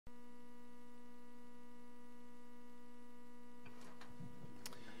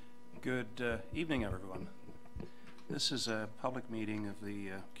Good evening, everyone. This is a public meeting of the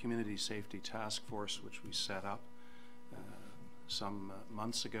Community Safety Task Force, which we set up some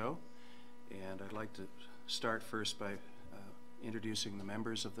months ago. And I'd like to start first by introducing the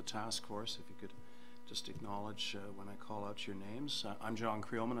members of the task force. If you could just acknowledge when I call out your names. I'm John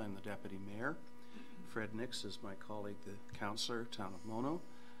Creelman, I'm the Deputy Mayor. Fred Nix is my colleague, the Councillor, Town of Mono.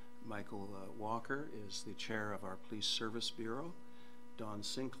 Michael Walker is the Chair of our Police Service Bureau. Don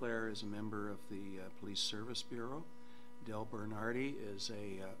Sinclair is a member of the Police Service Bureau. Del Bernardi is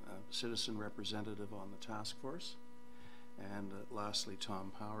a citizen representative on the task force. And lastly,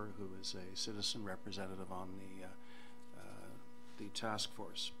 Tom Power, who is a citizen representative on the task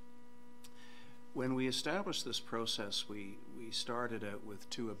force. When we established this process, we started out with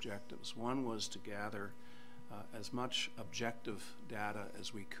two objectives. One was to gather as much objective data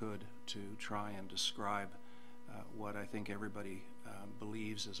as we could to try and describe what I think everybody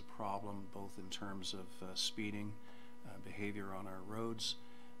believes is a problem, both in terms of speeding, behavior on our roads,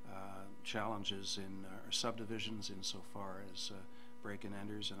 challenges in our subdivisions insofar as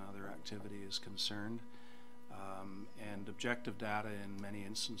break-and-enters and other activity is concerned. And objective data in many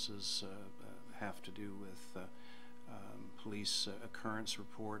instances have to do with police occurrence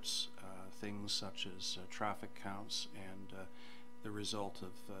reports, things such as traffic counts and the result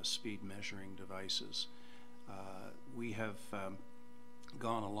of speed measuring devices. We have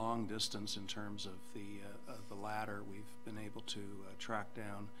gone a long distance in terms of the latter. We've been able to track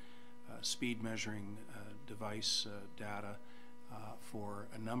down speed measuring device data for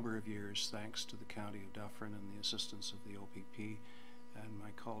a number of years, thanks to the County of Dufferin and the assistance of the OPP. And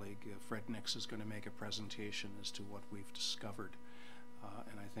my colleague Fred Nix is going to make a presentation as to what we've discovered.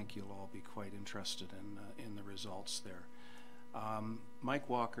 And I think you'll all be quite interested in the results there. Mike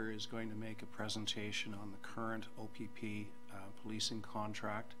Walker is going to make a presentation on the current OPP policing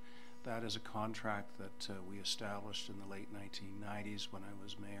contract. That is a contract that we established in the late 1990s when I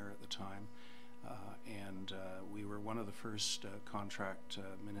was mayor at the time. And we were one of the first contract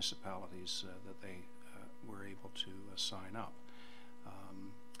municipalities that they were able to sign up.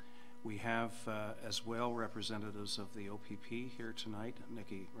 We have as well representatives of the OPP here tonight,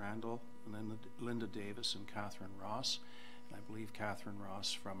 Nikki Randall, Linda Davis, and Catherine Ross. And I believe Catherine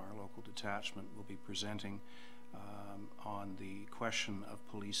Ross from our local detachment will be presenting on the question of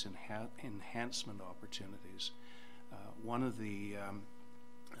police enhancement opportunities. One of the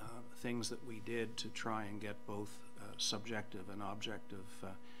things that we did to try and get both subjective and objective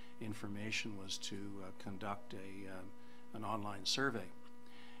information was to conduct an online survey.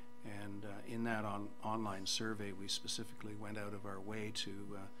 And in that online survey, we specifically went out of our way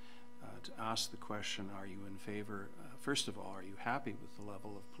to ask the question, are you in favor, first of all, are you happy with the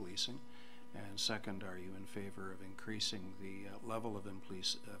level of policing? And second, are you in favor of increasing the level of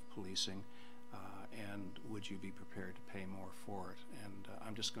policing? And would you be prepared to pay more for it? And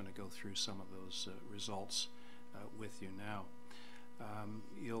I'm just going to go through some of those results with you now.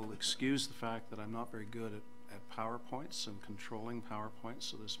 You'll excuse the fact that I'm not very good at PowerPoints and controlling PowerPoints,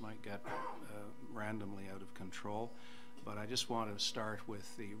 so this might get randomly out of control. But I just want to start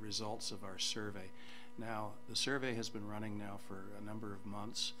with the results of our survey. Now, the survey has been running now for a number of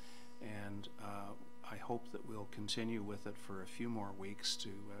months, and I hope that we'll continue with it for a few more weeks to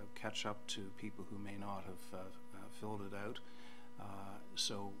catch up to people who may not have filled it out.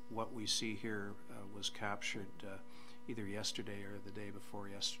 So what we see here was captured either yesterday or the day before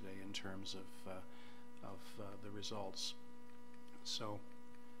yesterday in terms of the results. So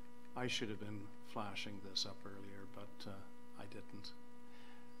I should have been flashing this up earlier, but I didn't.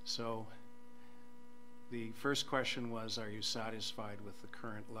 So the first question was, are you satisfied with the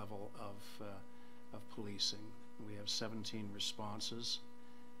current level of policing? We have 17 responses.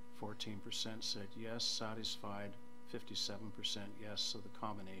 14% said yes, satisfied, 57% yes, so the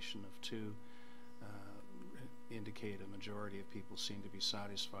combination of two indicate a majority of people seem to be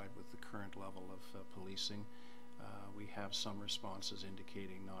satisfied with the current level of policing. We have some responses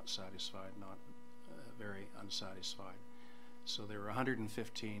indicating not satisfied, not very unsatisfied. So there were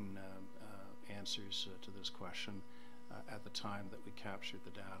 115 answers to this question at the time that we captured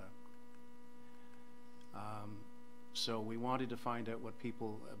the data. So we wanted to find out what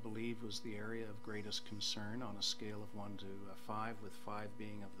people believed was the area of greatest concern on a scale of 1 to 5, with 5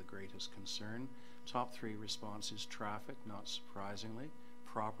 being of the greatest concern. Top 3 responses: traffic, not surprisingly;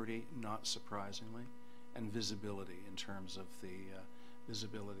 property, not surprisingly; and visibility, in terms of the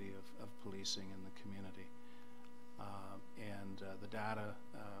visibility of policing in the community. The data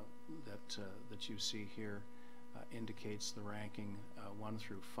that you see here indicates the ranking 1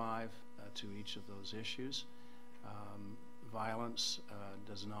 through 5 to each of those issues. violence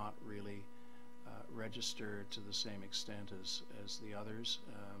does not really register to the same extent as the others,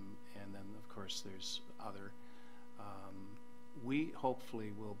 and then of course there's other. We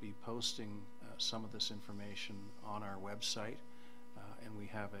hopefully will be posting some of this information on our website, and we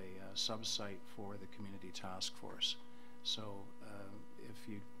have a sub-site for the Community Task Force. So if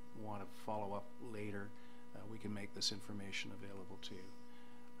you want to follow up later, we can make this information available to you.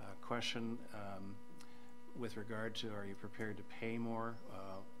 Question with regard to, are you prepared to pay more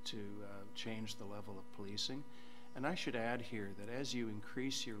to change the level of policing? And I should add here that as you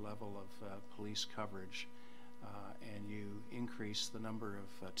increase your level of police coverage and you increase the number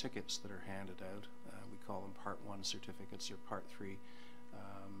of tickets that are handed out, we call them Part 1 certificates or Part 3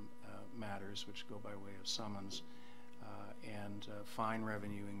 matters, which go by way of summons, and fine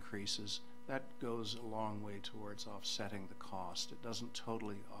revenue increases, that goes a long way towards offsetting the cost. It doesn't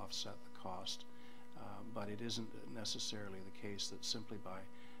totally offset the cost, but it isn't necessarily the case that simply by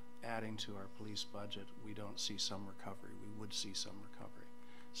adding to our police budget we don't see some recovery. We would see some recovery.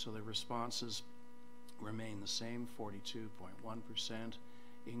 So the responses remain the same, 42.1%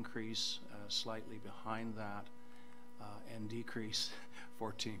 increase, slightly behind that, and decrease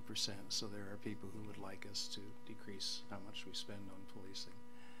 14%. So there are people who would like us to decrease how much we spend on policing.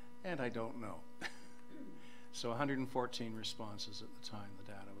 And I don't know. So 114 responses at the time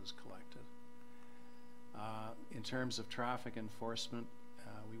the data was collected. In terms of traffic enforcement,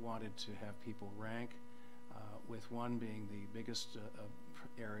 we wanted to have people rank, with 1 being the biggest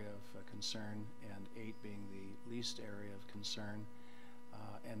area of concern and 8 being the least area of concern.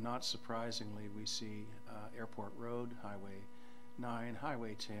 And not surprisingly, we see Airport Road, Highway 9,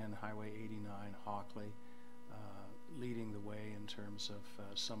 Highway 10, Highway 89, Hockley, leading the way in terms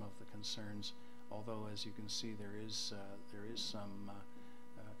of some of the concerns. Although, as you can see, there is some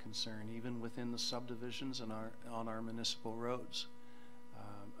concern even within the subdivisions and on our municipal roads.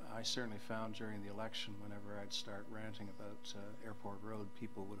 I certainly found during the election, whenever I'd start ranting about Airport Road,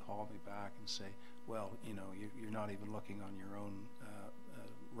 people would haul me back and say, well, you know, you're not even looking on your own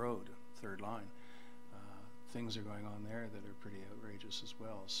road, third line. Things are going on there that are pretty outrageous as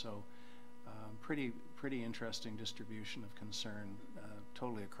well. So pretty interesting distribution of concern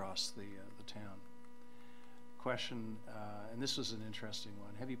totally across the town. Question, and this was an interesting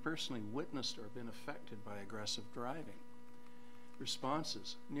one. Have you personally witnessed or been affected by aggressive driving?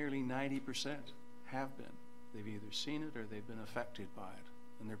 Responses, nearly 90% have been. They've either seen it or they've been affected by it.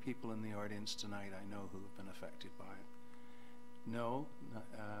 And there are people in the audience tonight I know who have been affected by it. No,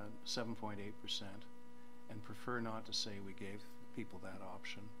 7.8%, and prefer not to say we gave people that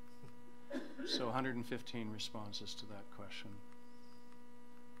option. So 115 responses to that question.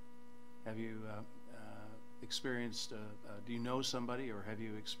 Have you experienced, do you know somebody or have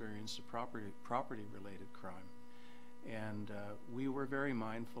you experienced a property-related crime? And we were very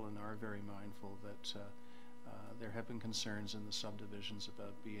mindful and are very mindful that there have been concerns in the subdivisions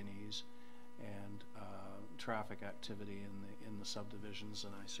about B&Es and traffic activity in the subdivisions,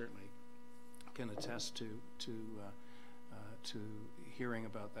 and I certainly can attest to hearing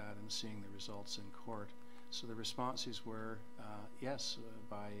about that and seeing the results in court. So the responses were yes,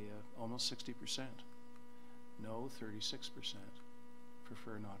 by almost 60%. No, 36%.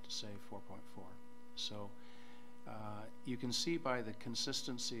 Prefer not to say 4.4. So you can see by the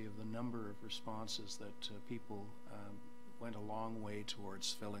consistency of the number of responses that people went a long way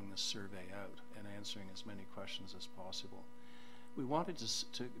towards filling this survey out and answering as many questions as possible. We wanted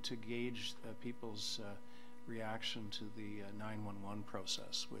to gauge people's reaction to the 911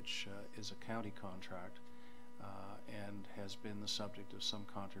 process, which is a county contract and has been the subject of some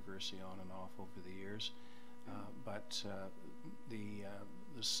controversy on and off over the years. But the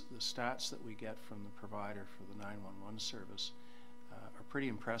stats that we get from the provider for the 911 service are pretty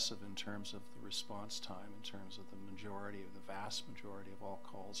impressive in terms of the response time, in terms of the vast majority of all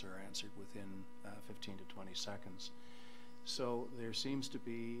calls are answered within 15 to 20 seconds. So there seems to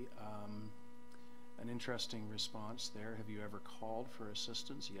be an interesting response there. Have you ever called for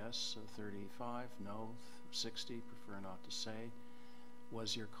assistance? Yes, 35. No, 60. Prefer not to say.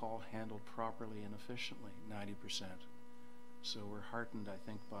 Was your call handled properly and efficiently? 90%. So we're heartened, I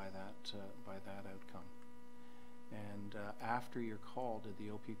think, by that outcome. And after your call, did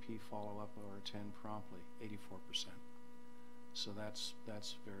the OPP follow up or attend promptly? 84%. So that's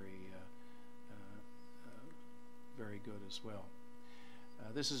very good as well.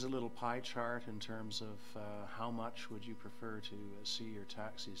 This is a little pie chart in terms of how much would you prefer to see your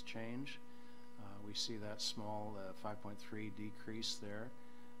taxis change. We see that small 5.3 decrease there,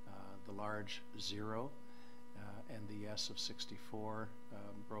 the large 0, and the yes of 64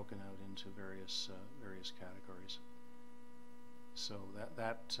 broken out into various categories. So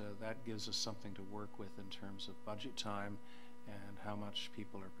that gives us something to work with in terms of budget time and how much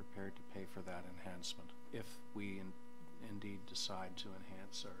people are prepared to pay for that enhancement, if we indeed decide to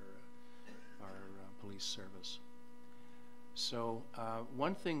enhance our police service. So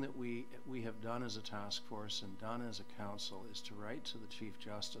one thing that we have done as a task force and done as a council is to write to the Chief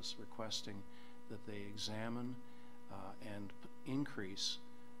Justice requesting that they examine and increase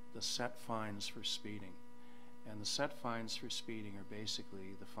the set fines for speeding. And the set fines for speeding are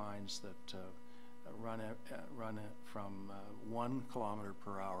basically the fines that run from 1 kilometer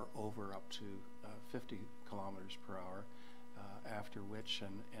per hour over up to 50 kilometers per hour, after which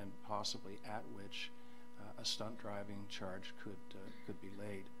and possibly at which a stunt driving charge could be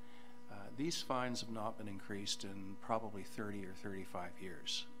laid. These fines have not been increased in probably 30 or 35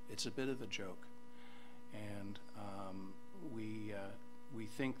 years. It's a bit of a joke, and we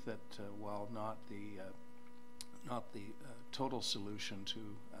think that while not the total solution to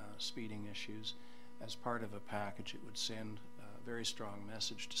speeding issues, as part of a package, it would send a very strong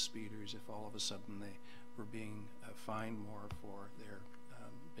message to speeders if all of a sudden they were being fined more for their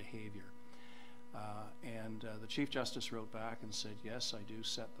behavior. The Chief Justice wrote back and said, yes, I do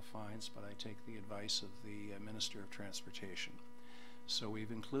set the fines, but I take the advice of the Minister of Transportation. So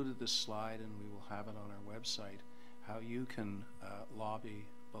we've included this slide, and we will have it on our website, how you can lobby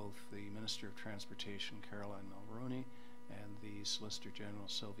both the Minister of Transportation, Caroline Mulroney, and the Solicitor General,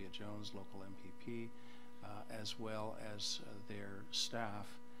 Sylvia Jones, local MPP, as well as their staff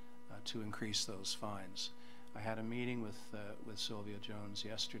to increase those fines. I had a meeting with Sylvia Jones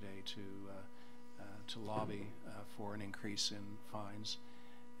yesterday to lobby for an increase in fines,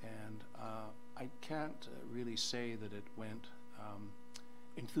 and I can't really say that it went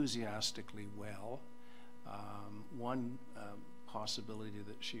enthusiastically well. One possibility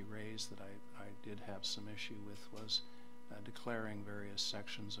that she raised that I did have some issue with was declaring various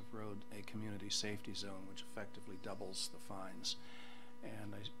sections of road a community safety zone, which effectively doubles the fines.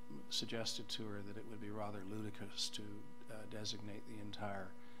 And I suggested to her that it would be rather ludicrous to designate the entire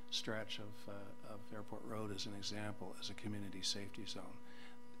stretch of Airport Road as an example as a community safety zone.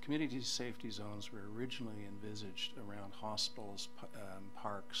 Community safety zones were originally envisaged around hospitals,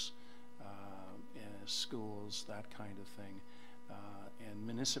 parks, schools, that kind of thing. And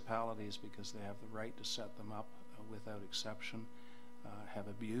municipalities, because they have the right to set them up without exception, have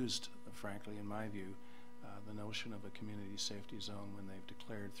abused, frankly, in my view, the notion of a community safety zone when they've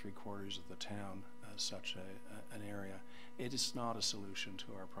declared 3/4 of the town such an area. It is not a solution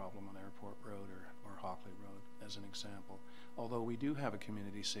to our problem on Airport Road or Hockley Road, as an example, although we do have a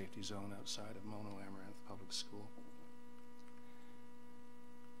community safety zone outside of Mono Amaranth Public School.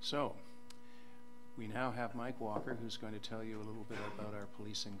 So, we now have Mike Walker, who's going to tell you a little bit about our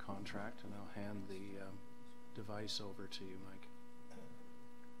policing contract, and I'll hand the device over to you, Mike.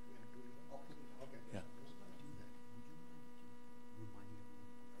 Yeah.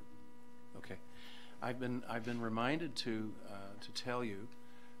 Okay. I've been reminded to tell you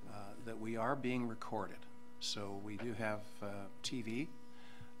that we are being recorded. So we do have TV,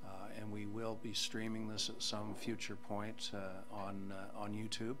 and we will be streaming this at some future point on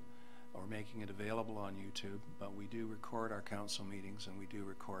YouTube, or making it available on YouTube. But we do record our council meetings, and we do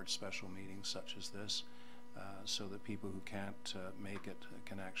record special meetings such as this, so that people who can't make it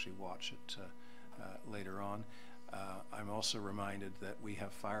can actually watch it later on. I'm also reminded that we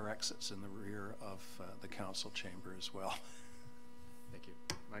have fire exits in the rear of the council chamber as well. Thank you.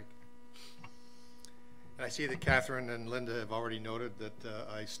 Mike? I see that Catherine and Linda have already noted that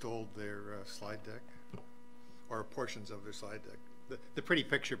I stole their slide deck, or portions of their slide deck. The pretty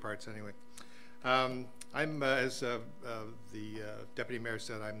picture parts, anyway. I'm, as the Deputy Mayor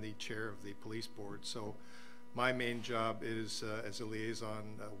said, I'm the chair of the police board, so my main job is as a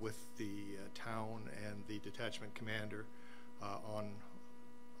liaison with the town and the detachment commander on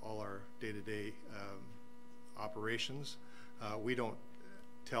all our day-to-day operations. We don't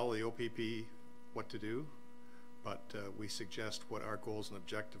tell the OPP what to do, but we suggest what our goals and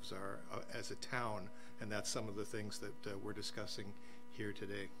objectives are as a town, and that's some of the things that we're discussing here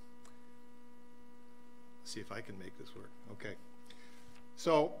today. Let's see if I can make this work. Okay.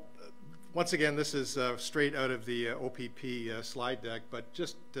 So once again, this is straight out of the OPP slide deck, but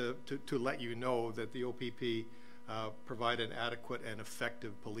just to let you know that the OPP provide an adequate and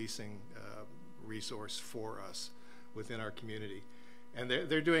effective policing resource for us within our community. And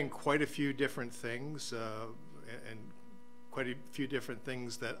they're doing quite a few different things and quite a few different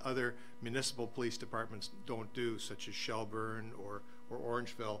things that other municipal police departments don't do, such as Shelburne or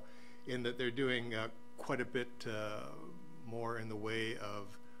Orangeville, in that they're doing quite a bit more in the way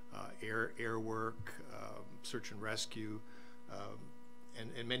of air work, search and rescue,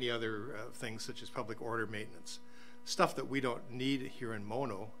 and many other things such as public order maintenance. Stuff that we don't need here in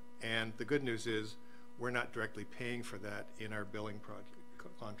Mono, and the good news is we're not directly paying for that in our billing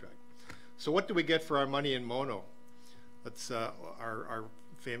contract. So what do we get for our money in Mono? That's our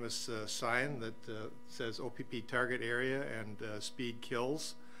famous sign that says OPP target area and speed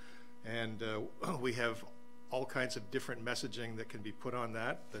kills. And we have all kinds of different messaging that can be put on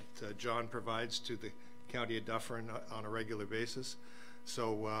that John provides to the County of Dufferin on a regular basis.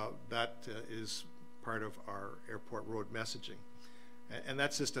 So that is part of our airport road messaging. And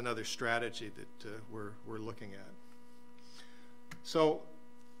that's just another strategy that we're looking at. So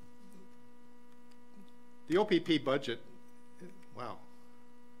the OPP budget, wow,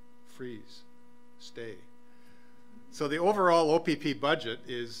 freeze, stay. So the overall OPP budget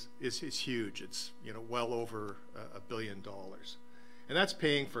is huge. It's well over $1 billion. And that's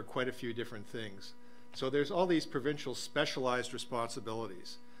paying for quite a few different things. So there's all these provincial specialized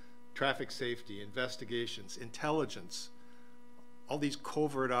responsibilities: traffic safety, investigations, intelligence, all these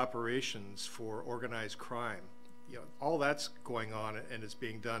covert operations for organized crime. All that's going on and is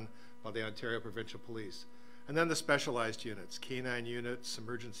being done by the Ontario Provincial Police. And then the specialized units, canine units,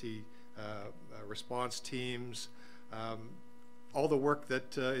 emergency response teams, all the work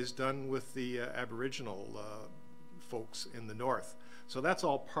that is done with the Aboriginal folks in the north. So that's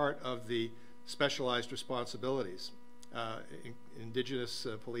all part of the specialized responsibilities. Indigenous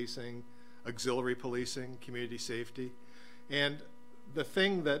policing, auxiliary policing, community safety. And the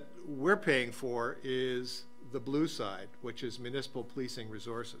thing that we're paying for is the blue side, which is municipal policing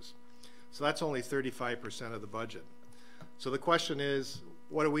resources. So that's only 35% of the budget. So the question is,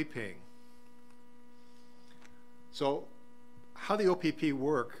 what are we paying? So how the OPP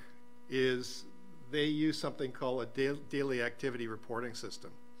work is they use something called a daily activity reporting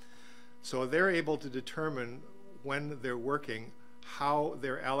system. So they're able to determine when they're working, how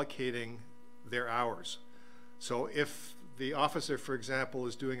they're allocating their hours. So if the officer, for example,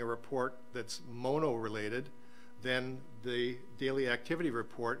 is doing a report that's Mono related, then the daily activity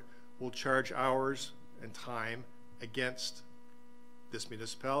report will charge hours and time against this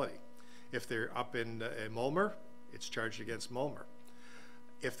municipality. If they're up in Mulmer, it's charged against Mulmer.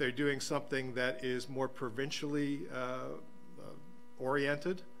 If they're doing something that is more provincially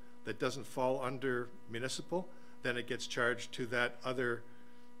oriented, that doesn't fall under municipal, then it gets charged to that other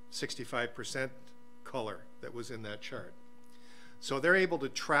 65% color that was in that chart. So they're able to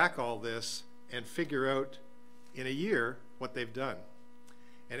track all this and figure out in a year what they've done.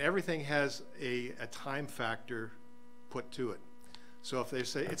 And everything has a time factor put to it. So if they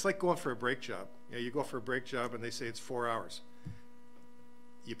say, it's like going for a brake job. You go for a brake job and they say it's 4 hours.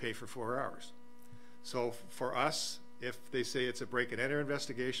 You pay for 4 hours. So for us, if they say it's a break and enter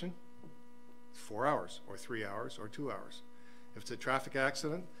investigation, it's 4 hours or 3 hours or 2 hours. If it's a traffic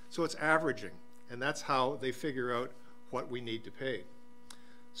accident, so it's averaging. And that's how they figure out what we need to pay.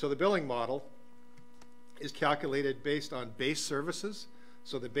 So the billing model is calculated based on base services.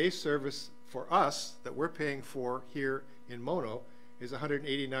 So the base service for us that we're paying for here in Mono is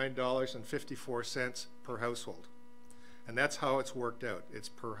 $189.54 per household. And that's how it's worked out. It's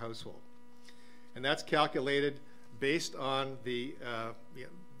per household. And that's calculated based on the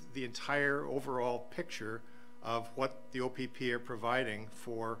entire overall picture of what the OPP are providing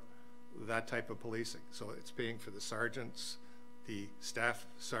for that type of policing. So it's paying for the sergeants, the staff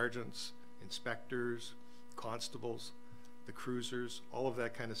sergeants, inspectors, constables, the cruisers, all of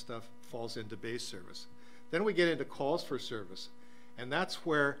that kind of stuff falls into base service. Then we get into calls for service, and that's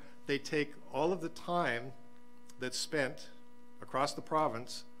where they take all of the time that's spent across the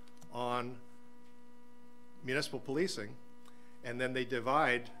province on municipal policing, and then they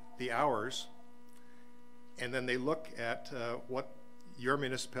divide the hours, and then they look at what your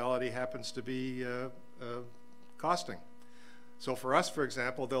municipality happens to be costing. So for us, for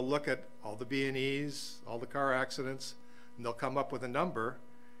example, they'll look at all the B&Es, all the car accidents, and they'll come up with a number,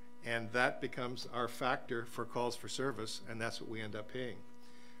 and that becomes our factor for calls for service, and that's what we end up paying.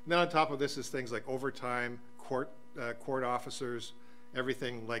 And then on top of this is things like overtime, court officers,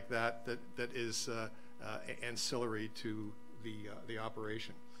 everything like that that is ancillary to the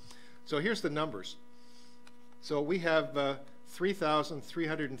operation. So here's the numbers. So we have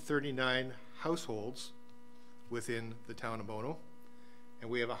 3,339 households within the town of Mono, and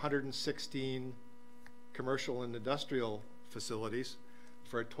we have 116 commercial and industrial facilities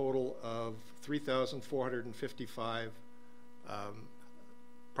for a total of 3,455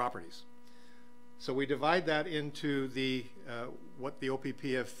 properties. So we divide that into the what the OPP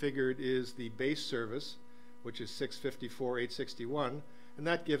have figured is the base service, which is $654,861, and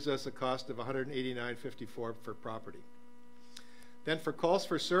that gives us a cost of $189.54 per property. Then for calls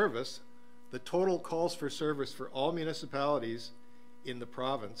for service, the total calls for service for all municipalities in the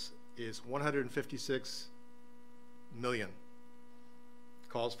province is 156 million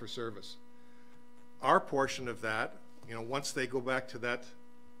calls for service. Our portion of that, you know, once they go back to that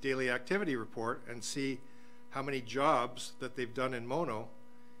daily activity report and see how many jobs that they've done in Mono,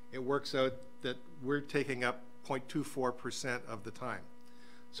 it works out that we're taking up 0.24% of the time.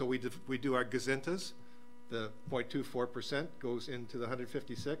 So we do our gazintas, the 0.24% goes into the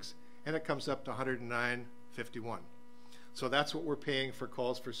 156, and it comes up to 109.51. So that's what we're paying for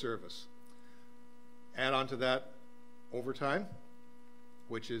calls for service. Add on to that overtime,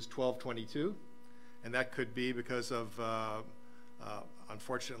 which is 12.22, and that could be because of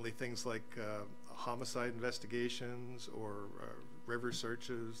unfortunately things like homicide investigations or river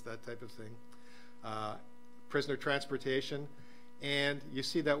searches, that type of thing. Prisoner transportation, and you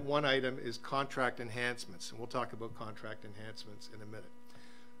see that one item is contract enhancements, and we'll talk about contract enhancements in a minute.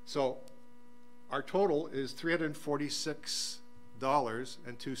 So our total is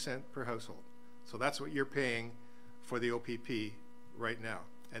 $346.02 per household. So that's what you're paying for the OPP right now,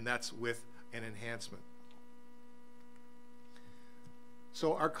 and that's with an enhancement.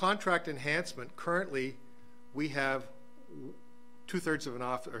 So our contract enhancement, currently we have 2/3 of an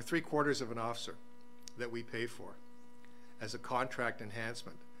officer, or 3/4 of an officer that we pay for as a contract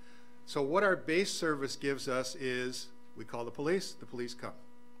enhancement. So what our base service gives us is, we call the police come.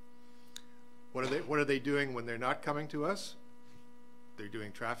 What are they doing when they're not coming to us? They're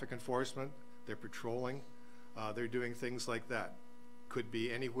doing traffic enforcement, they're patrolling, they're doing things like that. Could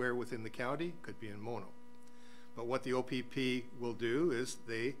be anywhere within the county, could be in Mono. But what the OPP will do is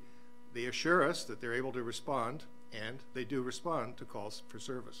they assure us that they're able to respond, and they do respond to calls for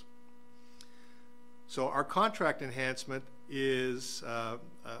service. So our contract enhancement is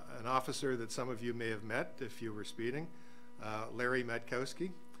an officer that some of you may have met if you were speeding, Larry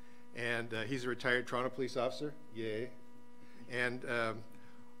Matkowski, and he's a retired Toronto police officer, yay. And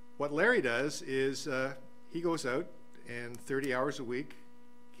what Larry does is he goes out and 30 hours a week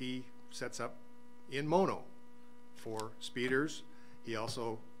he sets up in Mono for speeders. He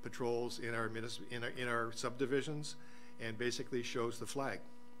also patrols in our subdivisions and basically shows the flag.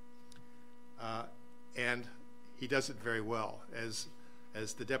 And he does it very well. As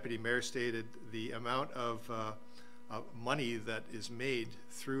the deputy mayor stated, the amount of money that is made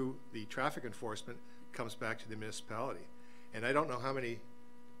through the traffic enforcement comes back to the municipality. And I don't know how many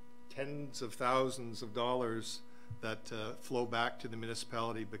tens of thousands of dollars that flow back to the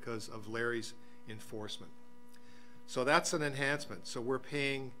municipality because of Larry's enforcement. So that's an enhancement. So we're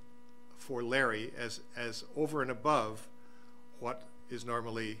paying for Larry as over and above what is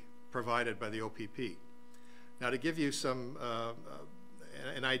normally provided by the OPP. Now, to give you some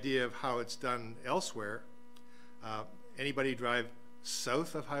an idea of how it's done elsewhere, anybody drive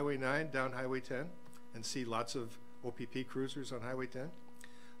south of Highway 9 down Highway 10 and see lots of OPP cruisers on Highway 10?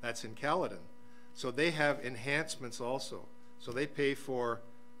 That's in Caledon. So they have enhancements also. So they pay for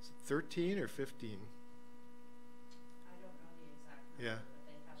 13 or 15. I don't know the exact number, Yeah. but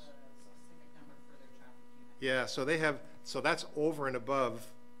they have a specific number for their traffic unit. Yeah, so they have, so that's over and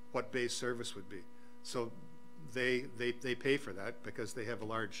above what base service would be. So they pay for that because they have a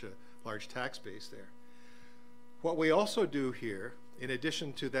large tax base there. What we also do here, in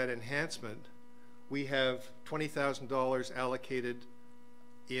addition to that enhancement, we have $20,000 allocated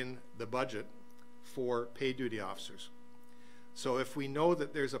in the budget for paid duty officers. So if we know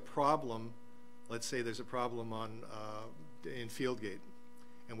that there's a problem, let's say there's a problem on in Fieldgate,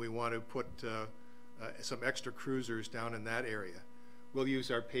 and we want to put some extra cruisers down in that area, we'll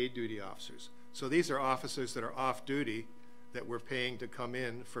use our paid duty officers. So these are officers that are off duty that we're paying to come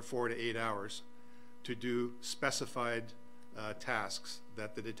in for 4 to 8 hours to do specified tasks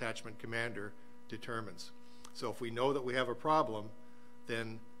that the detachment commander determines. So if we know that we have a problem,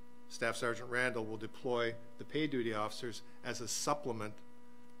 then Staff Sergeant Randall will deploy the paid duty officers as a supplement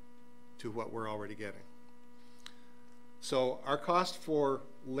to what we're already getting. So our cost for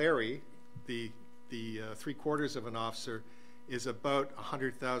Larry, the 3/4 of an officer, is about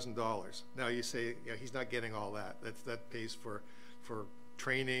 $100,000. Now you say, yeah, he's not getting all that. That pays for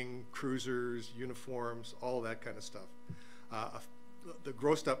training, cruisers, uniforms, all that kind of stuff. The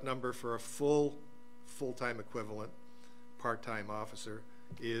grossed up number for a full-time equivalent part-time officer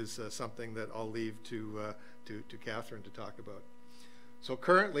is something that I'll leave to Catherine to talk about. So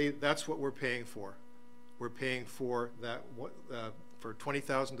currently, that's what we're paying for. We're paying for that for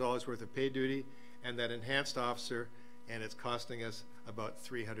 $20,000 worth of paid duty and that enhanced officer, and it's costing us about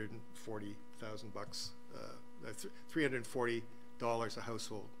 $340,000 bucks, $340 a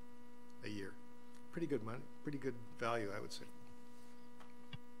household a year. Pretty good money, pretty good value, I would say.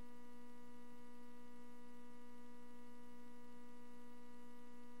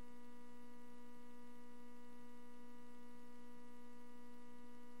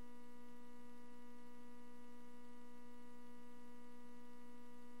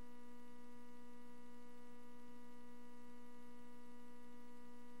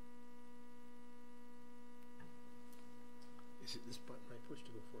 it this button I push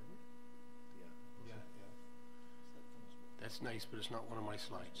to go forward? Yeah. That's nice, but it's not one of my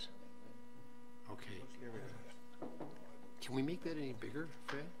slides. Okay. Can we make that any bigger,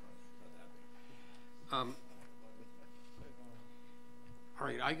 Fred? All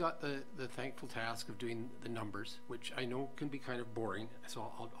right, I got the thankful task of doing the numbers, which I know can be kind of boring,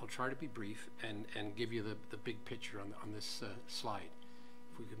 so I'll try to be brief and give you the big picture on this slide.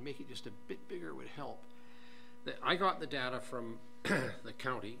 If we could make it just a bit bigger, it would help. I got the data from the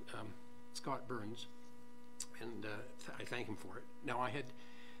county, Scott Burns, and I thank him for it. Now I had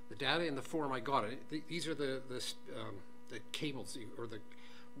the data in the form I got it. These are the cables or the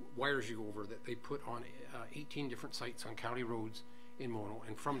wires you go over that they put on 18 different sites on county roads in Mono,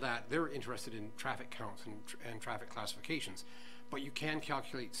 and from that they're interested in traffic counts and traffic classifications, but you can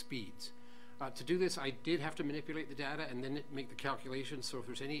calculate speeds. To do this, I did have to manipulate the data and then make the calculations, so if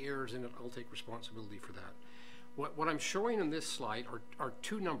there's any errors in it, I'll take responsibility for that. What I'm showing on this slide are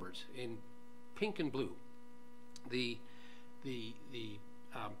two numbers in pink and blue. The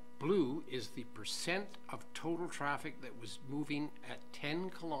blue is the percent of total traffic that was moving at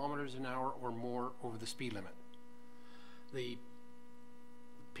 10 kilometers an hour or more over the speed limit. The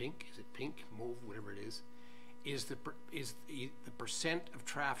pink, is it pink, mauve, whatever it is the percent of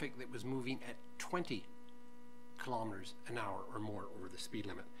traffic that was moving at 20 kilometers an hour or more over the speed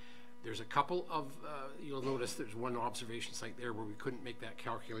limit. There's a couple of, you'll notice there's one observation site there where we couldn't make that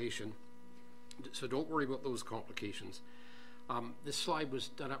calculation, so don't worry about those complications. This slide was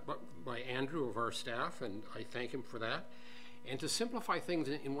done up by Andrew of our staff, and I thank him for that. And to simplify things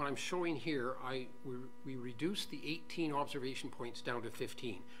in what I'm showing here, we reduced the 18 observation points down to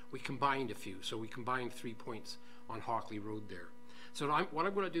 15. We combined a few, so we combined 3 points on Hockley Road there. So what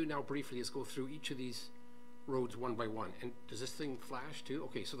I'm going to do now briefly is go through each of these roads one by one. And does this thing flash too?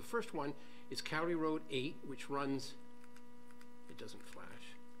 Okay, so the first one is County Road 8, which runs, it doesn't flash.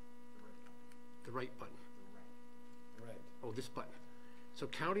 The right button. Oh, this button. So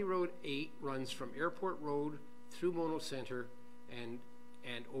County Road 8 runs from Airport Road through Mono Center and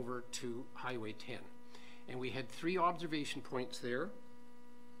over to Highway 10. And we had 3 observation points there.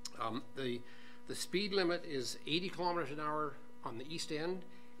 The speed limit is 80 kilometers an hour on the east end.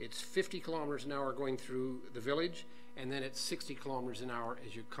 It's 50 kilometers an hour going through the village, and then it's 60 kilometers an hour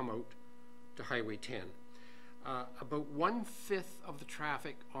as you come out to Highway 10. About 1/5 of the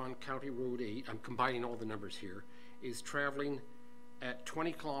traffic on County Road 8, I'm combining all the numbers here, is traveling at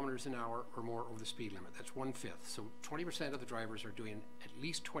 20 kilometers an hour or more over the speed limit. That's 1/5. So 20% of the drivers are doing at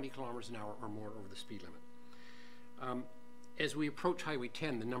least 20 kilometers an hour or more over the speed limit. As we approach Highway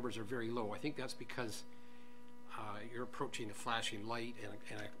 10, the numbers are very low. I think that's because you're approaching a flashing light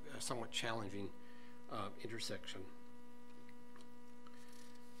and a somewhat challenging intersection.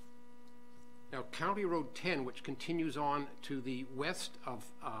 Now, County Road 10, which continues on to the west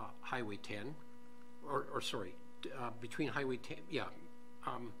of Highway 10, between Highway 10, yeah,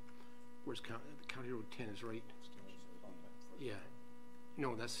 where's County Road 10 is right, yeah,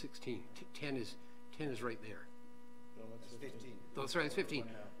 no, that's 16, 10 is right there. No, that's 15. Oh, sorry, that's 15. $1.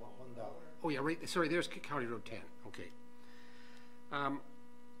 Oh yeah, right, sorry, there's County Road 10, okay. On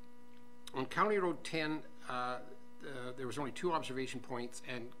County Road 10, there was only 2 observation points,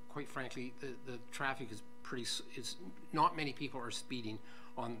 and quite frankly, the traffic is not many people are speeding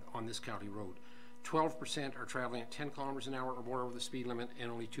on this county road. 12% are traveling at 10 kilometers an hour or more over the speed limit, and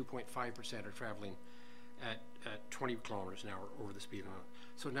only 2.5% are traveling at 20 kilometers an hour over the speed limit.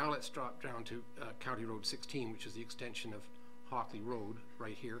 So now let's drop down to County Road 16, which is the extension of Hockley Road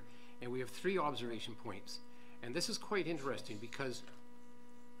right here, and we have 3 observation points. And this is quite interesting because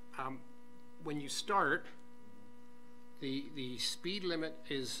when you start, the speed limit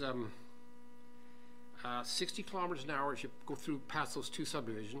is 60 kilometers an hour as you go through past those 2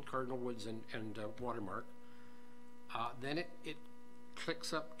 subdivisions, Cardinal Woods and Watermark. Then it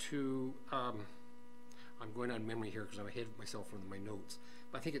clicks up to, I'm going on memory here because I'm ahead of myself from my notes,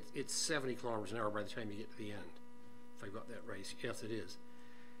 but I think it's 70 kilometers an hour by the time you get to the end, if I got that right. Yes, it is.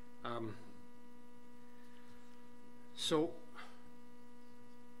 So,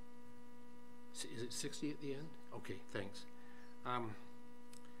 is it 60 at the end? Okay, thanks.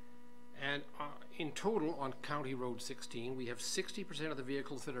 And in total on County Road 16, we have 60% of the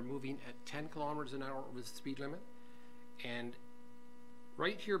vehicles that are moving at 10 kilometers an hour over the speed limit. And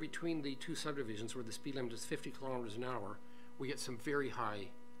right here between the 2 subdivisions where the speed limit is 50 kilometers an hour, we get some very high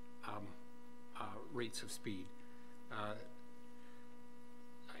rates of speed.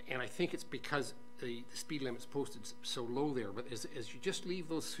 And I think it's because the speed limit's posted so low there, but as you just leave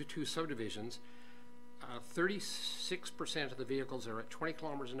those 2 subdivisions, 36% of the vehicles are at 20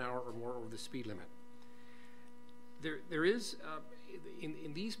 kilometers an hour or more over the speed limit. there is,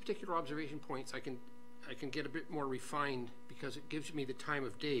 in these particular observation points, I can get a bit more refined because it gives me the time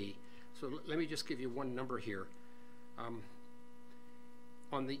of day. So let me just give you one number here.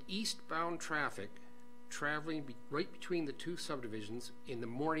 On the eastbound traffic, traveling right between the two subdivisions in the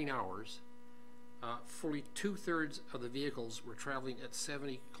morning hours, fully 2/3 of the vehicles were traveling at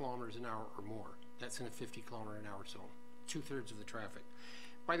 70 kilometers an hour or more. That's in a 50 kilometer an hour zone. 2/3 of the traffic.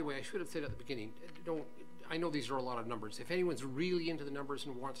 By the way, I should have said at the beginning, I know these are a lot of numbers. If anyone's really into the numbers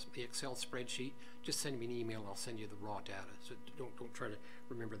and wants the Excel spreadsheet, just send me an email and I'll send you the raw data. So don't try to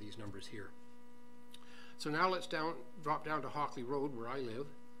remember these numbers here. So now let's drop down to Hockley Road where I live.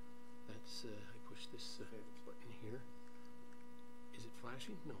 That's, I push this button here. Is it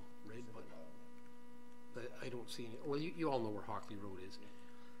flashing? No, red button. I don't see any. Well, you all know where Hockley Road is.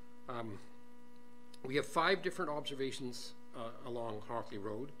 We have 5 different observations along Hockley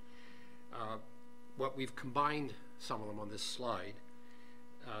Road. What we've combined some of them on this slide.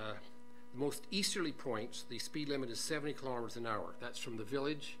 The most easterly points, the speed limit is 70 kilometers an hour. That's from the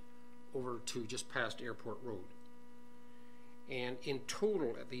village over to just past Airport Road. And in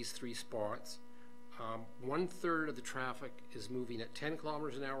total at these 3 spots, 1/3 of the traffic is moving at 10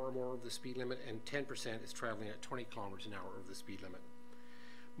 kilometers an hour or more of the speed limit, and 10% is traveling at 20 kilometers an hour over the speed limit.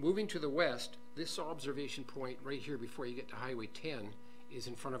 Moving to the west, this observation point right here before you get to Highway 10 is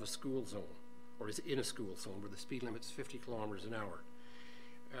in front of a school zone, or is in a school zone where the speed limit's 50 kilometers an hour.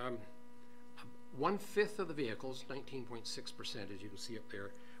 1/5 of the vehicles, 19.6%, as you can see up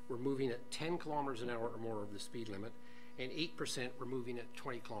there, were moving at 10 kilometers an hour or more over the speed limit, and 8% were moving at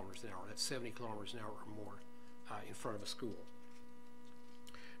 20 kilometers an hour. That's 70 kilometers an hour or more in front of a school.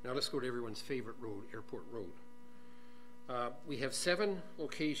 Now let's go to everyone's favorite road, Airport Road. We have 7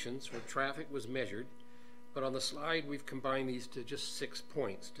 locations where traffic was measured, but on the slide we've combined these to just 6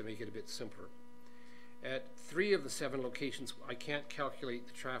 points to make it a bit simpler. At 3 of the 7 locations, I can't calculate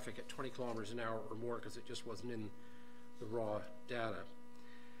the traffic at 20 kilometers an hour or more because it just wasn't in the raw data.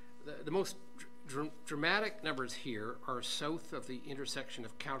 The most dramatic numbers here are south of the intersection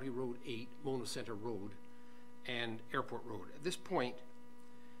of County Road 8, Mona Center Road, and Airport Road. At this point,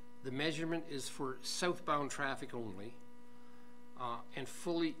 the measurement is for southbound traffic only, and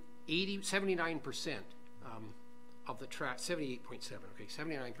fully 79% of the traffic, 78.7, okay,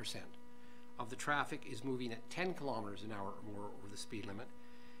 79% of the traffic is moving at 10 kilometers an hour or more over the speed limit,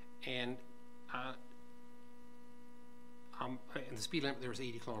 and the speed limit there is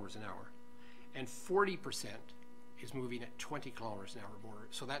 80 kilometers an hour, and 40% is moving at 20 kilometers an hour or more.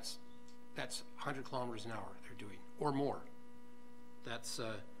 So that's 100 kilometers an hour they're doing, or more. That's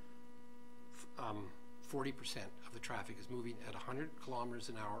 40% of the traffic is moving at 100 kilometers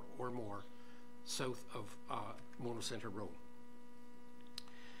an hour or more south of Mona Center Road.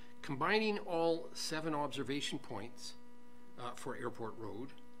 Combining all 7 observation points for Airport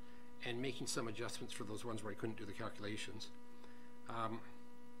Road and making some adjustments for those ones where I couldn't do the calculations,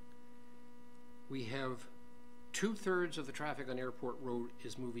 we have 2/3 of the traffic on Airport Road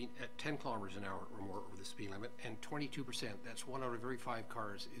is moving at 10 kilometers an hour or more over the speed limit, and 22%, that's 1 out of every 5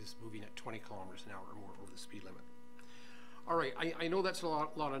 cars, is moving at 20 kilometers an hour or more over the speed limit. All right, I know that's a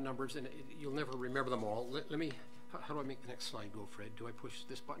lot of numbers, and you'll never remember them all. Let me, how do I make the next slide go, Fred? Do I push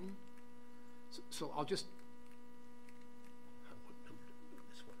this button? So I'll just,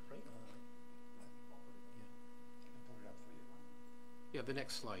 this one, right? Yeah, the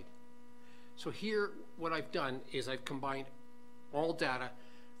next slide. So here, what I've done is I've combined all data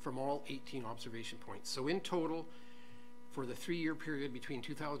from all 18 observation points. So in total, for the 3-year period between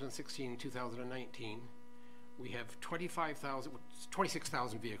 2016 and 2019, we have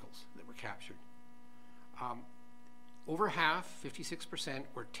 26,000 vehicles that were captured. Over half,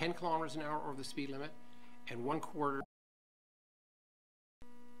 56%, were 10 kilometers an hour over the speed limit, and 1/4.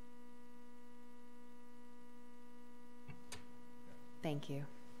 Thank you.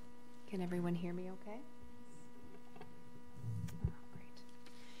 Can everyone hear me okay? Great.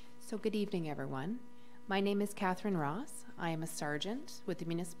 So good evening, everyone. My name is Catherine Ross. I am a sergeant with the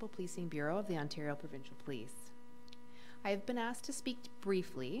Municipal Policing Bureau of the Ontario Provincial Police. I have been asked to speak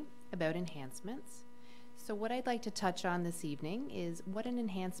briefly about enhancements. So what I'd like to touch on this evening is what an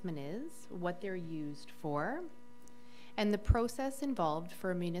enhancement is, what they're used for, and the process involved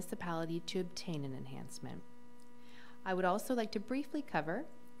for a municipality to obtain an enhancement. I would also like to briefly cover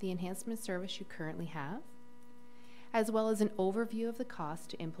the enhancement service you currently have, as well as an overview of the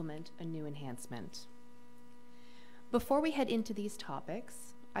cost to implement a new enhancement. Before we head into these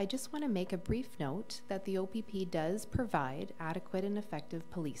topics, I just want to make a brief note that the OPP does provide adequate and effective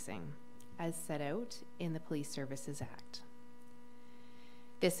policing, as set out in the Police Services Act.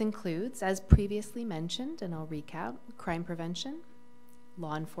 This includes, as previously mentioned, and I'll recap, crime prevention,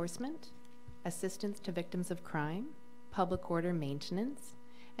 law enforcement, assistance to victims of crime, public order maintenance,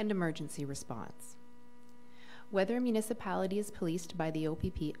 and emergency response. Whether a municipality is policed by the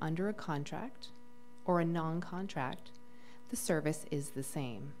OPP under a contract or a non-contract, the service is the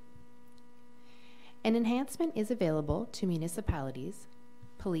same. An enhancement is available to municipalities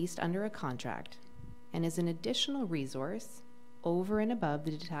policed under a contract and is an additional resource over and above the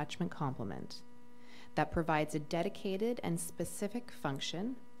detachment complement that provides a dedicated and specific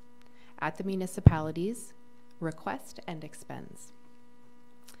function at the municipality's request and expense.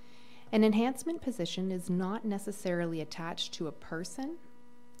 An enhancement position is not necessarily attached to a person,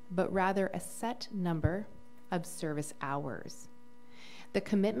 but rather a set number of service hours. The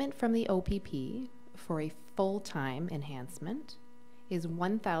commitment from the OPP for a full-time enhancement is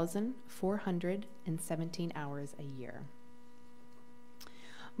 1,417 hours a year.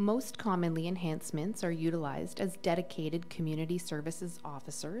 Most commonly, enhancements are utilized as dedicated community services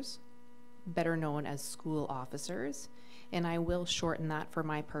officers, better known as school officers, and I will shorten that for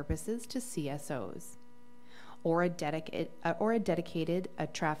my purposes to CSOs, or a dedicated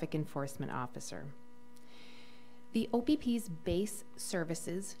traffic enforcement officer. The OPP's base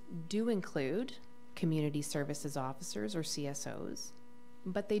services do include community services officers, or CSOs,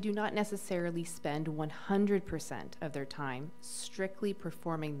 but they do not necessarily spend 100% of their time strictly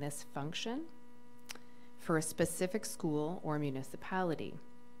performing this function for a specific school or municipality.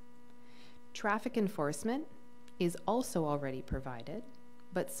 Traffic enforcement is also already provided,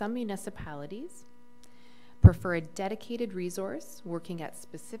 but some municipalities prefer a dedicated resource working at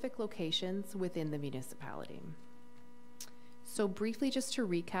specific locations within the municipality. So briefly, just to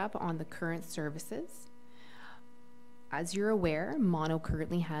recap on the current services, as you're aware, Mono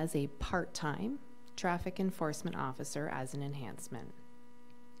currently has a part-time traffic enforcement officer as an enhancement.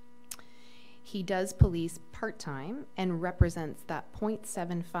 He does police part-time and represents that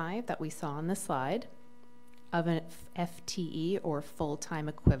 0.75 that we saw on the slide of an FTE, or full-time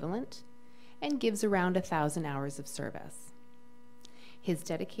equivalent, and gives around 1,000 hours of service. His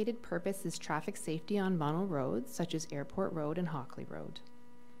dedicated purpose is traffic safety on Mono roads, such as Airport Road and Hockley Road.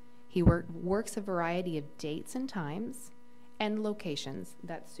 He works a variety of dates and times and locations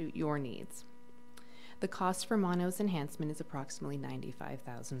that suit your needs. The cost for Mono's enhancement is approximately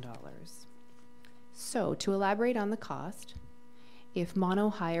 $95,000. So, to elaborate on the cost, if Mono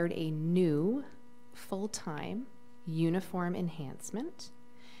hired a new full-time uniform enhancement,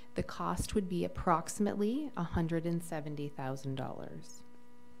 the cost would be approximately $170,000.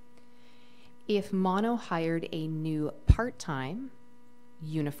 If Mono hired a new part-time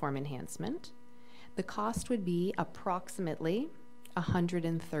uniform enhancement, the cost would be approximately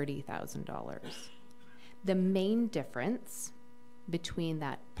 $130,000. The main difference between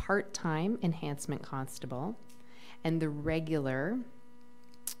that part-time enhancement constable and the regular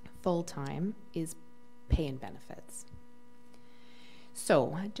full-time is pay and benefits.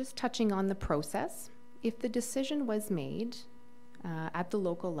 So, just touching on the process, if the decision was made at the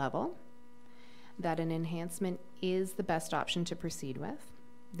local level that an enhancement is the best option to proceed with,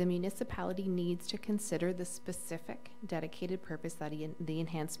 the municipality needs to consider the specific dedicated purpose that the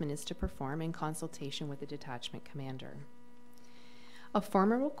enhancement is to perform in consultation with the detachment commander. A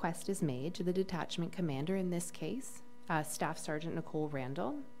formal request is made to the detachment commander, in this case, Staff Sergeant Nicole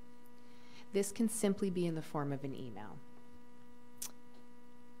Randall. This can simply be in the form of an email.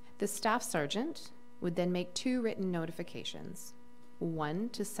 The Staff Sergeant would then make 2 written notifications, one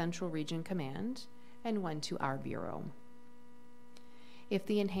to Central Region Command and one to our Bureau. If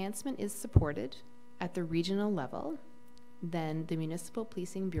the enhancement is supported at the regional level, then the Municipal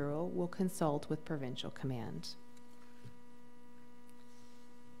Policing Bureau will consult with Provincial Command.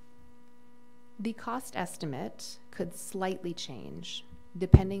 The cost estimate could slightly change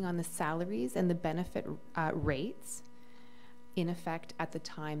depending on the salaries and the benefit rates in effect at the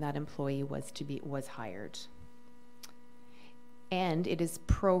time that employee was hired. And it is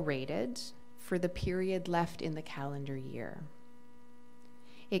prorated for the period left in the calendar year.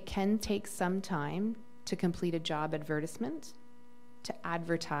 It can take some time to complete a job advertisement, to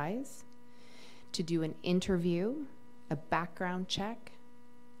advertise, to do an interview, a background check,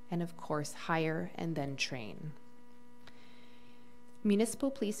 and of course hire and then train. Municipal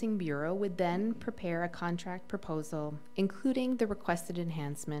Policing Bureau would then prepare a contract proposal including the requested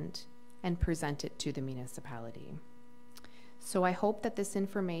enhancement and present it to the municipality. So I hope that this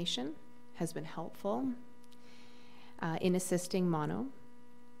information has been helpful in assisting Mono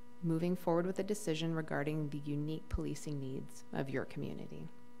moving forward with a decision regarding the unique policing needs of your community.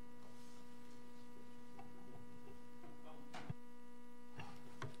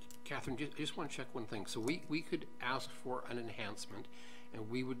 Catherine, I just want to check one thing. So we could ask for an enhancement, and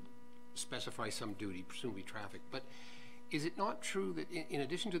we would specify some duty, presumably traffic. But is it not true that in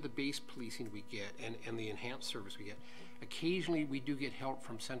addition to the base policing we get and the enhanced service we get, occasionally we do get help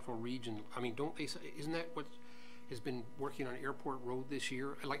from Central Region? I mean, don't they? Isn't that what has been working on Airport Road this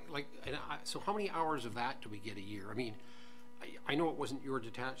year? So how many hours of that do we get a year? I mean, I know it wasn't your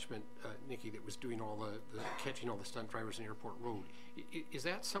detachment, Nikki, that was doing all the catching all the stunt drivers in Airport Road. Is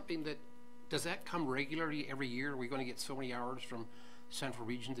that something that, does that come regularly every year? Are we going to get so many hours from Central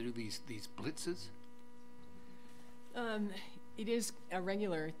Region to do these blitzes? It is a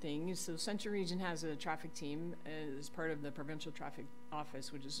regular thing. So Central Region has a traffic team as part of the Provincial Traffic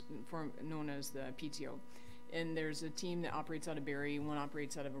Office, which is known as the PTO. And there's a team that operates out of Barrie, one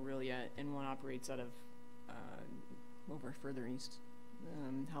operates out of Aurelia, and one operates out of over further east,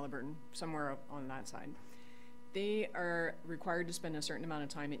 Halliburton, somewhere up on that side. They are required to spend a certain amount of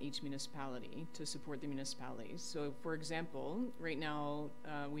time in each municipality to support the municipalities. So, for example, right now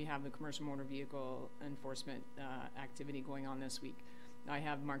we have the commercial motor vehicle enforcement activity going on this week. I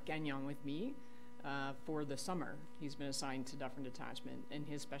have Mark Gagnon with me for the summer. He's been assigned to Dufferin Detachment, and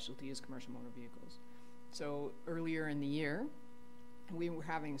his specialty is commercial motor vehicles. So earlier in the year, we were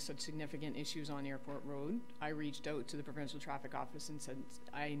having such significant issues on Airport Road. I reached out to the Provincial Traffic Office and said,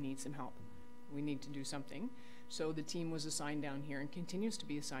 I need some help. We need to do something. So the team was assigned down here and continues to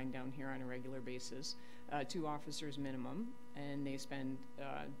be assigned down here on a regular basis, 2 officers minimum, and they spend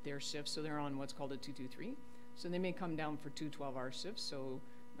their shifts, so they're on what's called a 223. So they may come down for 2 12-hour shifts, so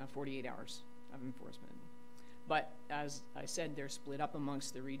 48 hours of enforcement. But as I said, they're split up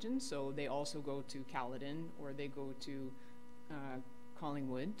amongst the regions, so they also go to Caledon, or they go to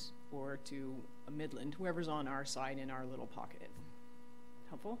Collingwood, or to Midland, whoever's on our side in our little pocket.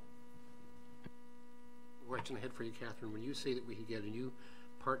 Helpful? Question ahead for you, Catherine. When you say that we could get a new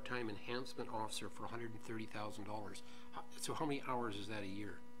part-time enhancement officer for $130,000, so how many hours is that a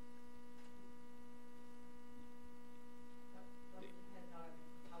year? That will depend on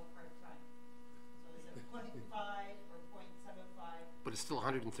how part-time. So is it 0.5 or 0.75? But it's still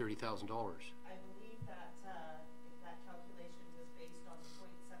 $130,000. I believe that if that calculation was based on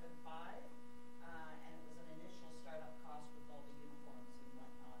 0.75, and it was an initial startup cost with all the uniforms and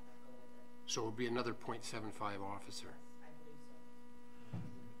whatnot that go with it. So it would be another 0.75 officer. I believe so.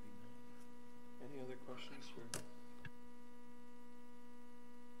 Any other questions for?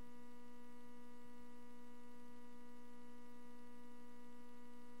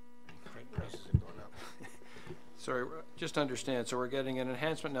 Prices are going up. Sorry, just to understand, so we're getting an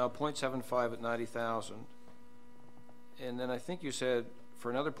enhancement now, 0.75 at 90,000. And then I think you said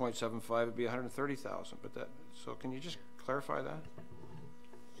for another 0.75, it'd be 130,000, but that, so can you just clarify that?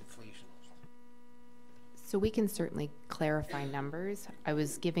 Inflation. So we can certainly clarify numbers. I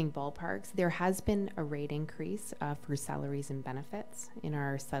was giving ballparks. There has been a rate increase for salaries and benefits in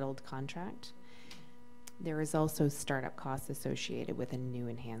our settled contract. There is also startup costs associated with a new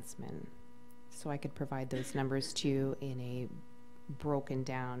enhancement. So I could provide those numbers to you in a broken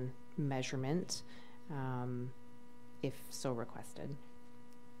down measurement, if so requested.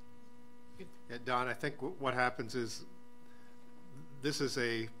 Yeah, Don, I think what happens is this is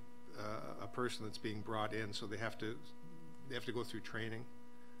a person that's being brought in, so they have to go through training.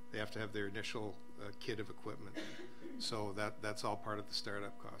 They have to have their initial kit of equipment. So that's all part of the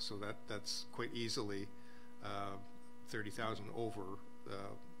startup cost. So that's quite easily 30,000 over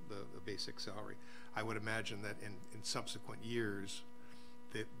the basic salary. I would imagine that in subsequent years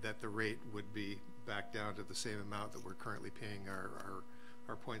that the rate would be back down to the same amount that we're currently paying our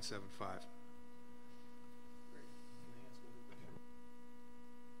 0.75.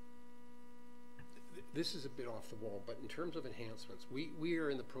 This is a bit off the wall, but in terms of enhancements, we are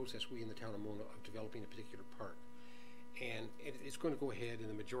in the process, we in the town of Mona, of developing a particular park. And it's going to go ahead, and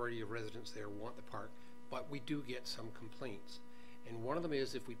the majority of residents there want the park, but we do get some complaints. And one of them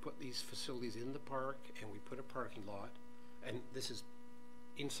is if we put these facilities in the park and we put a parking lot, and this is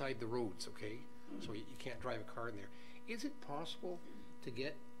inside the roads, okay? So you can't drive a car in there. Is it possible to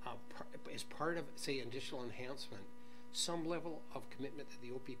get, as part of, say, additional enhancement, some level of commitment that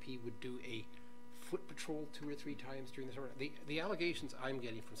the OPP would do a foot patrol 2 or 3 times during the summer? The allegations I'm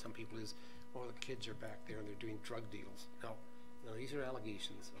getting from some people is, oh, the kids are back there and they're doing drug deals. No, these are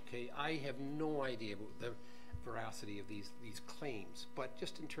allegations, okay? I have no idea about the veracity of these claims, but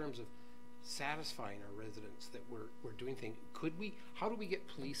just in terms of satisfying our residents that we're doing things, how do we get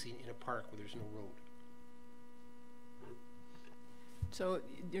policing in a park where there's no road? So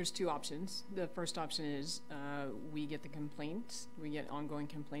there's 2 options. The first option is we get the complaints, we get ongoing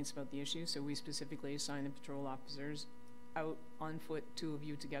complaints about the issue, so we specifically assign the patrol officers out on foot, 2 of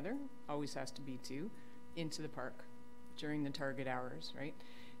you together, always has to be 2, into the park during the target hours, right?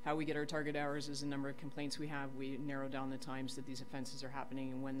 How we get our target hours is the number of complaints we have. We narrow down the times that these offenses are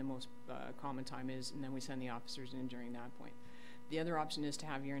happening and when the most common time is, and then we send the officers in during that point. The other option is to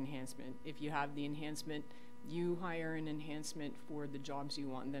have your enhancement. If you have the enhancement, you hire an enhancement for the jobs you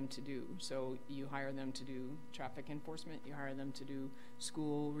want them to do. So you hire them to do traffic enforcement, you hire them to do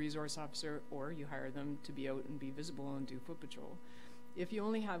school resource officer, or you hire them to be out and be visible and do foot patrol. If you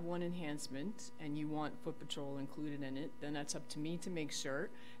only have one enhancement and you want foot patrol included in it, then that's up to me to make sure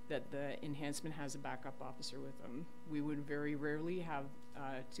that the enhancement has a backup officer with them. We would very rarely have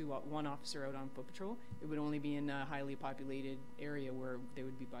one officer out on foot patrol. It would only be in a highly populated area where they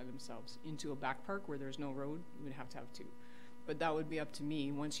would be by themselves. Into a back park where there's no road, we would have to have 2. But that would be up to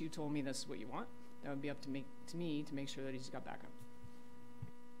me. Once you told me this is what you want, that would be up to me to make sure that he's got backup.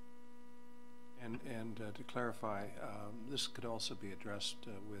 And to clarify, this could also be addressed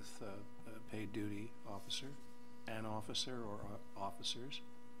with a paid duty officer, an officer or officers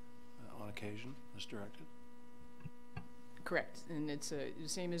on occasion as directed? Correct, and it's the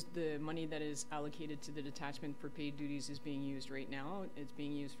same as the money that is allocated to the detachment for paid duties is being used right now. It's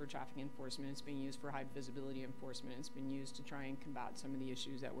being used for traffic enforcement, it's being used for high visibility enforcement, it's been used to try and combat some of the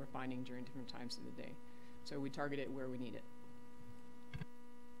issues that we're finding during different times of the day. So we target it where we need it.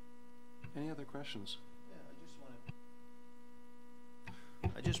 Any other questions? Yeah,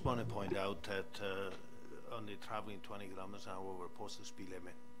 I just want to point out that on the traveling 20 kilometers an hour over posted speed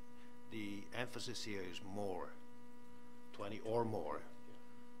limit, the emphasis here is more, 20 or more,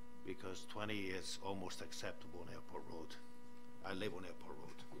 because 20 is almost acceptable on Airport Road. I live on Airport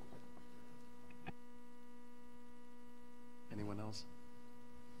Road. Anyone else?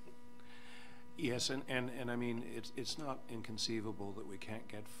 Yes, and I mean, it's not inconceivable that we can't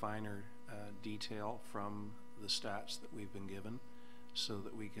get finer detail from the stats that we've been given, so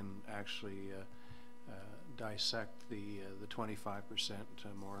that we can actually dissect the 25%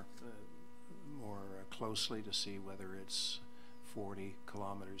 more closely to see whether it's 40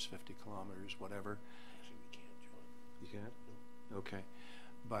 kilometers, 50 kilometers, whatever. Actually, we can't, John. You can't? No. Okay,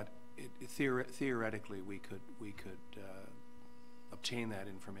 but theoretically we could obtain that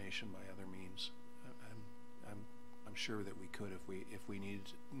information by other means. I'm sure that we could if we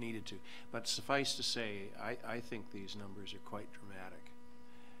needed to. But suffice to say, I think these numbers are quite dramatic,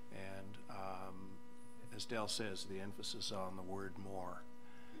 and as Dell says, the emphasis on the word more,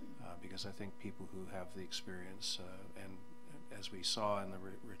 because I think people who have the experience, and as we saw in the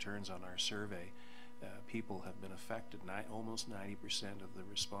returns on our survey, people have been affected. Almost 90% of the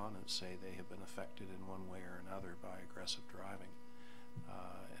respondents say they have been affected in one way or another by aggressive driving.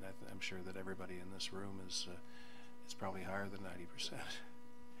 And I'm sure that everybody in this room is it's probably higher than 90%.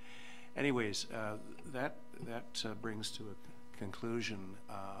 Anyways, that brings to a conclusion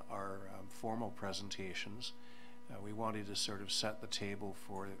our formal presentations. We wanted to sort of set the table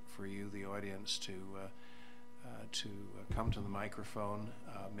for you, the audience, to come to the microphone,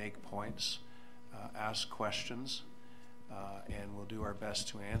 make points, ask questions, and we'll do our best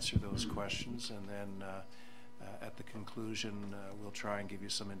to answer those questions, and then at the conclusion we'll try and give you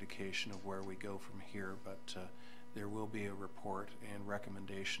some indication of where we go from here, but there will be a report and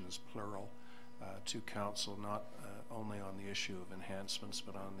recommendations, plural, to council, not only on the issue of enhancements,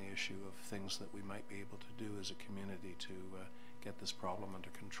 but on the issue of things that we might be able to do as a community to get this problem under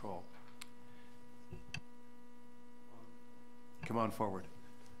control. Come on forward.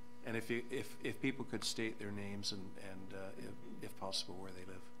 And if people could state their names and if possible, where they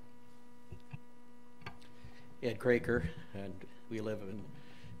live. Ed Craker, and we live in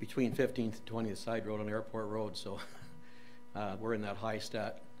between 15th and 20th Side Road on Airport Road, so we're in that high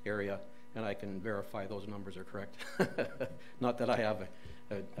stat area, and I can verify those numbers are correct. Not that I have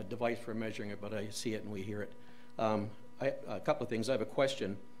a device for measuring it, but I see it and we hear it. A couple of things. I have a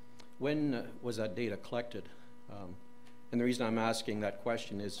question. When was that data collected? And the reason I'm asking that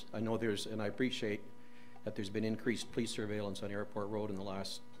question is I know and I appreciate that there's been increased police surveillance on Airport Road in the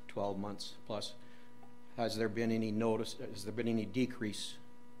last 12 months plus. Has there been any decrease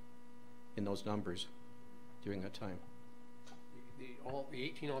in those numbers during that time? The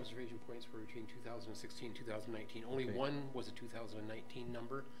 18 observation points were between 2016 and 2019. Only one was a 2019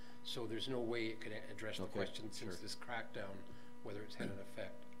 number, so there's no way it could address the question since this crackdown, whether it's had an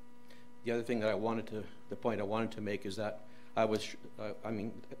effect. The other thing that the point I wanted to make is that I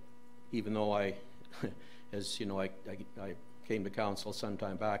mean, even though as you know, I came to council some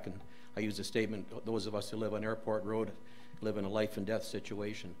time back and I used a statement, those of us who live on Airport Road live in a life and death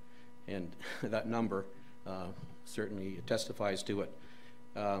situation, and that number certainly testifies to it.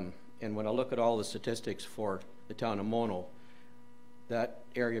 And when I look at all the statistics for the town of Mono, that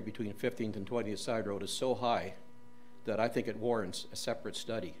area between 15th and 20th Side Road is so high that I think it warrants a separate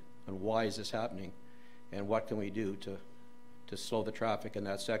study on why is this happening and what can we do to slow the traffic in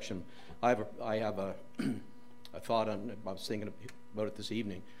that section. I have a thought on, I was thinking about it this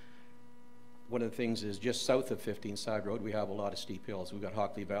evening. One of the things is just south of 15th Side Road, we have a lot of steep hills. We've got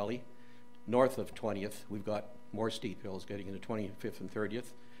Hockley Valley. North of 20th, we've got more steep hills getting into 25th and 30th.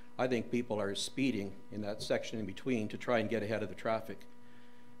 I think people are speeding in that section in between to try and get ahead of the traffic.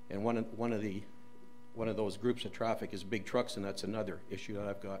 And one of those groups of traffic is big trucks, and that's another issue that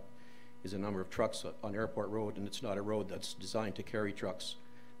I've got, is a number of trucks on Airport Road, and it's not a road that's designed to carry trucks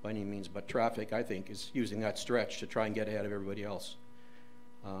by any means, but traffic, I think, is using that stretch to try and get ahead of everybody else.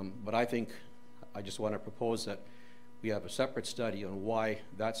 But I just want to propose that we have a separate study on why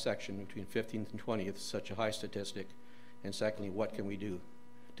that section between 15th and 20th is such a high statistic, and secondly, what can we do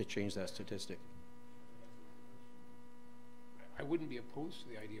to change that statistic? I wouldn't be opposed to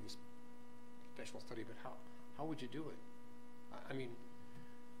the idea of a special study, but how would you do it? I mean,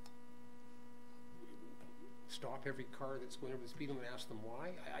 stop every car that's going over the speed limit and ask them why?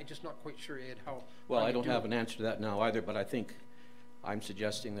 I'm just not quite sure, Ed, how. Well, I don't have an answer to that now either, but I think I'm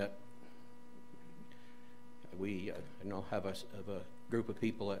suggesting that we have a group of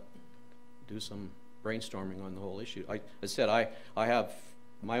people that do some brainstorming on the whole issue. As I said, I have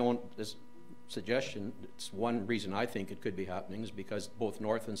my own suggestion. It's one reason I think it could be happening is because both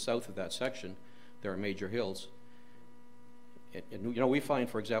north and south of that section there are major hills. And we find,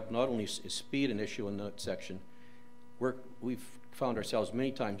 for example, not only is speed an issue in that section, we've found ourselves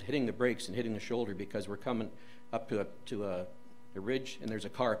many times hitting the brakes and hitting the shoulder because we're coming up to a ridge and there's a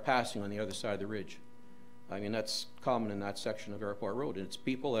car passing on the other side of the ridge. I mean, that's common in that section of Airport Road, and it's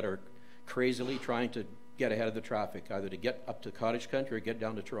people that are crazily trying to get ahead of the traffic, either to get up to Cottage Country or get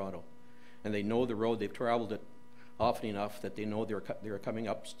down to Toronto. And they know the road, they've traveled it often enough that they know they're coming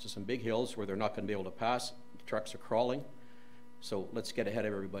up to some big hills where they're not going to be able to pass. The trucks are crawling. So let's get ahead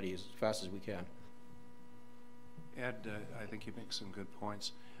of everybody as fast as we can. Ed, I think you make some good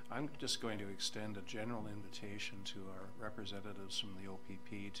points. I'm just going to extend a general invitation to our representatives from the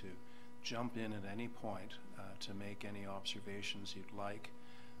OPP to jump in at any point to make any observations you'd like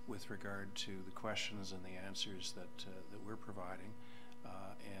with regard to the questions and the answers that we're providing,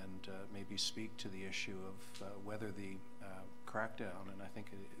 and maybe speak to the issue of whether the crackdown, and I think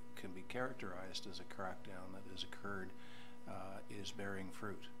it can be characterized as a crackdown that has occurred, is bearing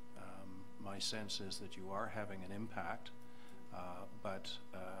fruit. My sense is that you are having an impact, but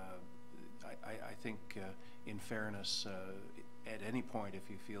I think in fairness, at any point, if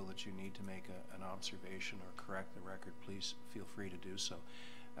you feel that you need to make an observation or correct the record, please feel free to do so.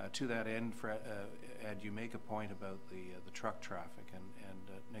 To that end, Ed, you make a point about the truck traffic,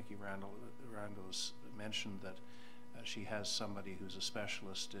 and Nikki Randall has mentioned that she has somebody who's a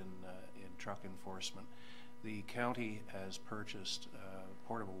specialist in truck enforcement. The county has purchased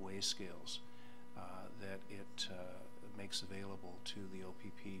portable weigh scales that it makes available to the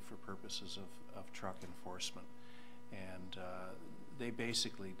OPP for purposes of truck enforcement. And they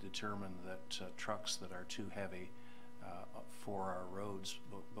basically determine that trucks that are too heavy for our roads,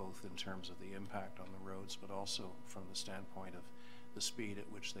 both in terms of the impact on the roads, but also from the standpoint of the speed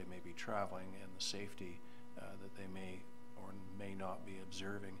at which they may be traveling and the safety that they may or may not be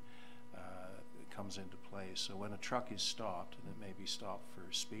observing, comes into play. So when a truck is stopped, and it may be stopped for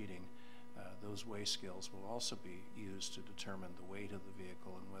speeding, those weigh scales will also be used to determine the weight of the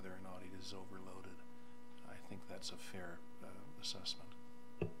vehicle and whether or not it is overloaded. I think that's a fair assessment.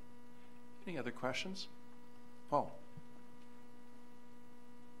 Any other questions? Paul.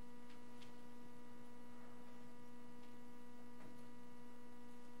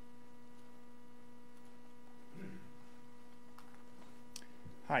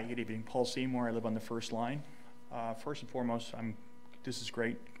 Hi, good evening. Paul Seymour. I live on the first line. First and foremost, this is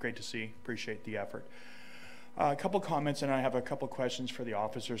great to see. Appreciate the effort. A couple comments, and I have a couple questions for the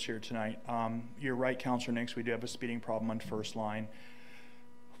officers here tonight. You're right, Councillor Nix, we do have a speeding problem on first line.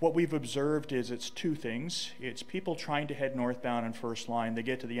 What we've observed is it's two things. It's people trying to head northbound on first line. They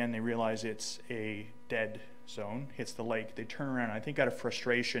get to the end, they realize it's a dead zone, hits the lake. They turn around. I think out of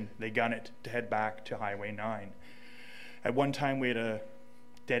frustration, they gun it to head back to Highway 9. At one time, we had a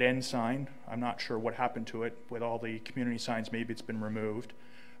dead end sign. I'm not sure what happened to it. With all the community signs, maybe it's been removed.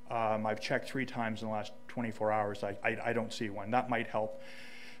 I've checked 3 times in the last 24 hours. I don't see one. That might help.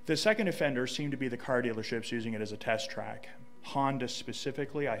 The second offenders seem to be the car dealerships using it as a test track. Honda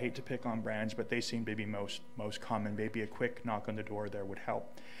specifically, I hate to pick on brands, but they seem to be most common. Maybe a quick knock on the door there would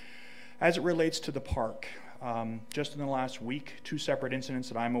help. As it relates to the park, just in the last week, 2 separate incidents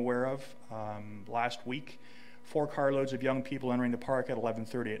that I'm aware of. Last week, 4 carloads of young people entering the park at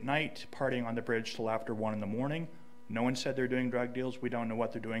 11:30 at night, partying on the bridge till after 1 in the morning. No one said they're doing drug deals. We don't know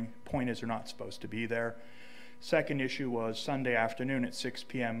what they're doing. Point is, they're not supposed to be there. Second issue was Sunday afternoon at 6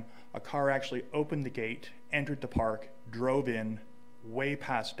 p.m. A car actually opened the gate, entered the park, drove in, way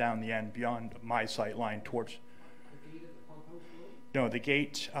past down the end beyond my sight line towards... No, the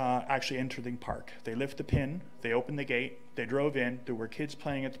gate actually entered the park. They lift the pin, they opened the gate, they drove in, there were kids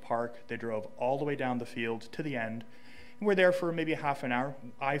playing at the park, they drove all the way down the field to the end, and we're there for maybe half an hour.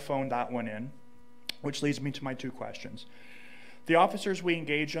 I phoned that one in, which leads me to my 2 questions. The officers we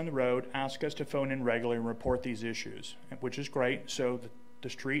engage on the road ask us to phone in regularly and report these issues, which is great. So the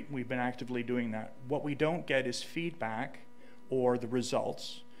street, we've been actively doing that. What we don't get is feedback or the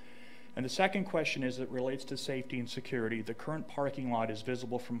results. And the second question is, it relates to safety and security. The current parking lot is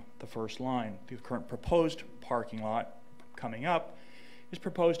visible from the first line. The current proposed parking lot coming up is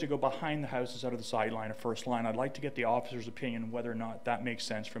proposed to go behind the houses out of the sideline of first line. I'd like to get the officer's opinion whether or not that makes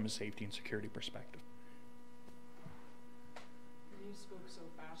sense from a safety and security perspective. You spoke so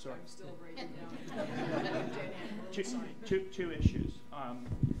fast, Sorry. I'm still writing down. Two issues.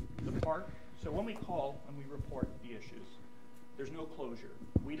 The park, so when we call and we report the issues, there's no closure.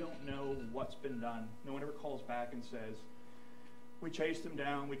 We don't know what's been done. No one ever calls back and says, we chased them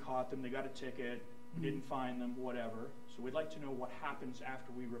down, we caught them, they got a ticket, didn't find them, whatever. So we'd like to know what happens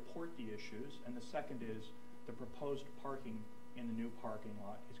after we report the issues. And the second is, the proposed parking in the new parking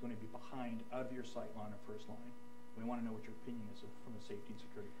lot is going to be behind, out of your sight line of first line. We want to know what your opinion is from a safety and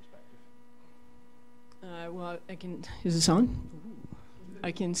security perspective. Well, I can, is this on?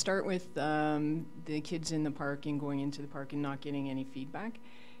 I can start with the kids in the park and going into the park and not getting any feedback.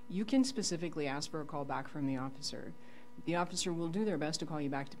 You can specifically ask for a call back from the officer. The officer will do their best to call you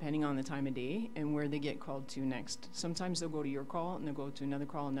back depending on the time of day and where they get called to next. Sometimes they'll go to your call and they'll go to another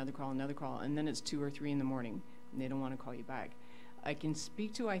call, another call, another call, and then it's 2 or 3 in the morning and they don't want to call you back. I can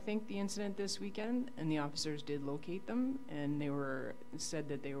speak to, I think, the incident this weekend, and the officers did locate them, and they said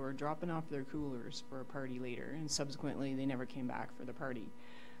that they were dropping off their coolers for a party later, and subsequently they never came back for the party.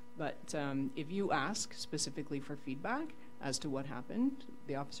 But if you ask specifically for feedback as to what happened,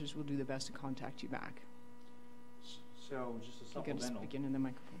 the officers will do the best to contact you back. So just a You can supplemental. speak into the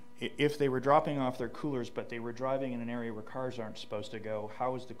microphone. If they were dropping off their coolers, but they were driving in an area where cars aren't supposed to go,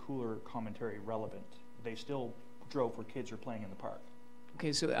 how is the cooler commentary relevant? They still drove where kids are playing in the park.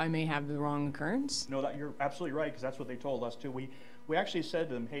 Okay, so I may have the wrong occurrence. No, that you're absolutely right, because that's what they told us too. We actually said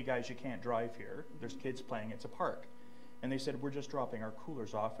to them, hey guys, you can't drive here. There's kids playing, it's a park. And they said, we're just dropping our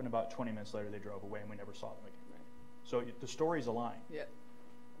coolers off, and about 20 minutes later they drove away and we never saw them again. Right. So the story's a lie, Yeah.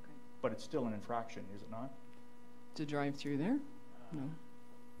 Okay. but it's still an infraction, is it not? To drive through there? No.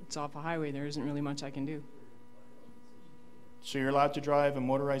 It's off a highway, there isn't really much I can do. So you're allowed to drive a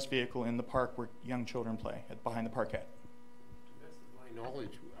motorized vehicle in the park where young children play, behind the parkette? To the best of my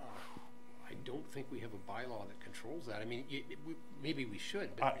knowledge, I don't think we have a bylaw that controls that. I mean, maybe we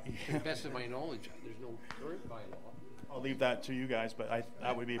should, but to the best of my knowledge, there's no current bylaw. I'll leave that to you guys, but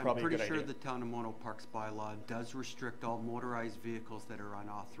that would be probably a good idea. I'm pretty sure the Town of Mono Parks bylaw does restrict all motorized vehicles that are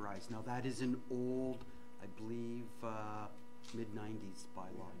unauthorized. Now, that is an old, I believe, mid-90s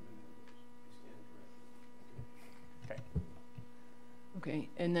bylaw. Okay. Okay,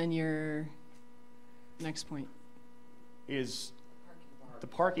 and then your next point. Is the The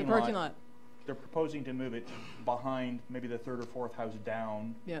parking parking lot. They're proposing to move it behind maybe the 3rd or 4th house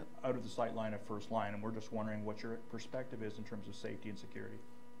down, Yeah. out of the sight line of first line, and we're just wondering what your perspective is in terms of safety and security.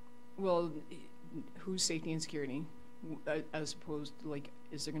 Well, who's safety and security? As opposed to, like,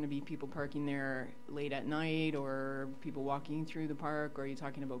 is there going to be people parking there late at night or people walking through the park? Or are you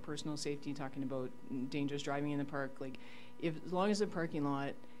talking about personal safety, talking about dangerous driving in the park? Like, as long as the parking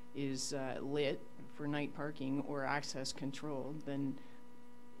lot is lit for night parking or access controlled, then,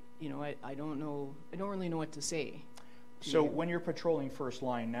 you know, I don't know, I don't really know what to say. So when you're patrolling first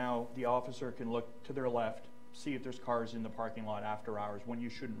line now, the officer can look to their left, see if there's cars in the parking lot after hours when you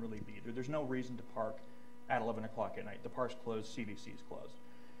shouldn't really be there. There's no reason to park at 11 o'clock at night. The park's closed, CVC's closed.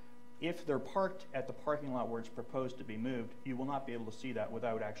 If they're parked at the parking lot where it's proposed to be moved, you will not be able to see that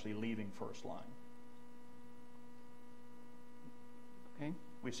without actually leaving first line. Okay.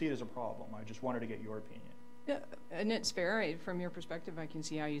 We see it as a problem. I just wanted to get your opinion. Yeah, and it's fair. From your perspective, I can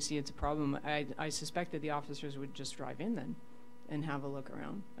see how you see it's a problem. I suspect that the officers would just drive in then and have a look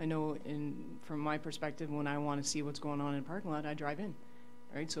around. I know from my perspective, when I want to see what's going on in the parking lot, I drive in.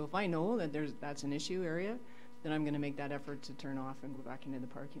 Right? So if I know that that's an issue area, then I'm going to make that effort to turn off and go back into the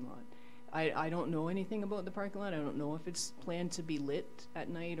parking lot. I don't know anything about the parking lot. I don't know if it's planned to be lit at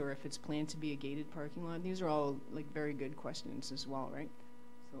night or if it's planned to be a gated parking lot. These are all like very good questions as well, right?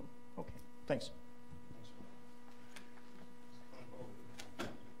 So Okay, thanks.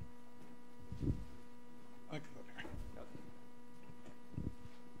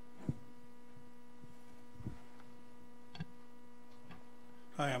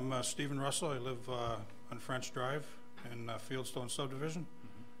 I'm Stephen Russell. I live on French Drive in Fieldstone subdivision.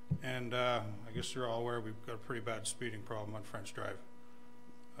 And I guess you're all aware we've got a pretty bad speeding problem on French Drive.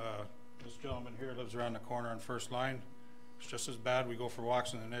 This gentleman here lives around the corner on First Line. It's just as bad. We go for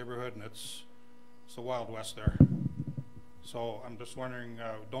walks in the neighborhood and it's the Wild West there. So I'm just wondering,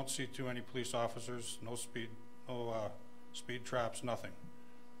 don't see too many police officers, no speed traps, nothing.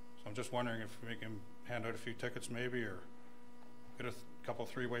 So I'm just wondering if we can hand out a few tickets maybe, or get a couple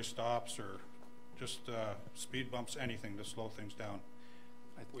three-way stops, or just speed bumps, anything to slow things down.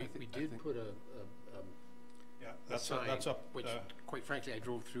 We did put Yeah, a that's sign, up. which, quite frankly, I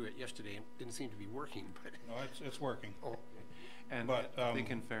drove through it yesterday and didn't seem to be working, but. No, it's working. Oh. And But, I think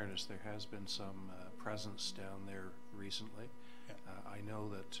in fairness, there has been some presence down there recently. Yeah. I know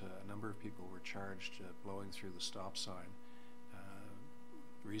that a number of people were charged blowing through the stop sign.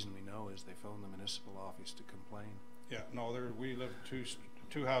 The reason we know is they phoned the municipal office to complain. Yeah, no, we live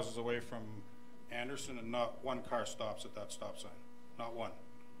two houses away from Anderson, and not one car stops at that stop sign. Not one.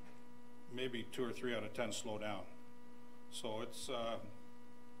 Maybe 2 or 3 out of 10 slow down. So it's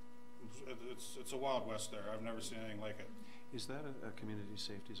a Wild West there. I've never seen anything like it. Is that a community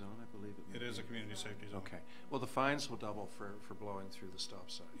safety zone? I believe it It is a community safety zone. Okay. Well, the fines will double for blowing through the stop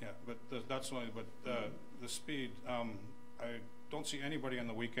sign. Yeah, but that's only, but the speed, I don't see anybody on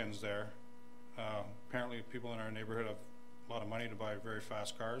the weekends there. Apparently people in our neighborhood have a lot of money to buy very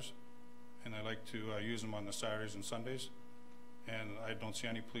fast cars, and they like to use them on the Saturdays and Sundays. And I don't see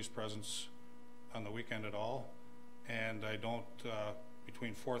any police presence on the weekend at all. And I don't,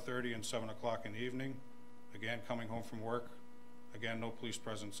 between 4:30 and 7 o'clock in the evening, again, coming home from work, again, no police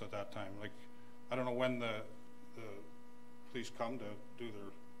presence at that time. Like, I don't know when the police come to do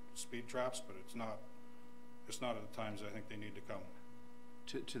their speed traps, but it's not at the times I think they need to come.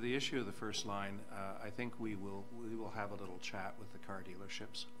 To the issue of the First Line, I think we will have a little chat with the car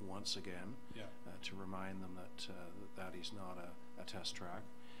dealerships once again, Yeah. to remind them that that is not a test track.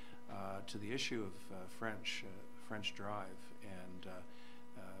 To the issue of French Drive and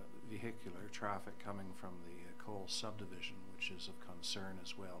vehicular traffic coming from the Cole subdivision, which is of concern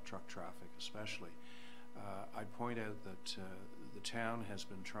as well, truck traffic especially, I'd point out that the town has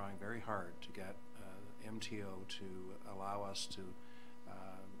been trying very hard to get MTO to allow us to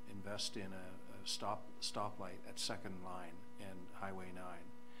invest in a stoplight at Second Line and Highway 9.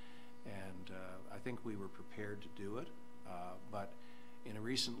 And I think we were prepared to do it, but in a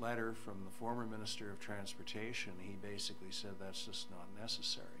recent letter from the former Minister of Transportation, he basically said that's just not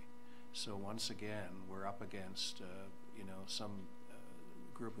necessary. So once again, we're up against some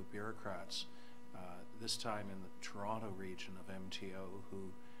group of bureaucrats, this time in the Toronto region of MTO,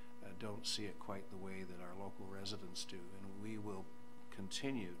 who don't see it quite the way that our local residents do, and we will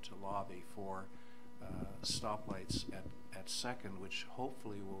continue to lobby for stoplights at Second, which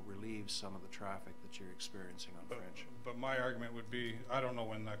hopefully will relieve some of the traffic that you're experiencing on French. But my argument would be, I don't know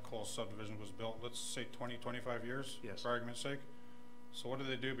when that Cole subdivision was built. Let's say 20, 25 years, Yes. for argument's sake. So what did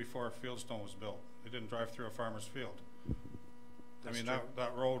they do before Fieldstone was built? They didn't drive through a farmer's field. That's I mean, true.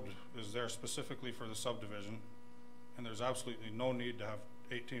 that road is there specifically for the subdivision, and there's absolutely no need to have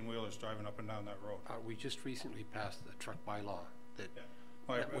 18-wheelers driving up and down that road. We just recently passed the truck bylaw that,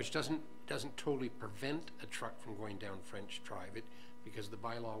 Yeah. which doesn't totally prevent a truck from going down French Drive, because the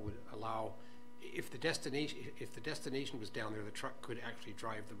bylaw would allow, if the destination was down there, the truck could actually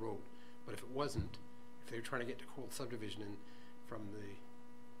drive the road. But if it wasn't, if they were trying to get to Cole subdivision and from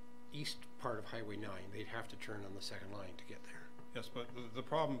the east part of Highway 9, they'd have to turn on the Second Line to get there. Yes, but the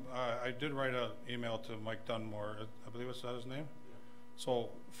problem, I did write an email to Mike Dunmore, I believe is that his name? Yeah. So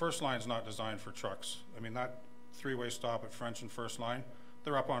First Line's not designed for trucks. I mean, that three-way stop at French and First Line,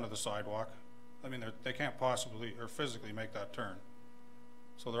 they're up onto the sidewalk. I mean, they can't possibly or physically make that turn.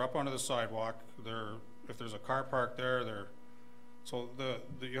 So they're up onto the sidewalk. If there's a car parked there, so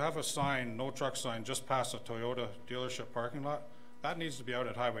you have a sign, no truck sign, just past the Toyota dealership parking lot. That needs to be out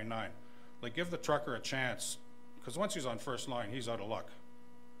at Highway 9. Like, give the trucker a chance, because once he's on First Line, he's out of luck.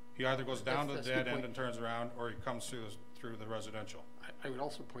 He either goes down to the dead end and turns around, or he comes through the residential. I would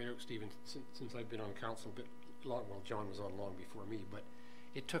also point out, Stephen, since I've been on council a bit long, well, John was on long before me, but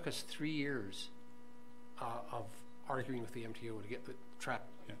it took us 3 years of arguing with the MTO to get the trap.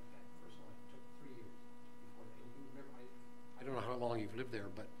 Yeah. First of all, it took 3 years before you remember, I don't know how long you've lived there,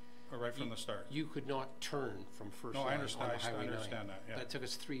 but Right from the start. you could not turn from First No, Line I on understand. Highway 9. I understand that. Yeah. That took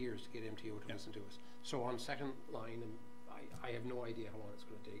us 3 years to get MTO to listen to us. So on Second Line, and I have no idea how long it's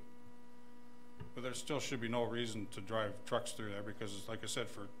going to take. But there still should be no reason to drive trucks through there, because, like I said,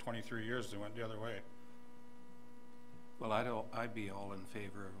 for 23 years they went the other way. Well, I'd be all in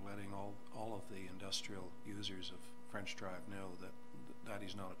favor of letting all of the industrial users of French Drive know that that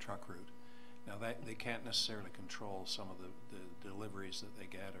is not a truck route. Now, they can't necessarily control some of the deliveries that they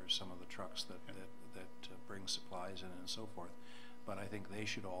get or some of the trucks that bring supplies in and so forth, but I think they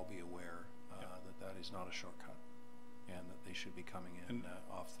should all be aware that is not a shortcut, and that they should be coming in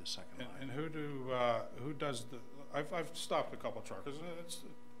off the second line. And who does the? I've stopped a couple truckers,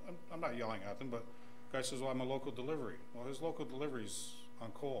 and I'm not yelling at them, but the guy says, "Well, I'm a local delivery." Well, his local delivery's on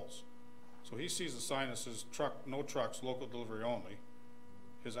Coles, so he sees the sign that says no trucks, local delivery only.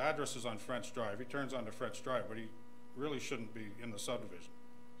 His address is on French Drive. He turns onto French Drive, but he really shouldn't be in the subdivision.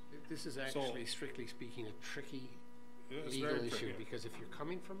 This is actually, strictly speaking, a tricky legal issue, because if you're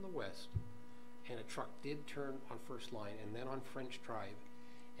coming from the west and a truck did turn on First Line and then on French Drive,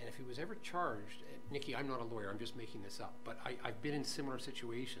 and if he was ever charged, Nikki, I'm not a lawyer, I'm just making this up, but I've been in similar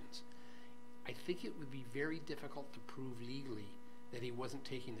situations. I think it would be very difficult to prove legally that he wasn't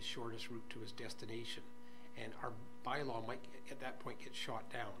taking the shortest route to his destination, and our bylaw might at that point get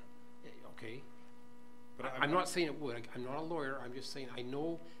shot down, okay? But I'm not saying it would. I'm not a lawyer. I'm just saying I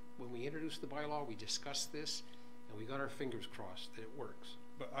know when we introduced the bylaw, we discussed this, and we got our fingers crossed that it works.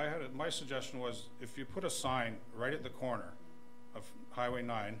 But my suggestion was, if you put a sign right at the corner of Highway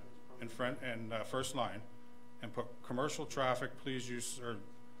 9 and First Line, and put commercial traffic, please use, or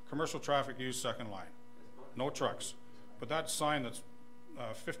commercial traffic use second line, no trucks. But that sign that's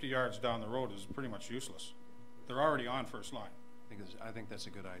 50 yards down the road is pretty much useless. They're already on First Line. I think that's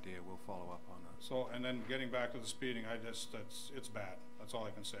a good idea. We'll follow up on that. So, and then getting back to the speeding, it's bad. That's all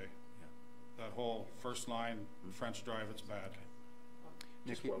I can say. Yeah. That whole First Line, French Drive, it's bad.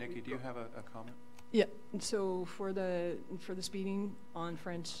 Nikki, do you have a comment? Yeah, so for the speeding on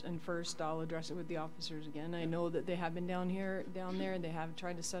French and First, I'll address it with the officers again. I know that they have been down there, they have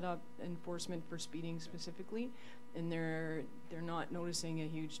tried to set up enforcement for speeding specifically, and they're not noticing a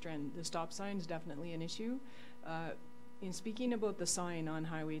huge trend. The stop sign is definitely an issue. In speaking about the sign on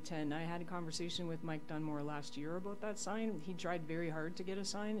Highway 10, I had a conversation with Mike Dunmore last year about that sign. He tried very hard to get a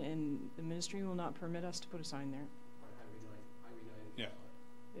sign, and the ministry will not permit us to put a sign there. Yeah.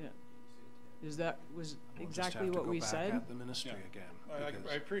 Yeah. Was exactly what we said. At the ministry again.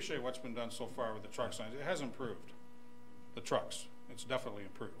 I appreciate what's been done so far with the truck signs. It has improved. The trucks, it's definitely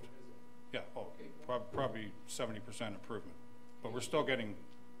improved. Yeah, probably 70% improvement, but we're still getting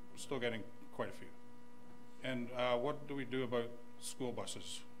quite a few. And what do we do about school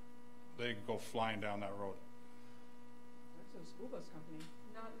buses? They go flying down that road. That's a school bus company.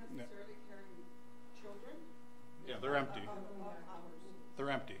 Not necessarily carrying children. Yeah, they're empty. They're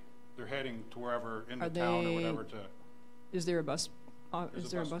empty. They're heading to wherever in the town or whatever to. Is there a bus?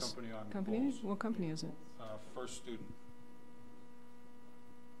 Is there a bus company on Coles. What company is it? First Student.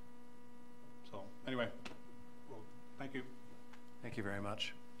 So anyway, well, thank you. Thank you very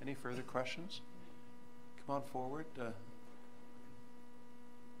much. Any further questions? Come on forward.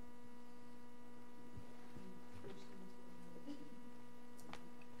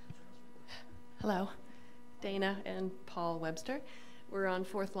 Hello, Dana and Paul Webster. We're on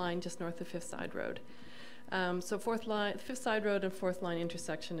 4th Line, just north of 5th Side Road. So 5th Side Road and 4th Line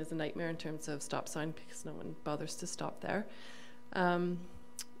intersection is a nightmare in terms of stop sign because no one bothers to stop there.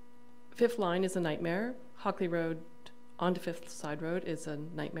 5th Line is a nightmare. Hockley Road onto 5th Side Road is a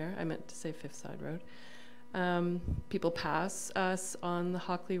nightmare. I meant to say 5th Side Road. People pass us on the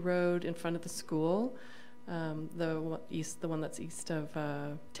Hockley Road in front of the school, the one that's east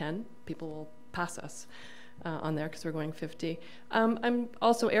of 10. People will pass us on there because we're going 50. I'm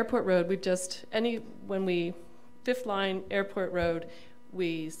also Airport Road. When we 5th Line Airport Road,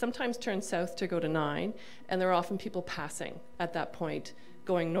 we sometimes turn south to go to 9, and there are often people passing at that point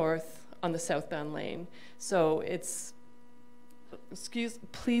going north on the southbound lane. So it's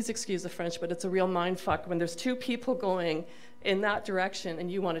please excuse the French, but it's a real mind fuck when there's 2 people going in that direction and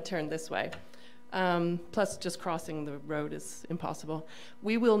you want to turn this way. Plus just crossing the road is impossible.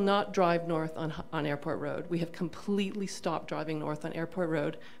 We will not drive north on Airport Road. We have completely stopped driving north on Airport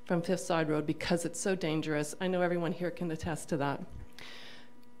Road from 5th Side Road because it's so dangerous. I know everyone here can attest to that.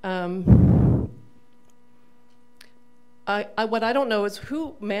 What I don't know is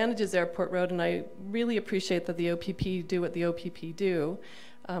who manages Airport Road, and I really appreciate that the OPP do what the OPP do.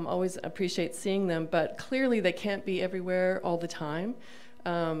 Always appreciate seeing them, but clearly they can't be everywhere all the time.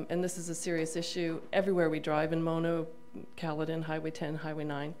 And this is a serious issue everywhere we drive in Mono, Caledon, Highway 10, Highway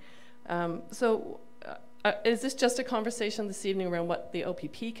 9. Is this just a conversation this evening around what the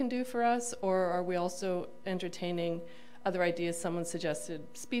OPP can do for us, or are we also entertaining other ideas? Someone suggested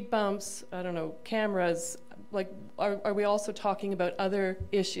speed bumps, I don't know, cameras. Like, are we also talking about other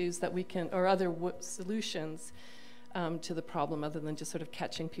issues that we can, or other solutions to the problem other than just sort of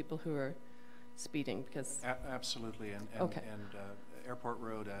catching people who are speeding? Because absolutely, and okay. Airport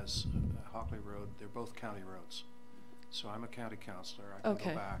Road as Hockley Road, they're both county roads. So I'm a county councillor. I can Okay.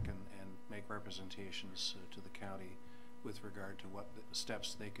 go back and make representations to the county with regard to what the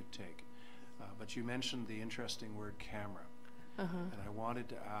steps they could take. But you mentioned the interesting word camera. And I wanted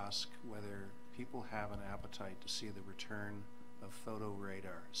to ask whether people have an appetite to see the return of photo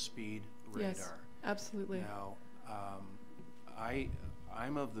radar, speed radar. Yes, absolutely. Now,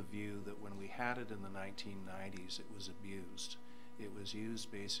 I'm of the view that when we had it in the 1990s, it was abused. It was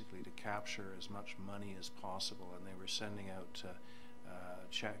used basically to capture as much money as possible, and they were sending out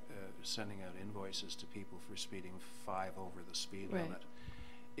sending out invoices to people for speeding 5 over the speed Right. limit.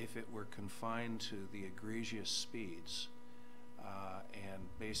 If it were confined to the egregious speeds and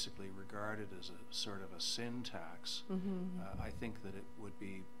basically regarded as a sort of a sin tax, I think that it would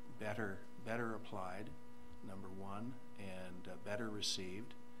be better applied, number one, and better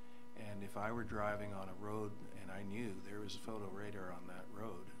received. And if I were driving on a road and I knew there was a photo radar on that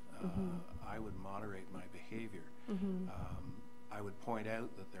road, I would moderate my behavior. I would point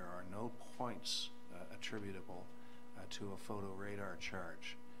out that there are no points attributable to a photo radar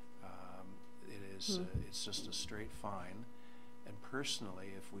charge. It's just a straight fine. And personally,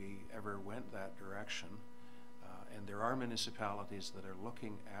 if we ever went that direction, and there are municipalities that are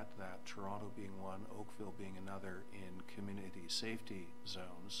looking at that, Toronto being one, Oakville being another, in community safety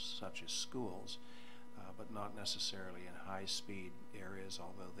zones such as schools, but not necessarily in high-speed areas,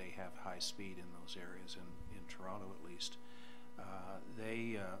 although they have high speed in those areas, in Toronto at least.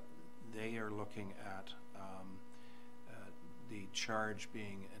 They are looking at the charge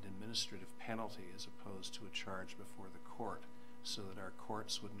being an administrative penalty as opposed to a charge before the court, so that our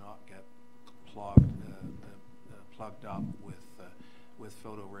courts would not get plugged up with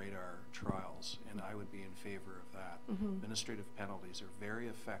photo radar trials, and I would be in favor of that. Administrative penalties are very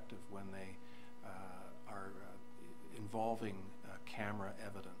effective when they are involving camera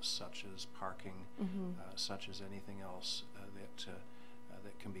evidence, such as parking, such as anything else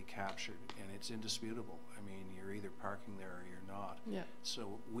that can be captured, and it's indisputable. I mean, you're either parking there or you're not. Yeah.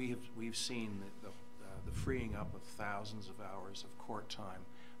 So we've seen the freeing up of thousands of hours of court time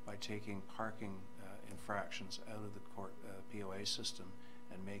by taking parking infractions out of the court POA system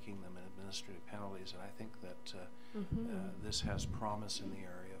and making them administrative penalties. And I think that this has promise in the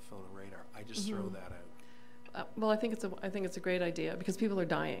area of photo radar. I just throw that out. Well, I think it's a great idea, because people are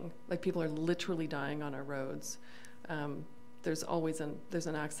dying. Like, people are literally dying on our roads. There's always an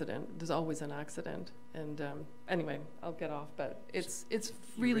accident. There's always an accident. And anyway, I'll get off. But it's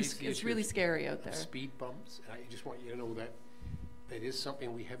really scary out there. Speed bumps. I just want you to know that it is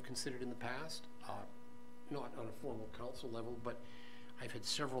something we have considered in the past, not on a formal council level, but I've had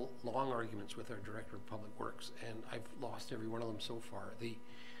several long arguments with our Director of Public Works, and I've lost every one of them so far. The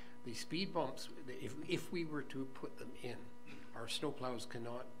speed bumps, if we were to put them in, our snowplows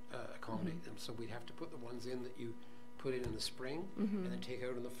cannot accommodate them, so we'd have to put the ones in that you put in the spring and then take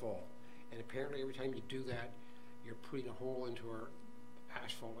out in the fall. And apparently every time you do that, you're putting a hole into our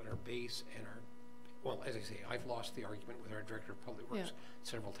asphalt and our base and our, well, as I say, I've lost the argument with our Director of Public Works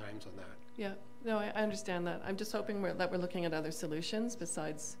several times on that. Yeah, no, I understand that. I'm just hoping that we're looking at other solutions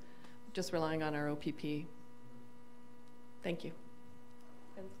besides just relying on our OPP. Thank you.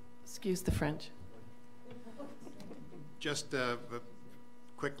 And excuse the French. Just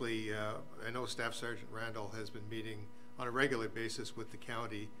quickly, I know Staff Sergeant Randall has been meeting on a regular basis with the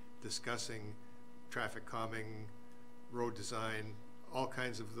county, discussing traffic calming, road design, all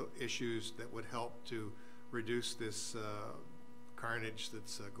kinds of issues that would help to reduce this carnage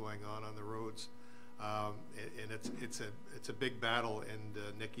that's going on the roads. And it's a big battle,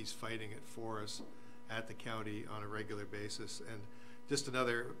 and Nikki's fighting it for us at the county on a regular basis. And just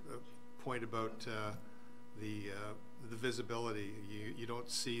another point about the visibility. You don't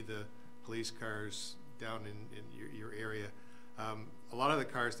see the police cars down in your area. A lot of the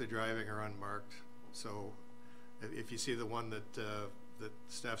cars they're driving are unmarked. So if you see the one that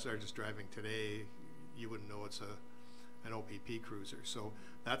Staff Sergeant's driving today, you wouldn't know it's an OPP cruiser. So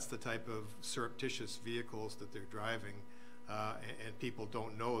that's the type of surreptitious vehicles that they're driving, and people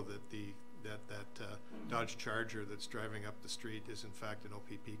don't know that that Dodge Charger that's driving up the street is in fact an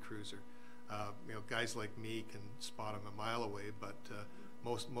OPP cruiser. Guys like me can spot them a mile away, but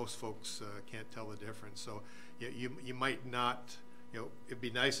most folks can't tell the difference. So you might not. It'd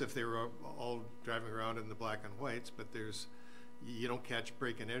be nice if they were all driving around in the black and whites, but you don't catch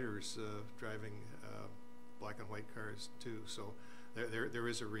break-and-enters driving black and white cars too. So there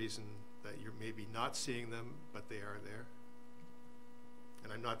is a reason that you're maybe not seeing them, but they are there.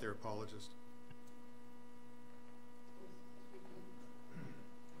 And I'm not their apologist.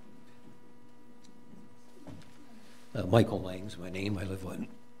 Michael Lang's my name. I live on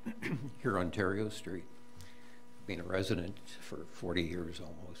here Ontario Street. Been a resident for 40 years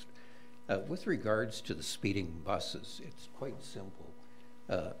almost. With regards to the speeding buses, it's quite simple.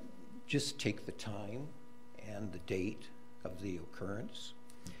 Just take the time and the date of the occurrence,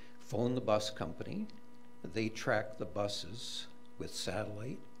 phone the bus company, they track the buses with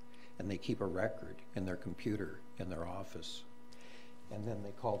satellite, and they keep a record in their computer in their office. And then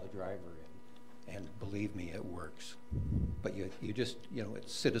they call the driver in, and believe me, it works. But you just, you know,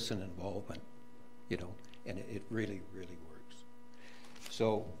 it's citizen involvement, you know, and it really, really works.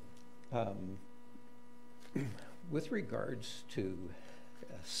 So, with regards to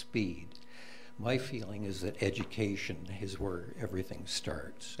speed, my feeling is that education is where everything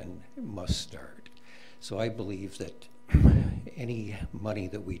starts and must start. So I believe that any money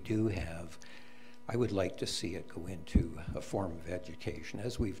that we do have, I would like to see it go into a form of education,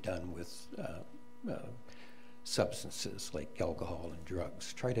 as we've done with substances like alcohol and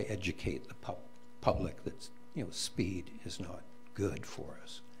drugs. Try to educate the public that, you know, speed is not good for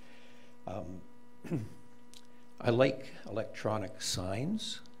us. I like electronic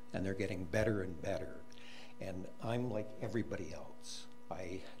signs, and they're getting better and better. And I'm like everybody else.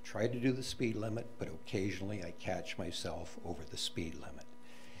 I try to do the speed limit, but occasionally I catch myself over the speed limit.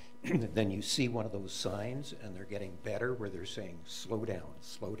 Then you see one of those signs, and they're getting better, where they're saying, slow down,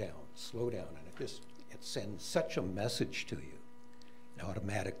 slow down, slow down. And it sends such a message to you. And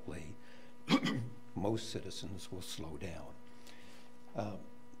automatically, most citizens will slow down.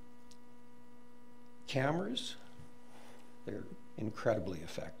 Cameras, they're incredibly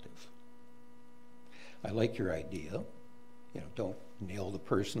effective. I like your idea. You know, don't nail the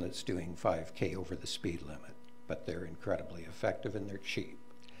person that's doing 5K over the speed limit, but they're incredibly effective and they're cheap.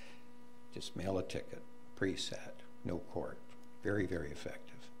 Just mail a ticket, preset, no court. Very, very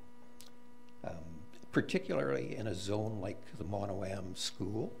effective. Particularly in a zone like the Monoam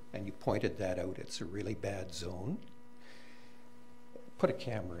school, and you pointed that out, it's a really bad zone. Put a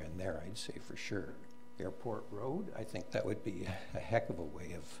camera in there, I'd say, for sure. Airport Road, I think that would be a heck of a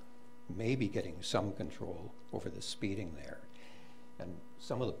way of maybe getting some control over the speeding there. And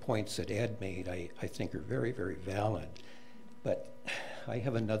some of the points that Ed made, I think are very, very valid. But I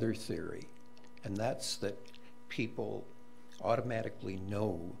have another theory, and that's that people automatically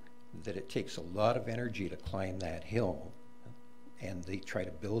know that it takes a lot of energy to climb that hill, and they try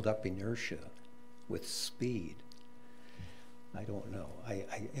to build up inertia with speed. I don't know.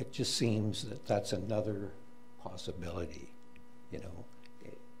 It just seems that that's another possibility, you know.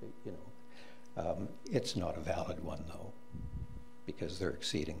 It's not a valid one, though, because they're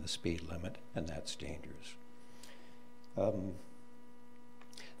exceeding the speed limit, and that's dangerous.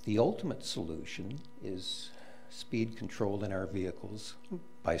 The ultimate solution is speed control in our vehicles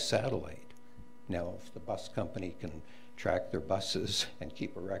by satellite. Now, if the bus company can track their buses and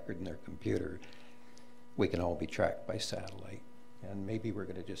keep a record in their computer, we can all be tracked by satellite. And maybe we're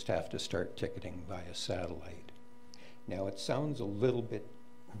going to just have to start ticketing via satellite. Now, it sounds a little bit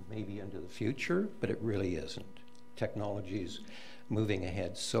maybe into the future, but it really isn't. Technology is moving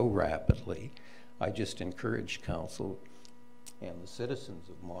ahead so rapidly. I just encourage council and the citizens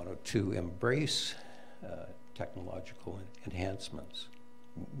of Mono to embrace technological enhancements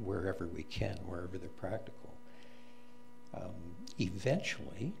wherever we can, wherever they're practical.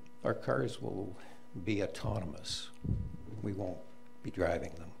 Eventually, our cars will be autonomous. We won't be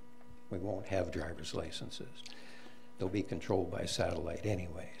driving them. We won't have driver's licenses. They'll be controlled by satellite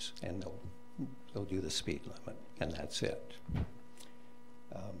anyways, and they'll do the speed limit, and that's it.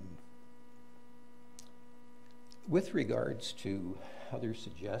 With regards to other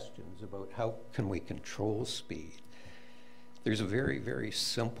suggestions about how can we control speed, there's a very, very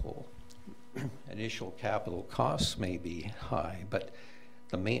simple initial capital costs may be high, but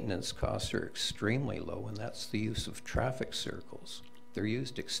the maintenance costs are extremely low, and that's the use of traffic circles. They're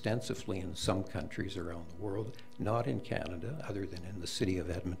used extensively in some countries around the world, not in Canada, other than in the city of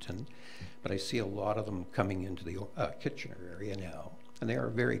Edmonton, but I see a lot of them coming into the Kitchener area now, and they are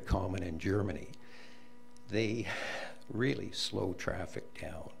very common in Germany. They really slow traffic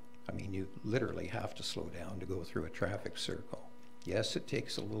down. I mean, you literally have to slow down to go through a traffic circle. Yes, it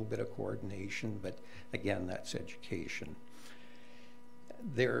takes a little bit of coordination, but again, that's education.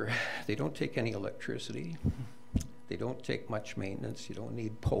 They don't take any electricity. They don't take much maintenance. You don't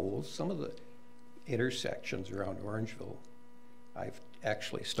need poles. Some of the intersections around Orangeville, I've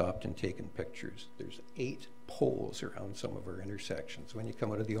actually stopped and taken pictures. There's 8 poles around some of our intersections. When you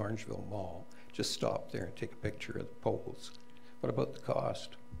come out of the Orangeville Mall, just stop there and take a picture of the poles. What about the cost?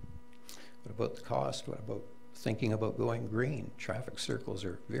 What about the cost? What about thinking about going green? Traffic circles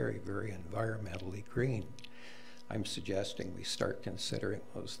are very, very environmentally green. I'm suggesting we start considering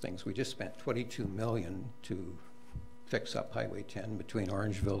those things. We just spent $22 million to fix up Highway 10 between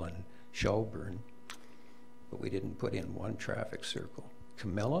Orangeville and Shelburne, but we didn't put in one traffic circle.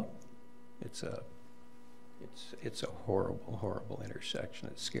 Camilla, it's a horrible, horrible intersection.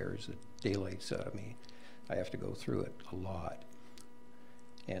 It scares the daylights out of me. I have to go through it a lot.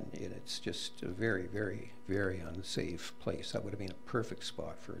 And it's just a very, very, very unsafe place. That would have been a perfect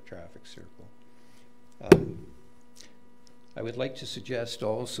spot for a traffic circle. I would like to suggest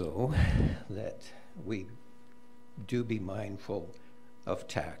also that we do be mindful of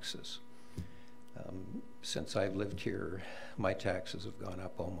taxes. Since I've lived here, my taxes have gone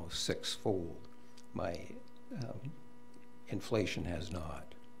up almost sixfold. My inflation has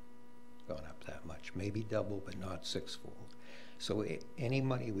not gone up that much, maybe double, but not sixfold. So any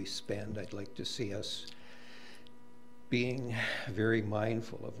money we spend, I'd like to see us being very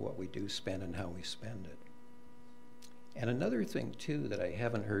mindful of what we do spend and how we spend it. And another thing too that I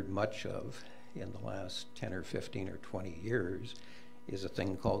haven't heard much of in the last 10 or 15 or 20 years is a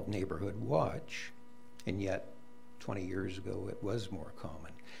thing called Neighborhood Watch, and yet 20 years ago it was more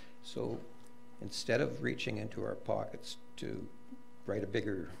common. So instead of reaching into our pockets to write a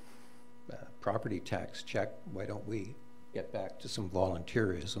bigger property tax check, why don't we get back to some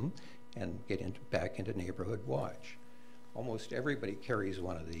volunteerism and get back into Neighborhood Watch? Almost everybody carries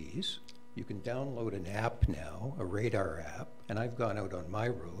one of these. You can download an app now, a radar app, and I've gone out on my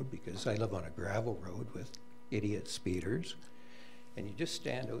road because I live on a gravel road with idiot speeders, and you just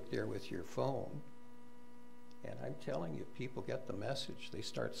stand out there with your phone, and I'm telling you, people get the message. They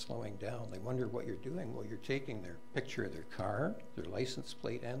start slowing down. They wonder what you're doing. Well, you're taking their picture of their car, their license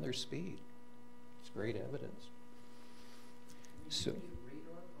plate, and their speed. It's great evidence. So,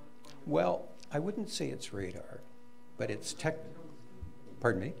 well, I wouldn't say it's radar, but it's tech.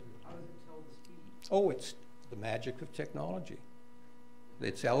 Pardon me? Oh, it's the magic of technology.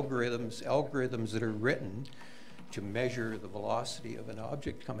 It's algorithms that are written to measure the velocity of an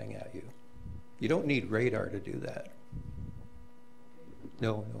object coming at you. You don't need radar to do that.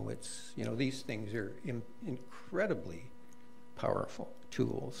 No, it's, you know, these things are incredibly powerful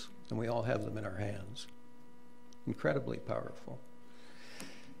tools, and we all have them in our hands. Incredibly powerful.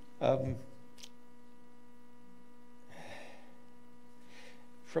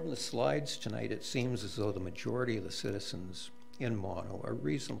 From the slides tonight, it seems as though the majority of the citizens in Mono are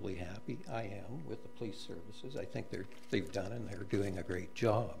reasonably happy. I am with the police services. I think they've done and they're doing a great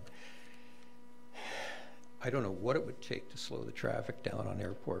job. I don't know what it would take to slow the traffic down on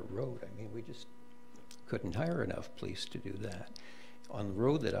Airport Road. I mean, we just couldn't hire enough police to do that. On the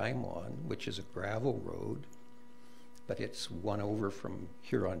road that I'm on, which is a gravel road, but it's one over from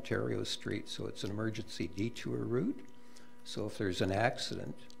Hurontario Street, so it's an emergency detour route. So if there's an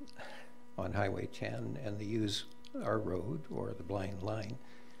accident on Highway 10 and they use our road or the blind line,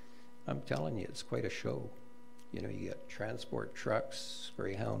 I'm telling you, it's quite a show. You know, you get transport trucks,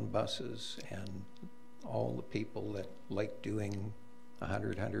 Greyhound buses, and all the people that like doing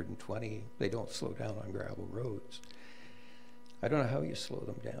 100, 120, they don't slow down on gravel roads. I don't know how you slow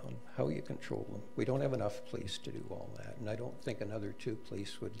them down, how you control them. We don't have enough police to do all that, and I don't think another 2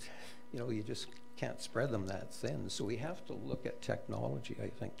 police would, you know, you just can't spread them that thin. So we have to look at technology, I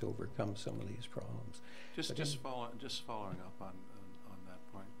think, to overcome some of these problems. Just following up on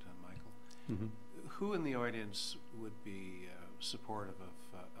that point, Michael. Mm-hmm. Who in the audience would be supportive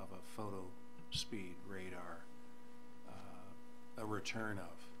of a photo speed radar, a return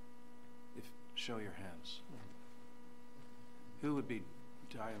of? Show your hands. Who would be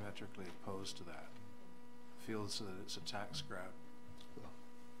diametrically opposed to that? Feels that it's a tax grab.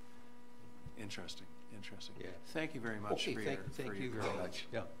 Interesting. Yeah. Thank you very much for your thank you very much.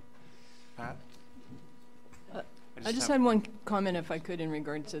 Yeah. Pat? I just had one comment, if I could, in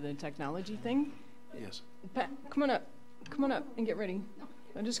regard to the technology thing. Yes. Pat, come on up and get ready.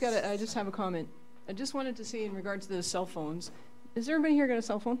 I just have a comment. I just wanted to see in regards to the cell phones. Has everybody here got a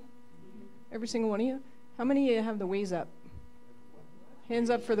cell phone? Every single one of you? How many of you have the Waze app? Hands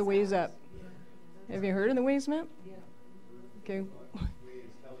up for the Waze app. Have you heard of the Waze map? Okay.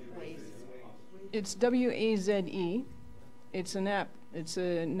 It's W-A-Z-E. It's an app. It's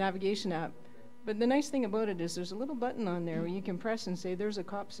a navigation app. But the nice thing about it is there's a little button on there where you can press and say, there's a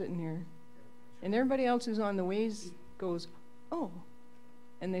cop sitting here. And everybody else who's on the Waze goes, oh,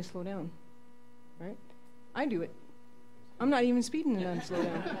 and they slow down, right? I do it. I'm not even speeding and I'm slow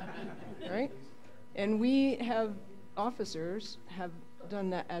down, right? And we have officers have done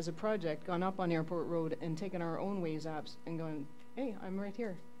that as a project, gone up on Airport Road and taken our own Waze apps and gone, hey, I'm right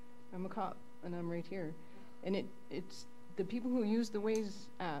here. I'm a cop and I'm right here. And it's the people who use the Waze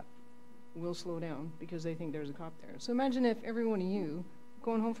app will slow down because they think there's a cop there. So imagine if every one of you,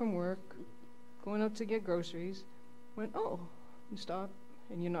 going home from work, going out to get groceries, went, oh, you stop,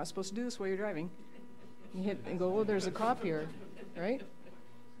 and you're not supposed to do this while you're driving. You hit and go, oh, there's a cop here, right?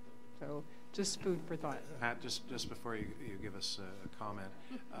 So just food for thought. Pat, just before you give us a comment,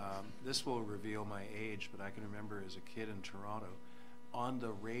 this will reveal my age, but I can remember as a kid in Toronto, on the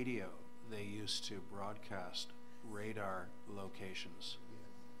radio, they used to broadcast radar locations.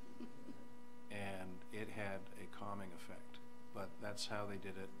 And it had a calming effect, but that's how they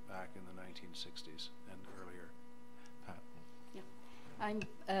did it back in the 1960s and earlier. Pat? Yeah. I'm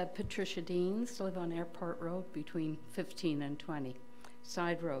Patricia Deans, live on Airport Road between 15 and 20.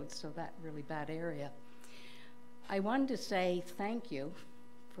 Side roads, so that really bad area. I wanted to say thank you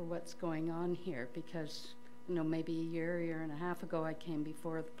for what's going on here because, you know, maybe a year and a half ago I came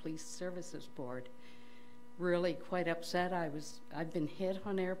before the Police Services Board. Really quite upset. I've been hit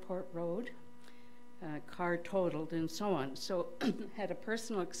on Airport Road, car totaled and so on. So had a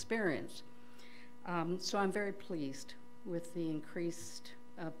personal experience. So I'm very pleased with the increased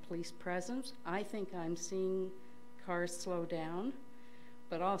police presence. I think I'm seeing cars slow down.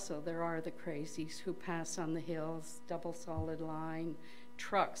 But also there are the crazies who pass on the hills, double solid line,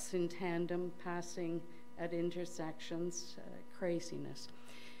 trucks in tandem passing at intersections, craziness.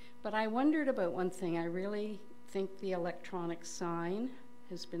 But I wondered about one thing. I really think the electronic sign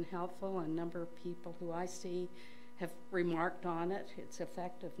has been helpful. A number of people who I see have remarked on it, its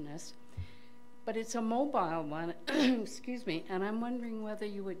effectiveness. But it's a mobile one, excuse me, and I'm wondering whether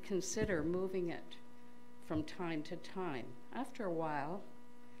you would consider moving it from time to time. After a while,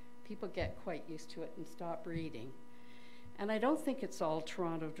 people get quite used to it and stop reading. And I don't think it's all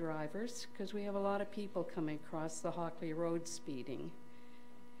Toronto drivers, because we have a lot of people coming across the Hockley Road speeding.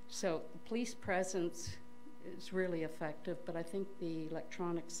 So the police presence is really effective, but I think the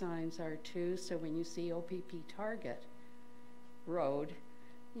electronic signs are too. So when you see OPP Target Road,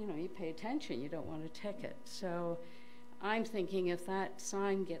 you know, you pay attention, you don't want a ticket. So I'm thinking if that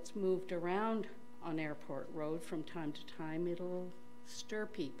sign gets moved around on Airport Road from time to time, it'll stir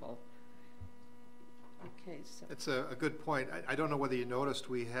people. Okay, so. It's a good point. I don't know whether you noticed,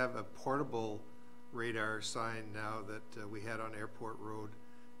 we have a portable radar sign now that we had on Airport Road.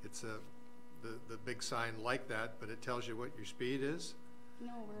 It's the big sign like that, but it tells you what your speed is.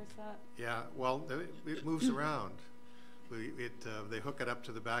 No, where's that? Yeah, well, it moves around. They hook it up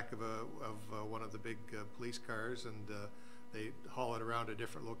to the back of one of the big police cars, and they haul it around to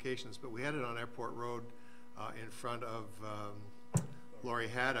different locations. But we had it on Airport Road in front of Laurie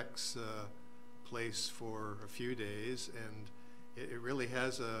Haddock's place for a few days, and it really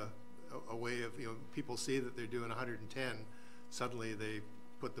has a way of, you know, people see that they're doing 110, suddenly they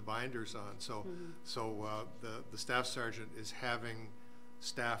put the binders on. So the staff sergeant is having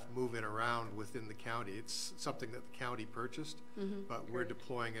staff moving around within the county. It's something that the county purchased, but we're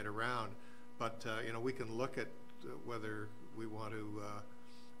deploying it around. But you know, we can look at whether we want to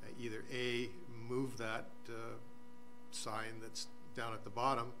either A, move that sign that's down at the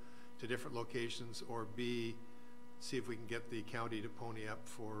bottom to different locations, or B, see if we can get the county to pony up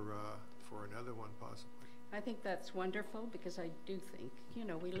for another one possibly. I think that's wonderful, because I do think, you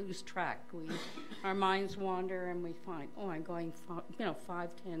know, we lose track. Our minds wander and we find, oh, I'm going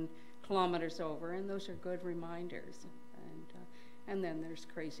 5-10 kilometers over, and those are good reminders. And then there's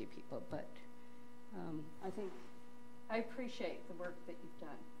crazy people, but I appreciate the work that you've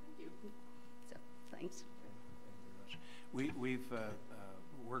done. Thank you. So, thanks. We've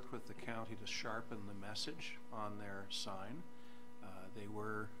worked with the county to sharpen the message on their sign. They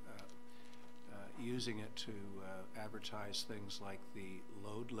were using it to advertise things like the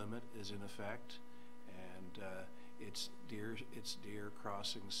load limit is in effect, and it's deer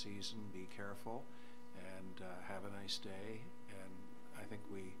crossing season, be careful, and have a nice day. And I think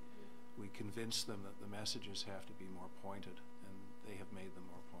we convinced them that the messages have to be more pointed, and they have made them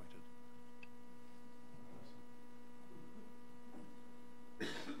more pointed.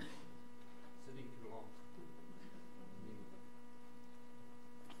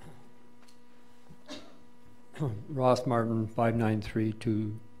 Ross Martin,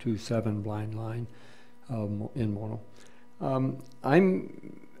 593-227 Blind Line in Mono.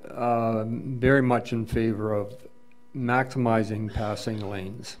 I'm very much in favor of maximizing passing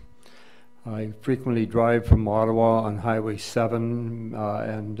lanes. I frequently drive from Ottawa on Highway 7,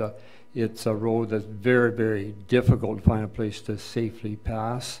 and it's a road that's very, very difficult to find a place to safely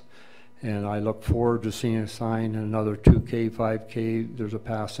pass. And I look forward to seeing a sign in another 2K, 5K, there's a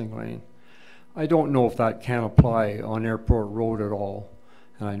passing lane. I don't know if that can apply on Airport Road at all.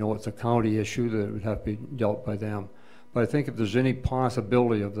 And I know it's a county issue that would have to be dealt by them. But I think if there's any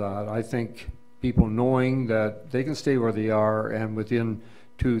possibility of that, I think people knowing that they can stay where they are and within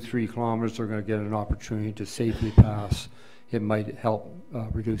 2-3 kilometers they're going to get an opportunity to safely pass, it might help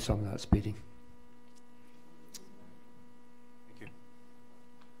reduce some of that speeding. Thank you.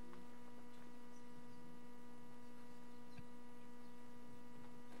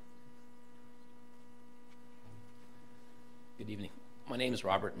 Good evening. My name is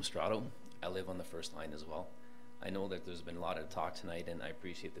Robert Mastrato. I live on the first line as well. I know that there's been a lot of talk tonight, and I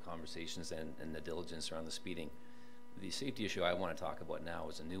appreciate the conversations and the diligence around the speeding. The safety issue I want to talk about now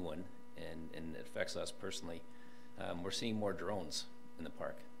is a new one, and it affects us personally. We're seeing more drones in the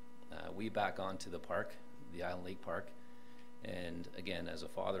park. We back onto the park, the Island Lake Park, and again, as a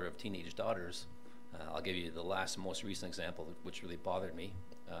father of teenage daughters, I'll give you the most recent example, which really bothered me.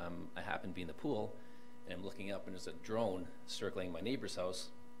 I happened to be in the pool, and I'm looking up, and there's a drone circling my neighbor's house,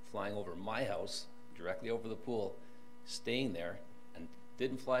 flying over my house, directly over the pool, staying there, and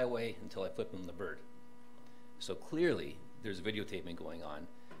didn't fly away until I flipped him the bird. So clearly, there's videotaping going on.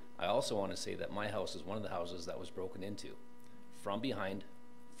 I also want to say that my house is one of the houses that was broken into from behind,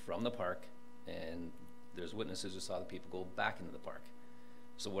 from the park, and there's witnesses who saw the people go back into the park.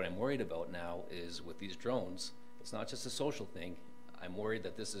 So what I'm worried about now is with these drones, it's not just a social thing. I'm worried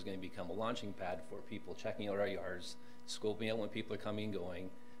that this is going to become a launching pad for people checking out our yards, scoping out when people are coming and going.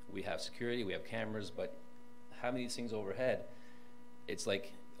 We have security, we have cameras, but having these things overhead, it's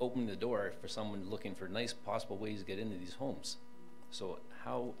like opening the door for someone looking for nice possible ways to get into these homes. So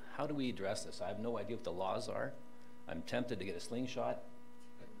how do we address this? I have no idea what the laws are. I'm tempted to get a slingshot.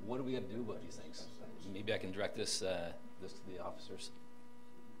 What do we have to do about these things? Maybe I can direct this to the officers.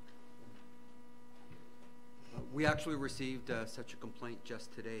 We actually received such a complaint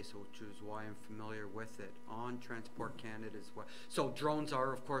just today, so which is why I'm familiar with it on Transport Canada as well. So drones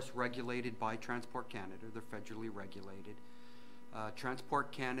are, of course, regulated by Transport Canada. They're federally regulated.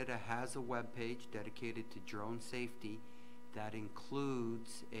 Transport Canada has a webpage dedicated to drone safety that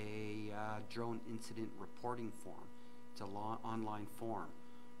includes a drone incident reporting form. It's an online form.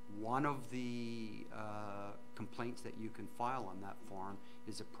 One of the complaints that you can file on that form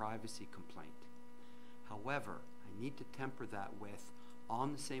is a privacy complaint. However, I need to temper that with,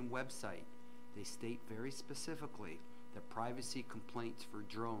 on the same website, they state very specifically that privacy complaints for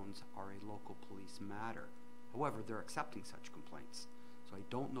drones are a local police matter. However, they're accepting such complaints. So I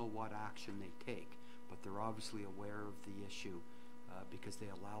don't know what action they take, but they're obviously aware of the issue because they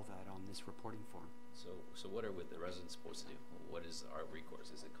allow that on this reporting form. So what are the residents supposed to do? What is our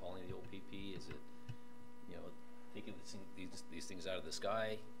recourse? Is it calling the OPP? Is it, taking these things out of the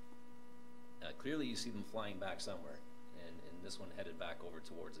sky? Clearly you see them flying back somewhere, and this one headed back over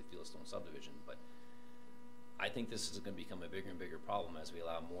towards the Fieldstone subdivision, but I think this is going to become a bigger and bigger problem as we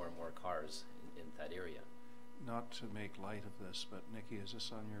allow more and more cars in that area. Not to make light of this, but Nikki, is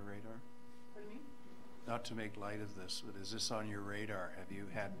this on your radar? Pardon me? Not to make light of this, but is this on your radar? Have you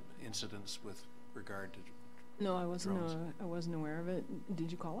had incidents with regard to No, I wasn't. drones? I wasn't aware of it.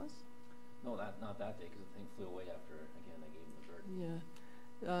 Did you call us? No, not that day, because the thing flew away after, again, I gave him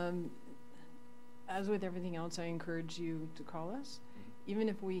the bird. Yeah. As with everything else, I encourage you to call us. Even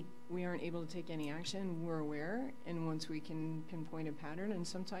if we aren't able to take any action, we're aware, and once we can pinpoint a pattern, and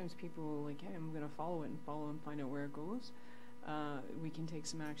sometimes people are like, hey, I'm going to follow and find out where it goes, we can take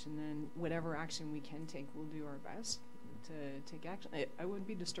some action. Then whatever action we can take, we'll do our best to take action. I would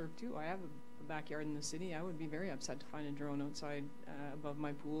be disturbed too. I have a backyard in the city. I would be very upset to find a drone outside above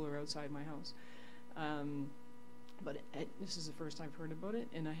my pool or outside my house. But this is the first I've heard about it,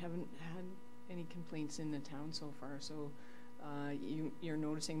 and I haven't had any complaints in the town so far. So you're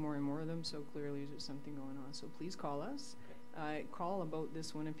noticing more and more of them, so clearly there's something going on. So please call us. Call about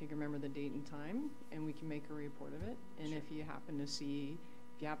this one if you can remember the date and time, and we can make a report of it. And sure. If you happen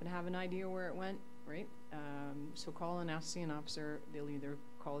to have an idea where it went, right? So call and ask the officer. They'll either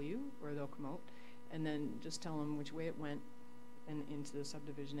call you or they'll come out, and then just tell them which way it went and into the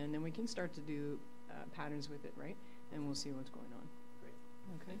subdivision, and then we can start to do patterns with it, right? And we'll see what's going on. Great.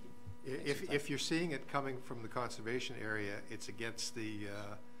 Okay. If you're seeing it coming from the conservation area, it's against the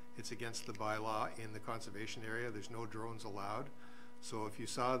bylaw in the conservation area. There's no drones allowed. So if you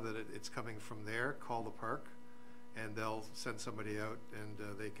saw that it's coming from there, call the park, and they'll send somebody out, and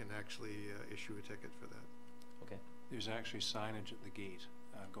they can actually issue a ticket for that. Okay. There's actually signage at the gate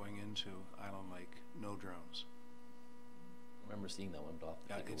going into Island Lake, no drones. I remember seeing that one, but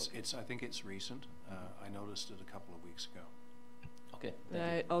I'll take a look. I think it's recent. I noticed it a couple of weeks ago.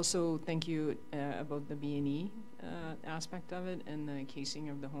 Okay. Also, thank you about the B&E aspect of it and the casing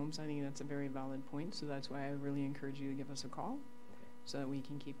of the homes. I think that's a very valid point, so that's why I really encourage you to give us a call so that we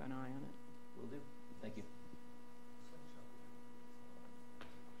can keep an eye on it. Will do. Thank you.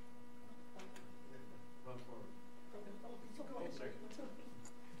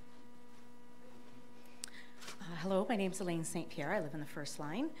 My name's Elaine St. Pierre. I live in the first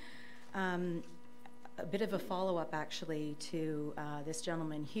line. A bit of a follow-up, actually, to this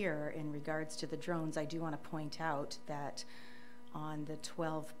gentleman here in regards to the drones. I do want to point out that on the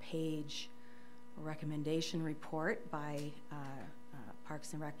 12-page recommendation report by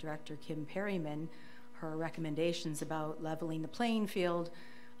Parks and Rec Director Kim Perryman, her recommendations about leveling the playing field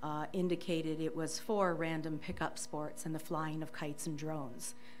indicated it was for random pickup sports and the flying of kites and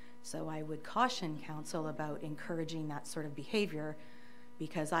drones. So I would caution council about encouraging that sort of behavior,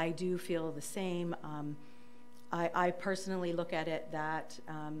 because I do feel the same. I personally look at it that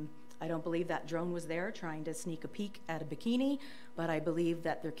I don't believe that drone was there trying to sneak a peek at a bikini, but I believe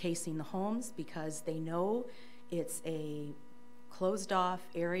that they're casing the homes because they know it's a closed off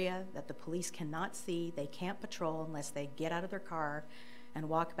area that the police cannot see. They can't patrol unless they get out of their car and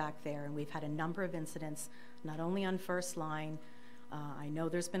walk back there. And we've had a number of incidents, not only on First Line. I know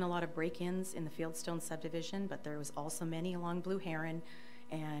there's been a lot of break-ins in the Fieldstone subdivision, but there was also many along Blue Heron,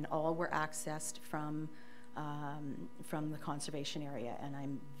 and all were accessed from the conservation area. And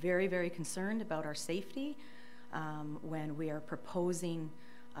I'm very, very concerned about our safety when we are proposing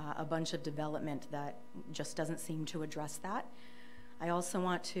a bunch of development that just doesn't seem to address that. I also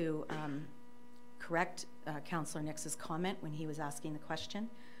want to correct Councillor Nix's comment when he was asking the question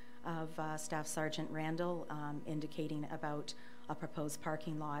of Staff Sergeant Randall indicating about a proposed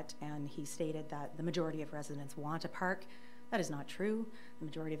parking lot, and he stated that the majority of residents want a park. That is not true. The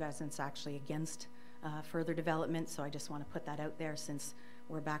majority of residents are actually against further development, so I just want to put that out there since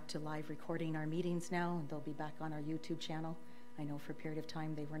we're back to live recording our meetings now, and they'll be back on our YouTube channel. I know for a period of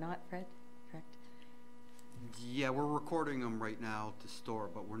time they were not, Fred, correct? Yeah, we're recording them right now to store,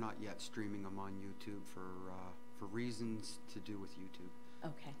 but we're not yet streaming them on YouTube for reasons to do with YouTube.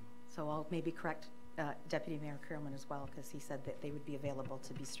 Okay, so I'll maybe correct Deputy Mayor Kerlman as well, because he said that they would be available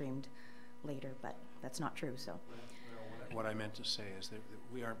to be streamed later, but that's not true. So what I meant to say is that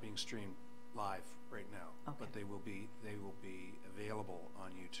we aren't being streamed live right now, okay, but they will be available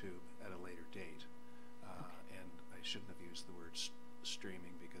on YouTube at a later date. Okay. And I shouldn't have used the word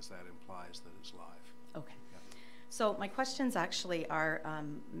streaming because that implies that it's live. Okay. Yeah. So my questions actually are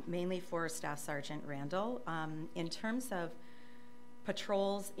mainly for Staff Sergeant Randall. In terms of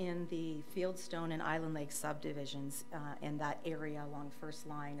patrols in the Fieldstone and Island Lake subdivisions in that area along First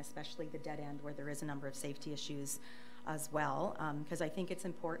Line, especially the dead end where there is a number of safety issues as well, because I think it's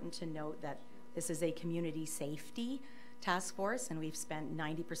important to note that this is a community safety task force, and we've spent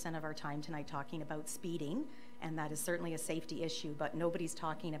 90% of our time tonight talking about speeding, and that is certainly a safety issue, but nobody's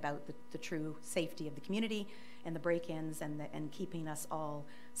talking about the true safety of the community and the break-ins and keeping us all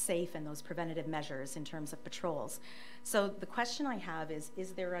safe and those preventative measures in terms of patrols. So the question I have is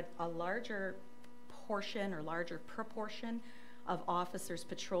there a larger portion or larger proportion of officers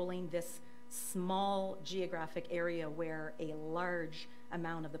patrolling this small geographic area where a large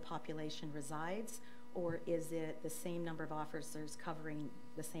amount of the population resides, or is it the same number of officers covering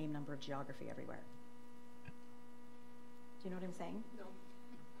the same number of geography everywhere? Do you know what I'm saying? No.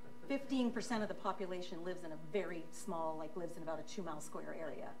 15% of the population lives in a very small, lives in about a 2-mile square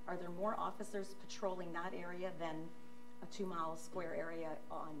area. Are there more officers patrolling that area than a 2-mile square area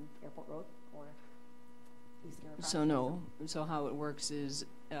on Airport Road or East Airport? So no. So how it works is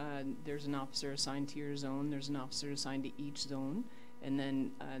there's an officer assigned to your zone, there's an officer assigned to each zone, and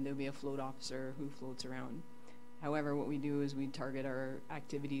then there'll be a float officer who floats around. However, what we do is we target our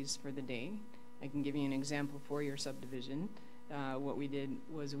activities for the day. I can give you an example for your subdivision. What we did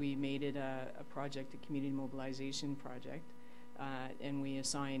was we made it a project, a community mobilization project, and we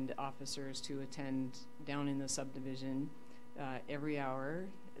assigned officers to attend down in the subdivision every hour,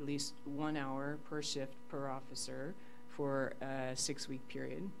 at least 1 hour per shift per officer for a 6-week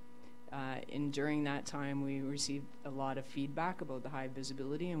period. And during that time, we received a lot of feedback about the high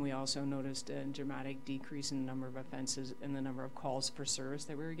visibility, and we also noticed a dramatic decrease in the number of offenses and the number of calls for service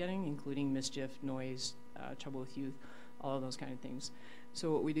that we were getting, including mischief, noise, trouble with youth, all of those kind of things.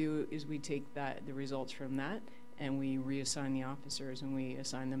 So what we do is we take the results from that, and we reassign the officers, and we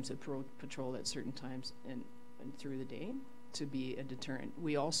assign them to patrol at certain times and through the day to be a deterrent.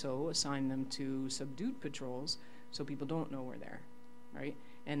 We also assign them to subdued patrols so people don't know we're there, right?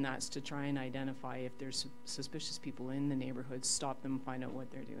 And that's to try and identify if there's suspicious people in the neighborhood, stop them, find out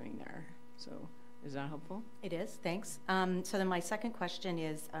what they're doing there. So is that helpful? It is, thanks. So then my second question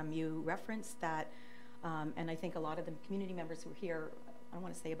is, you referenced that, and I think a lot of the community members who were here, I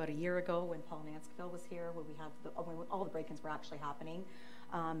want to say about a year ago when Paul Nanskville was here, where we have when all the break-ins were actually happening.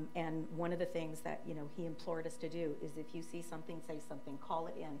 And one of the things that he implored us to do is if you see something, say something, call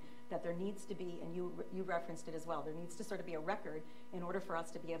it in. That there needs to be, and you referenced it as well, there needs to sort of be a record in order for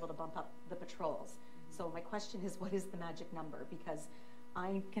us to be able to bump up the patrols. So my question is, what is the magic number? Because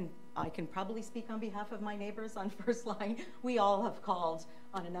I can probably speak on behalf of my neighbors on First Line. We all have called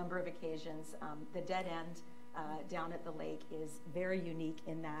on a number of occasions. The dead end down at the lake is very unique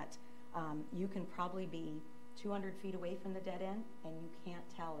in that you can probably be 200 feet away from the dead end and you can't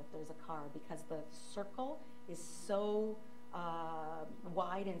tell if there's a car because the circle is so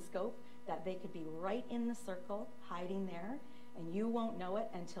wide in scope that they could be right in the circle, hiding there, and you won't know it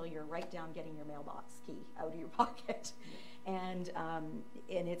until you're right down getting your mailbox key out of your pocket. And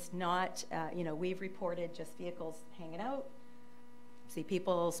it's not, you know, we've reported just vehicles hanging out, see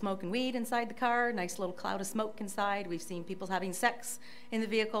people smoking weed inside the car, nice little cloud of smoke inside. We've seen people having sex in the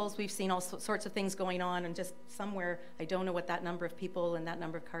vehicles. We've seen all sorts of things going on, and just somewhere, I don't know what that number of people and that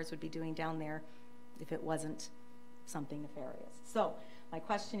number of cars would be doing down there if it wasn't something nefarious. So my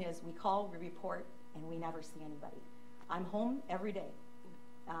question is, we call, we report, and we never see anybody. I'm home every day.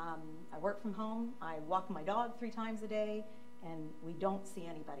 I work from home. I walk my dog 3 times a day, and we don't see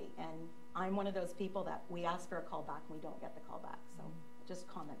anybody. And I'm one of those people that we ask for a call back and we don't get the call back. So just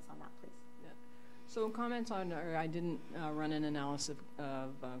comments on that, please. Yeah. So comments on, or I didn't run an analysis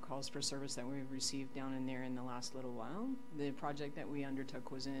of calls for service that we've received down in there in the last little while. The project that we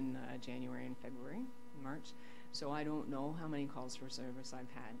undertook was in January and February, March. So I don't know how many calls for service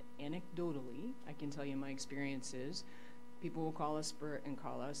I've had. Anecdotally, I can tell you my experience is people will call us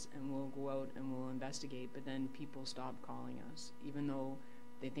and we'll go out and we'll investigate, but then people stop calling us, even though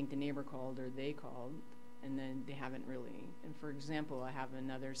they think the neighbor called or they called, and then they haven't really. And for example, I have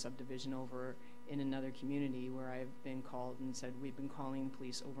another subdivision over in another community where I've been called and said, we've been calling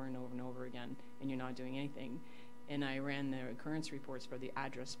police over and over and over again, and you're not doing anything. And I ran the occurrence reports for the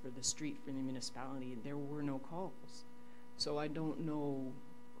address for the street for the municipality, and there were no calls. So I don't know,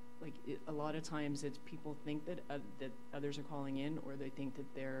 like a lot of times it's people think that that others are calling in, or they think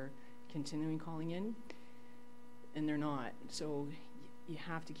that they're continuing calling in, and they're not. So you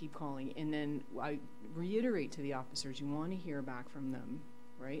have to keep calling. And then I reiterate to the officers, you want to hear back from them,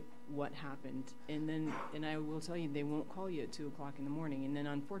 right? What happened? And then, and I will tell you, they won't call you at 2 o'clock in the morning. And then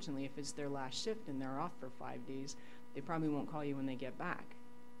unfortunately, if it's their last shift and they're off for 5 days, they probably won't call you when they get back,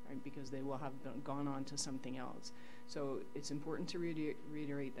 right? Because they will have gone on to something else. So it's important to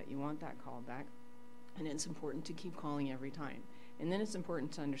reiterate that you want that call back, and it's important to keep calling every time. And then it's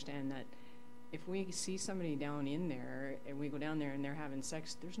important to understand that if we see somebody down in there and we go down there and they're having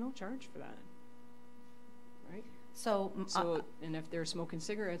sex, there's no charge for that, right? So and if they're smoking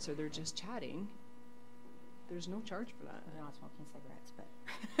cigarettes or they're just chatting, there's no charge for that. They're not smoking cigarettes,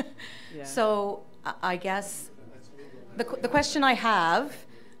 but yeah. So I guess the question I have,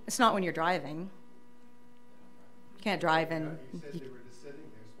 it's not when you're driving. You can't drive and. You said they were just sitting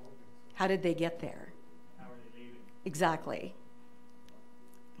there smoking. How did they get there? How are they leaving? Exactly.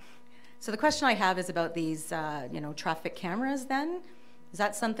 So the question I have is about these, you know, traffic cameras then. Is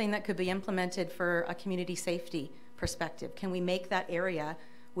that something that could be implemented for a community safety perspective? Can we make that area,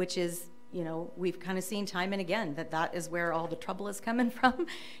 which is, you know, we've kind of seen time and again that is where all the trouble is coming from.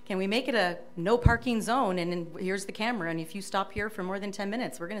 Can we make it a no parking zone, and then here's the camera, and if you stop here for more than 10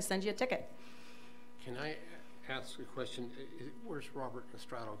 minutes, we're going to send you a ticket? Can I ask a question? Where's Robert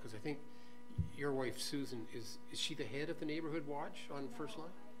Nostrato? Because I think your wife, Susan, is she the head of the neighborhood watch on First Line?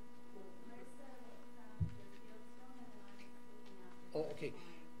 Oh, okay.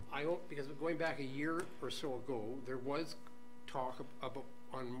 I don't, because going back a year or so ago, there was talk about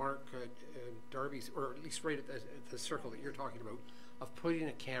on Mark Darby's, or at least right at the circle that you're talking about, of putting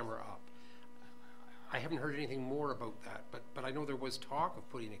a camera up. I haven't heard anything more about that, but I know there was talk of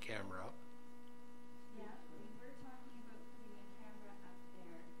putting a camera up. Yeah, we were talking about putting a camera up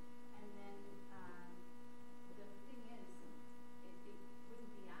there, and then the thing is, it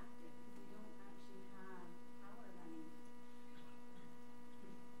wouldn't be active because we don't actually have power running.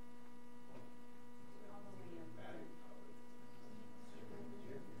 All the way up there.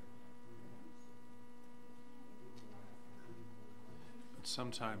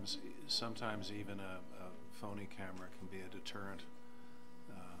 Sometimes even a phony camera can be a deterrent,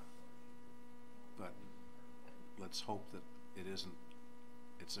 but let's hope that it isn't.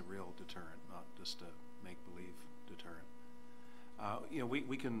 It's a real deterrent, not just a make-believe deterrent. You know,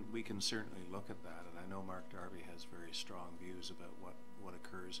 we can certainly look at that, and I know Mark Darby has very strong views about what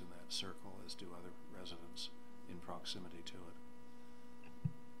occurs in that circle, as do other residents in proximity to it.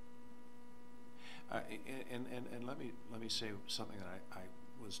 And let me say something that I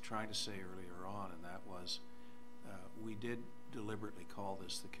was trying to say earlier on, and that was we did deliberately call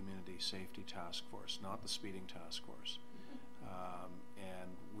this the Community Safety Task Force, not the Speeding Task Force.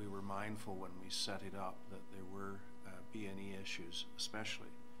 And we were mindful when we set it up that there were be any issues, especially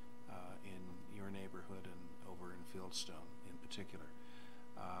in your your neighborhood and over in Fieldstone in particular.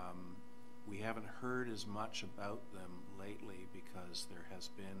 We haven't heard as much about them lately because there has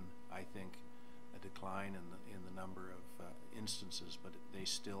been, I think, a decline in the number of instances, but they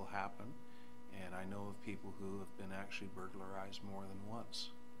still happen. And I know of people who have been actually burglarized more than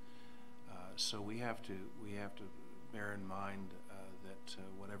once. So we have to bear in mind that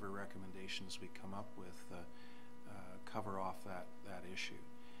whatever recommendations we come up with cover off that issue.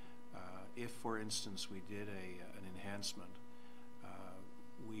 If, for instance, we did an enhancement,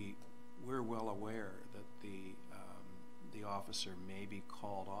 we're well aware that the officer may be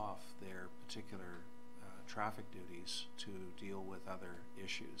called off their particular traffic duties to deal with other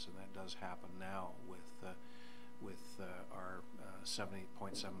issues, and that does happen now with our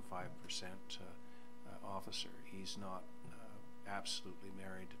 70.75% officer. He's not absolutely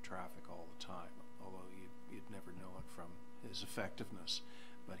married to traffic all the time, although you'd never know it from his effectiveness.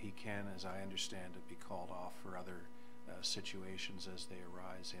 But he can, as I understand it, be called off for other situations as they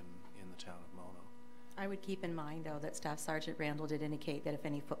arise in the town of Mono. I would keep in mind, though, that Staff Sergeant Randall did indicate that if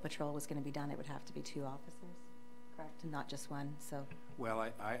any foot patrol was going to be done, it would have to be 2 officers, correct, and not just one. So. Well,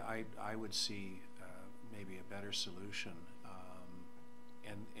 I would see maybe a better solution,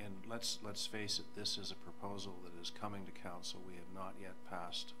 and let's face it, this is a proposal that is coming to council. We have not yet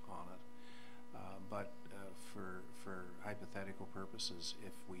passed on it, but for hypothetical purposes,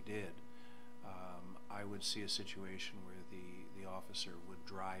 if we did, I would see a situation where the officer would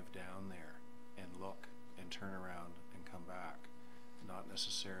drive down there and look and turn around and come back, not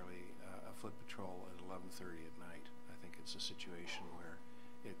necessarily a foot patrol at 11:30 at night. I think it's a situation where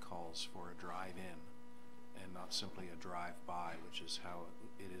it calls for a drive-in and not simply a drive-by, which is how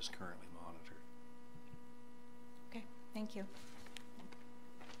it is currently monitored. Okay, thank you.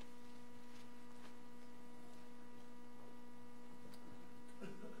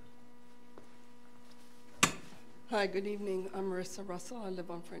 Hi, good evening. I'm Marissa Russell. I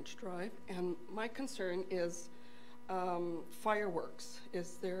live on French Drive, and my concern is fireworks.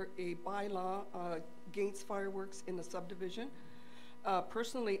 Is there a bylaw against fireworks in the subdivision?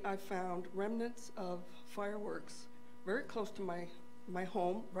 Personally, I found remnants of fireworks very close to my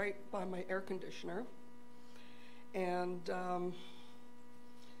home, right by my air conditioner, and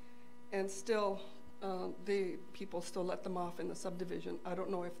still people still let them off in the subdivision. I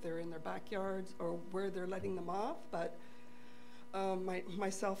don't know if they're in their backyards or where they're letting them off, but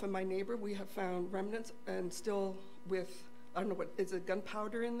myself and my neighbor, we have found remnants, and still with, I don't know, what is it,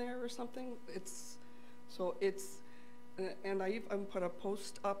 gunpowder in there or something? And I even put a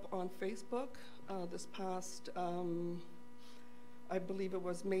post up on Facebook this past, I believe it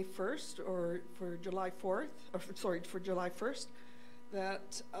was May 1st or for July 4th, for July 1st,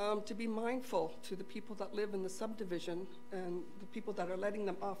 that to be mindful to the people that live in the subdivision and the people that are letting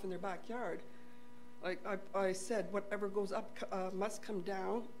them off in their backyard. Like I said, whatever goes up must come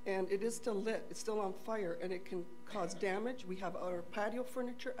down, and it is still lit. It's still on fire, and it can cause damage. We have our patio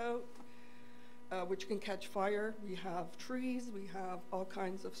furniture out, which can catch fire. We have trees. We have all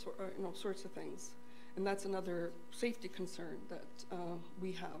kinds of sorts of things, and that's another safety concern that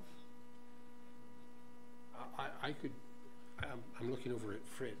we have. I'm looking over at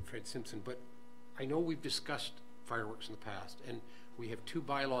Fred Simpson, but I know we've discussed fireworks in the past, and we have 2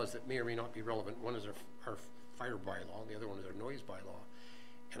 bylaws that may or may not be relevant. One is our fire bylaw, and the other one is our noise bylaw.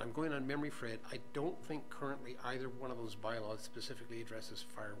 And I'm going on memory, Fred, I don't think currently either one of those bylaws specifically addresses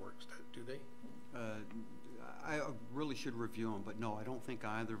fireworks, do they? I really should review them, but no, I don't think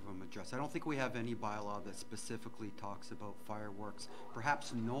either of them address. I don't think we have any bylaw that specifically talks about fireworks.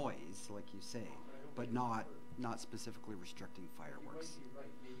 Perhaps noise, like you say, but not specifically restricting fireworks,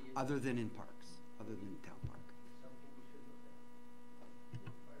 other than in parks, other than town park.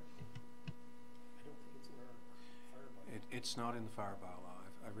 It's not in the fire bylaw.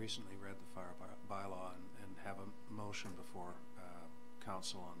 I recently read the fire bylaw and have a motion before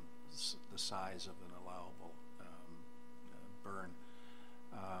council on the size of an allowable burn.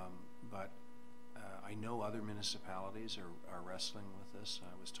 But I know other municipalities are wrestling with this.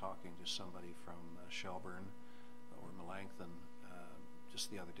 I was talking to somebody from Shelburne or Melanchthon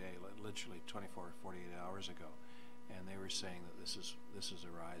just the other day, literally 24 or 48 hours ago, and they were saying that this is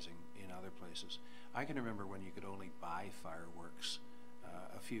arising in other places. I can remember when you could only buy fireworks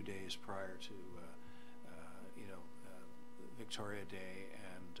a few days prior to Victoria Day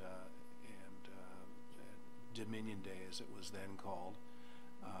and Dominion Day, as it was then called,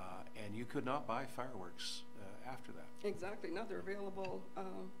 and you could not buy fireworks after that. Exactly. Now they're available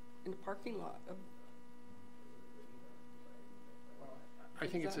in the parking lot. I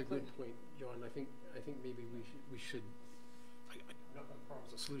think it's a good point, John. I think maybe we should. not going to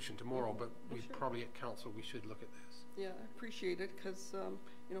promise a solution tomorrow, but we probably at council, we should look at this. Yeah, I appreciate it, because,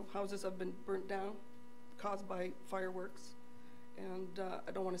 you know, houses have been burnt down, caused by fireworks, and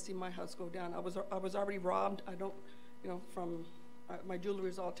I don't want to see my house go down. I was already robbed. I don't, you know, from my jewelry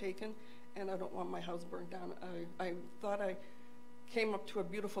is all taken, and I don't want my house burned down. I thought I came up to a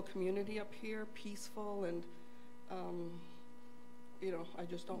beautiful community up here, peaceful, and you know, I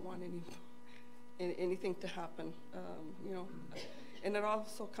just don't want anything to happen. You know, and it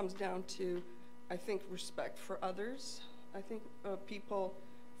also comes down to, I think, respect for others. I think people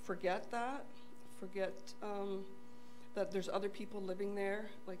forget that there's other people living there,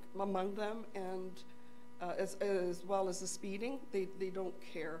 like among them, and as well as the speeding, they don't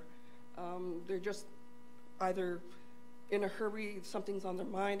care. They're just either in a hurry, something's on their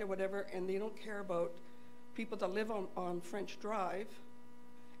mind or whatever, and they don't care about people that live on French Drive,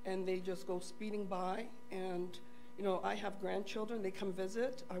 and they just go speeding by. And you know, I have grandchildren, they come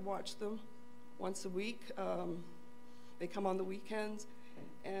visit, I watch them once a week. They come on the weekends,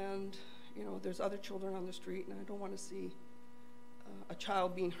 and you know, there's other children on the street, and I don't want to see a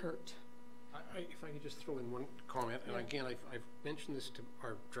child being hurt. If I could just throw in one comment, and again, I've mentioned this to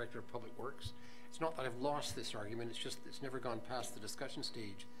our Director of Public Works. It's not that I've lost this argument, it's just it's never gone past the discussion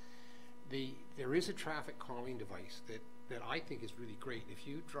stage. There is a traffic calming device that I think is really great. If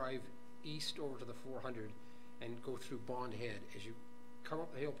you drive east over to the 400 and go through Bond Head, as you come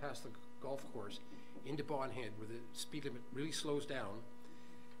up the hill past the golf course into Bond Head, where the speed limit really slows down,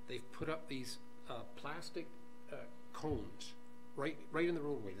 they've put up these plastic cones right in the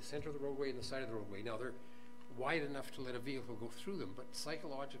roadway, the center of the roadway and the side of the roadway. Now they're wide enough to let a vehicle go through them, but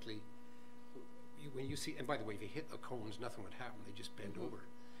psychologically, when you see, and by the way, if you hit the cones, nothing would happen, they just bend over.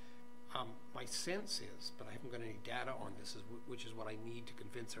 My sense is, but I haven't got any data on this, which is what I need to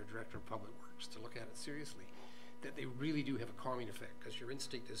convince our Director of Public Works to look at it seriously, that they really do have a calming effect, because your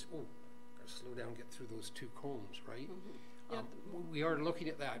instinct is, oh, gotta slow down, get through those two cones, right? We are looking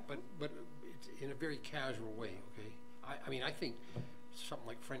at that, but it's in a very casual way, okay? I mean, I think something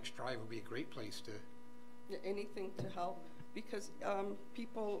like French Drive would be a great place to... Yeah, anything to help, because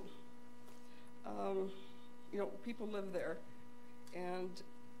people, you know, people live there, and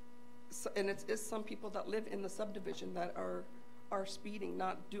it's some people that live in the subdivision that are speeding,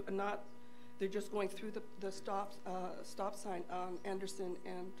 they're just going through the stop sign on Anderson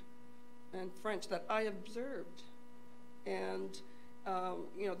and French that I observed, and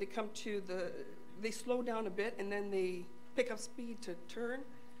you know, they come to they slow down a bit, and then they pick up speed to turn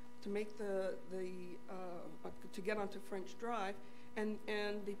to make to get onto French Drive, and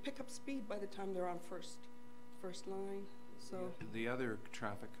they pick up speed by the time they're on first line. So the other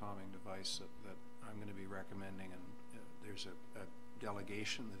traffic calming device that I'm going to be recommending, and there's a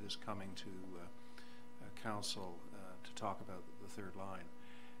delegation that is coming to council to talk about the third line,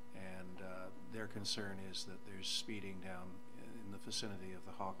 and their concern is that there's speeding down in the vicinity of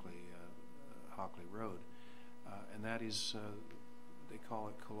the Hockley Road, and that is, they call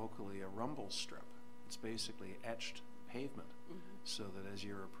it colloquially a rumble strip. It's basically etched pavement, so that as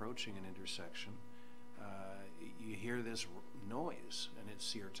you're approaching an intersection, you hear this noise, and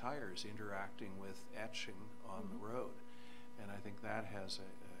it's your tires interacting with etching on the road, and I think that has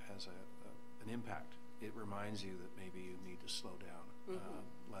an impact. It reminds you that maybe you need to slow down,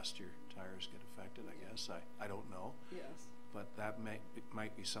 lest your tires get affected, I guess. I don't know. Yes. But that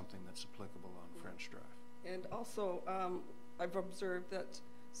might be something that's applicable on French Drive. And also, I've observed that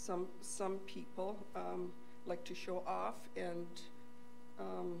some people like to show off, and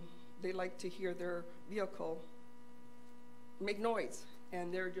they like to hear their vehicle make noise,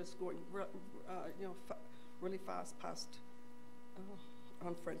 and they're just going, you know, really fast past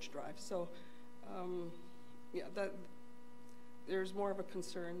on French Drive. So, yeah, that there's more of a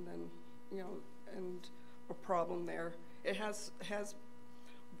concern than, you know, and a problem there. It has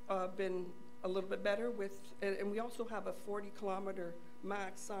been a little bit better with, and we also have a 40-kilometer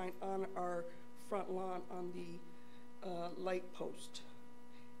max sign on our front lawn on the light post,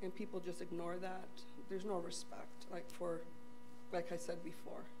 and people just ignore that. There's no respect, like I said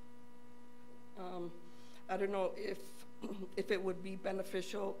before. I don't know if it would be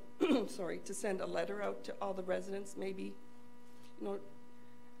beneficial, sorry, to send a letter out to all the residents. Maybe, you know,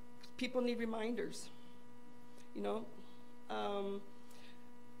 people need reminders. You know,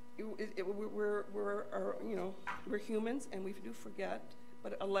 we're humans, and we do forget.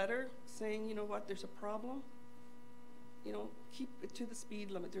 But a letter saying, you know what, there's a problem. You know, keep it to the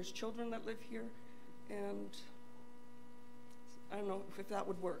speed limit. There's children that live here, and I don't know if that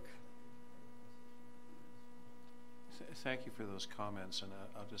would work. Thank you for those comments, and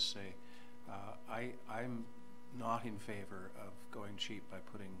I'll just say, I'm not in favor of going cheap by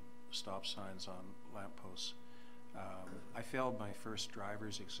putting stop signs on lampposts. I failed my first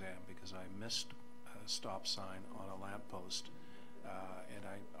driver's exam because I missed a stop sign on a lamppost, and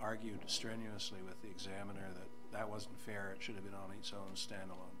I argued strenuously with the examiner that wasn't fair. It should have been on its own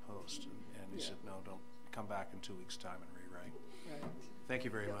standalone post, and he said, no, don't, come back in 2 weeks' time and rewrite. Right. Thank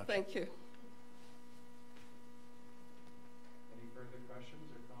you very much. Thank you. Any further questions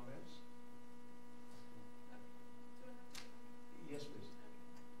or comments? Yes, please.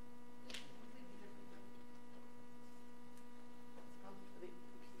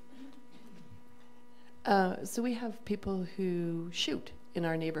 So we have people who shoot in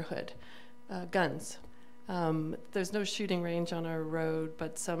our neighborhood, guns. There's no shooting range on our road,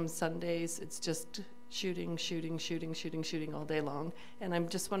 but some Sundays it's just shooting all day long. And I'm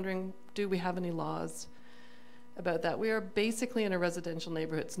just wondering, do we have any laws about that? We are basically in a residential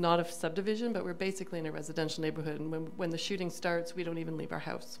neighborhood. It's not a subdivision, but we're basically in a residential neighborhood. And when the shooting starts, we don't even leave our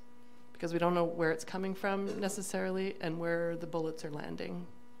house because we don't know where it's coming from necessarily and where the bullets are landing.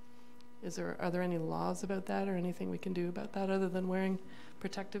 Are there any laws about that or anything we can do about that other than wearing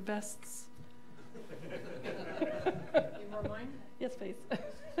protective vests? You want mine? Yes, please.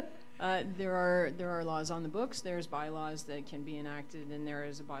 There are laws on the books. There's bylaws that can be enacted, and there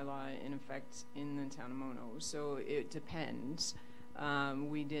is a bylaw in effect in the town of Mono. So it depends.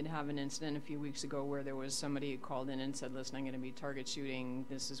 We did have an incident a few weeks ago where there was somebody who called in and said, listen, I'm going to be target shooting.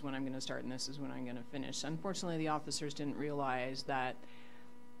 This is when I'm going to start, and this is when I'm going to finish. Unfortunately, the officers didn't realize that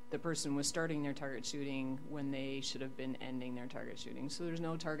the person was starting their target shooting when they should have been ending their target shooting. So there's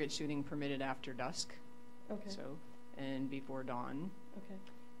no target shooting permitted after dusk. Okay. So, and before dawn. Okay.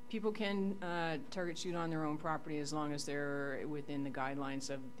 People can target shoot on their own property as long as they're within the guidelines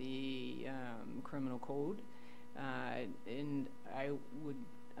of the criminal code. And I would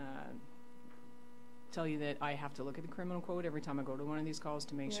tell you that I have to look at the criminal code every time I go to one of these calls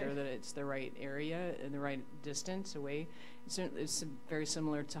to make sure that it's the right area and the right distance away. It's very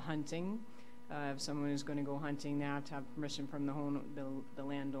similar to hunting. If someone is going to go hunting, they have to have permission from the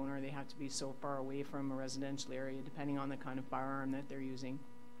landowner. They have to be so far away from a residential area, depending on the kind of firearm that they're using,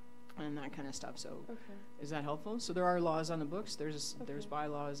 and that kind of stuff. So, is that helpful? So there are laws on the books. There's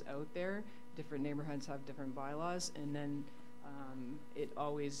bylaws out there. Different neighborhoods have different bylaws, and then it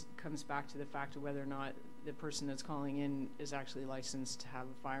always comes back to the fact of whether or not the person that's calling in is actually licensed to have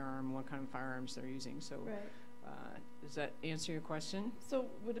a firearm, what kind of firearms they're using. So. Right. Does that answer your question? So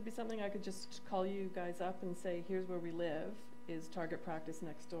would it be something I could just call you guys up and say, here's where we live, is target practice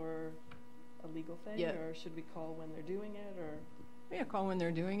next door a legal thing? Yeah. Or should we call when they're doing it, or? Yeah, call when they're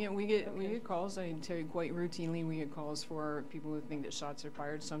doing it. We get calls, I tell you quite routinely, we get calls for people who think that shots are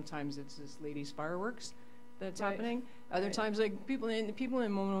fired. Sometimes it's this lady's fireworks that's happening. Other times, like people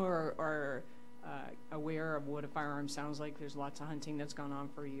in Mono are aware of what a firearm sounds like. There's lots of hunting that's gone on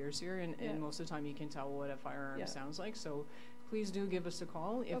for years here, and most of the time you can tell what a firearm sounds like. So please do give us a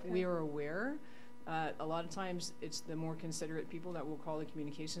call if we are aware. A lot of times it's the more considerate people that will call the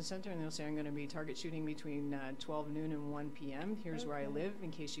communication center and they'll say, I'm going to be target shooting between 12 noon and 1 p.m. Here's where I live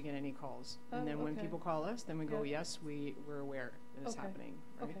in case you get any calls. And then when people call us, then we go, yes, we're aware that it's happening.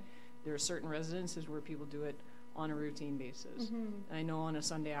 Right? There are certain residences where people do it on a routine basis. I know on a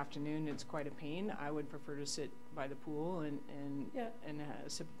Sunday afternoon it's quite a pain. I would prefer to sit by the pool and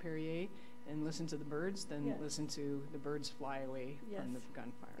sip a Perrier and listen to the birds than listen to the birds fly away from the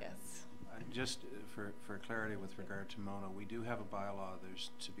gunfire. Yes. Just for clarity with regard to Mono, we do have a bylaw.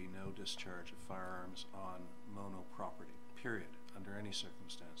 There's to be no discharge of firearms on Mono property, period, under any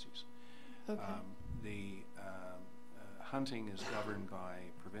circumstances. The hunting is governed by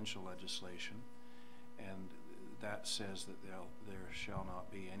provincial legislation, and that says that there shall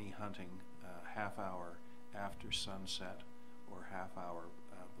not be any hunting half hour after sunset or half hour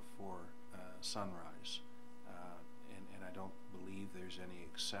before sunrise. And I don't believe there's any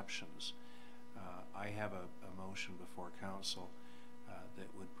exceptions. I have a motion before council that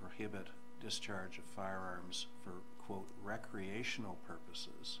would prohibit discharge of firearms for, quote, recreational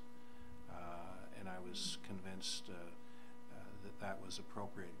purposes. And I was convinced that was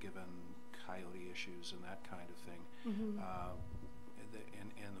appropriate given coyote issues and that kind of thing.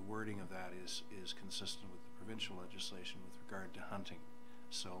 And the wording of that is consistent with the provincial legislation with regard to hunting.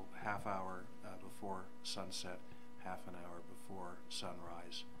 So half hour before sunset, half an hour before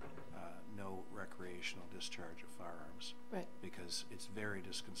sunrise, no recreational discharge of firearms. Right. Because it's very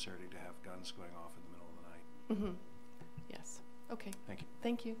disconcerting to have guns going off in the middle of the night. Yes. Okay. Thank you.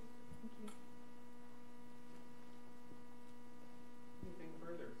 Thank you. Thank you. Anything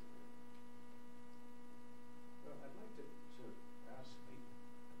further? Well, I'd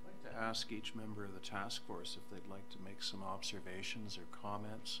like to ask each member of the task force if they'd like to make some observations or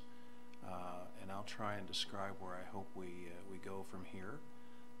comments, and I'll try and describe where I hope we go from here.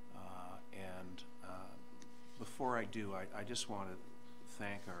 Before I do, I just want to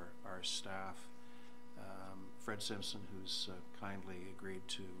thank our staff, Fred Simpson, who's kindly agreed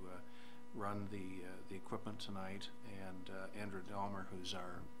to run the equipment tonight, and Andrew Dahmer, who's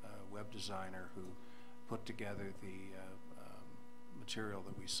our web designer, who put together the material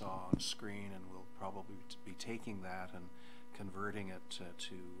that we saw on screen, and we'll probably be taking that and converting it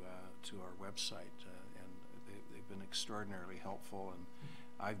to our website. And they've been extraordinarily helpful, and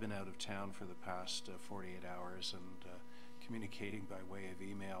I've been out of town for the past 48 hours and communicating by way of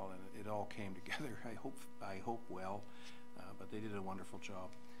email, and it all came together, I hope well, but they did a wonderful job.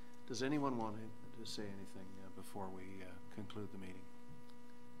 Does anyone want to say anything before we conclude the meeting?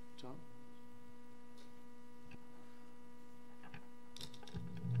 John?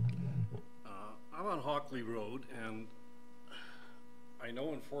 I'm on Hockley Road, and I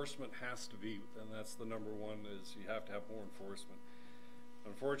know enforcement has to be, and that's the number one, is you have to have more enforcement.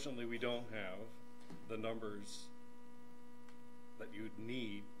 Unfortunately, we don't have the numbers that you'd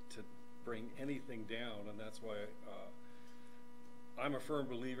need to bring anything down, and that's why I'm a firm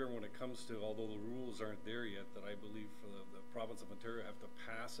believer when it comes to, although the rules aren't there yet, that I believe for the province of Ontario have to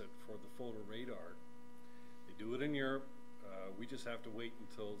pass it for the photo radar. They do it in Europe. We just have to wait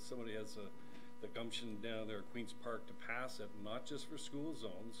until somebody has the gumption down there at Queen's Park to pass it, not just for school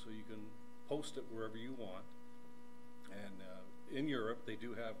zones, so you can post it wherever you want. And in Europe, they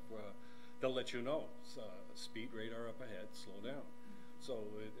do have, they'll let you know, speed radar up ahead, slow down. So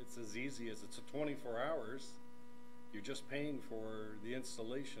it's as easy as, it's a 24 hours, you're just paying for the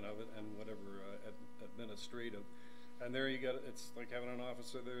installation of it and whatever administrative. And there you got, it's like having an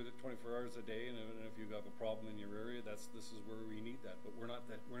officer there that 24 hours a day, and if you have a problem in your area, this is where we need that. But we're not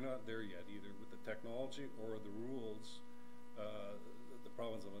there yet, either with the technology or the rules that the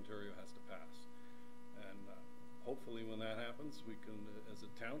province of Ontario has to pass. And hopefully when that happens, we can, as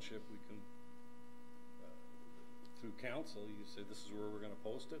a township, we can, through council, you say this is where we're going to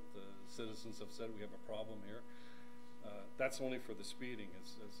post it. The citizens have said we have a problem here. That's only for the speeding.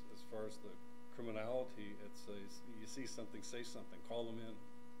 As far as the criminality, it's you see something, say something, call them in.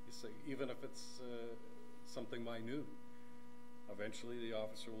 You say, even if it's something minute, eventually the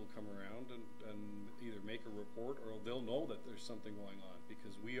officer will come around and either make a report, or they'll know that there's something going on,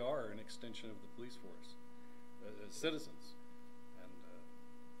 because we are an extension of the police force as citizens. And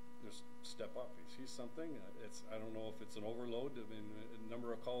just step up. You see something, I don't know if it's an overload. I mean, a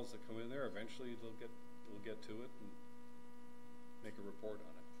number of calls that come in there, eventually they'll get to it and make a report on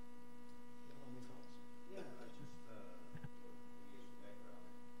it.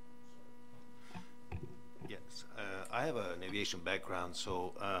 Yes, I have an aviation background,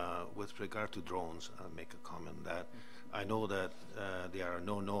 so with regard to drones, I'll make a comment on that. I know that there are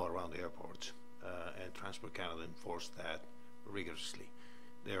no around the airports, and Transport Canada enforce that rigorously.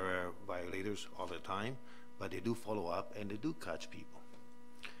 There are violators all the time, but they do follow up and they do catch people.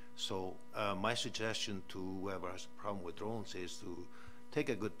 So my suggestion to whoever has a problem with drones is to take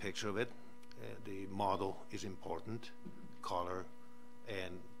a good picture of it. The model is important, color,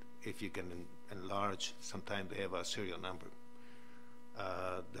 and if you can enlarge, sometimes they have a serial number.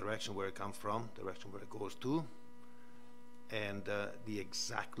 Direction where it comes from, direction where it goes to, and the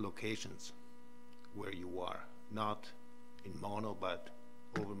exact locations where you are. Not in mono, but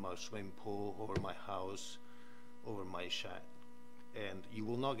over my swimming pool, over my house, over my shack. And you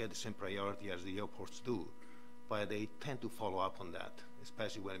will not get the same priority as the airports do, but they tend to follow up on that,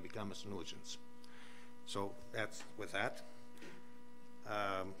 especially when it becomes a nuisance. So that's with that.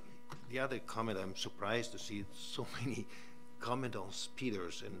 The other comment, I'm surprised to see so many comment on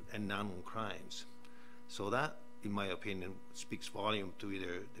speeders and non crimes. So that, in my opinion, speaks volume to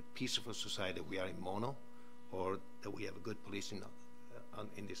either the peaceful society that we are in Mono, or that we have a good policing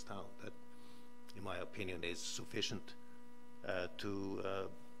in this town. That, in my opinion, is sufficient to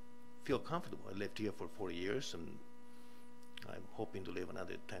feel comfortable. I lived here for 40 years, and I'm hoping to live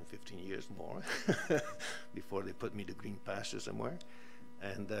another 10, 15 years more before they put me to green pasture somewhere.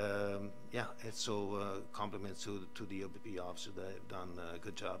 And yeah, it's so compliments to the OPP officers that have done a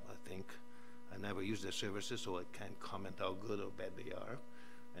good job, I think. I never used their services, so I can't comment how good or bad they are.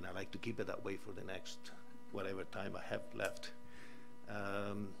 And I like to keep it that way for the next whatever time I have left.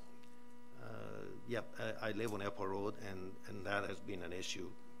 Yeah, I live on Airport Road, and that has been an issue,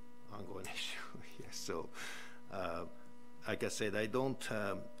 ongoing issue. Yes, so like I said,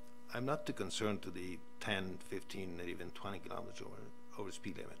 I'm not too concerned to the 10, 15, or even 20 kilometers over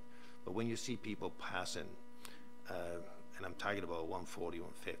speed limit. But when you see people passing, and I'm talking about 140,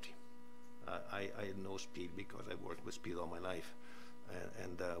 150, I know speed because I worked with speed all my life.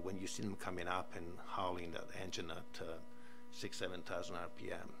 And when you see them coming up and howling that engine at 6,000-7,000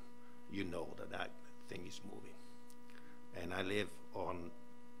 RPM, you know that that thing is moving. And I live on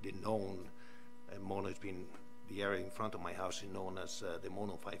the known, Mono has been, the area in front of my house is known as the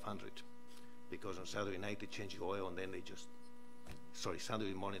Mono 500, because on Saturday night they change the oil and then they just,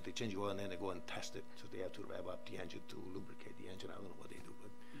 Saturday morning they change the oil and then they go and test it, so they have to rev up the engine to lubricate the engine. I don't know what they do,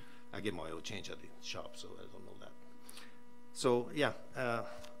 but I get my oil change at the shop, so I don't know that. So yeah, I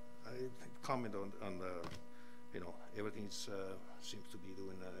comment on the, everything seems to be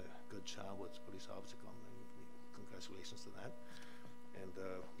doing a good job with police officer. Congratulations to that.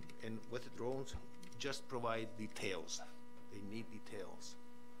 And with the drones, just provide details. They need details.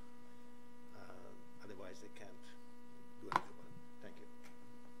 Otherwise, they can't do anything about it. Thank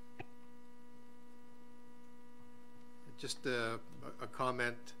you. Just a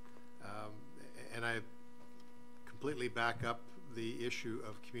comment, and I completely back up the issue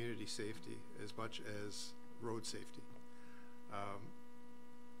of community safety as much as road safety.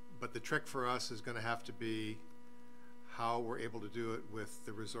 But the trick for us is going to have to be how we're able to do it with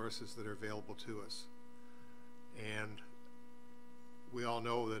the resources that are available to us. And we all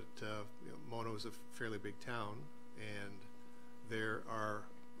know that Mono is a fairly big town, and there are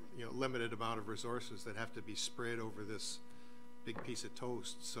limited amount of resources that have to be spread over this big piece of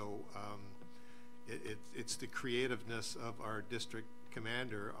toast. So it's the creativeness of our district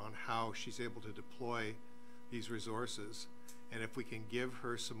commander on how she's able to deploy these resources. And if we can give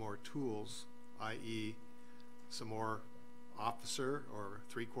her some more tools, i.e. some more officer or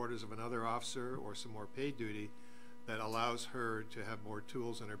 3/4 of another officer or some more paid duty, that allows her to have more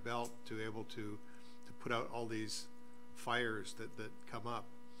tools in her belt to be able to put out all these fires that come up.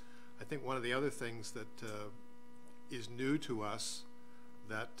 I think one of the other things that is new to us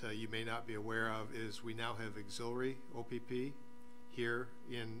that you may not be aware of is we now have auxiliary OPP here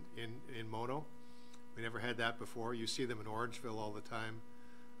in Mono. We never had that before. You see them in Orangeville all the time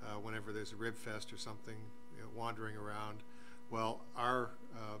whenever there's a rib fest or something, wandering around. Well, our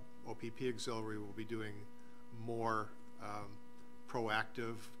OPP auxiliary will be doing more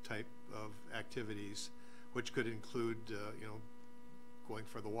proactive type of activities, which could include going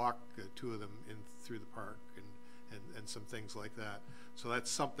for the walk, 2 of them in through the park, and some things like that. So that's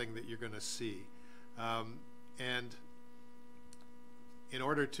something that you're going to see. And in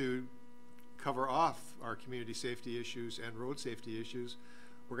order to cover off our community safety issues and road safety issues,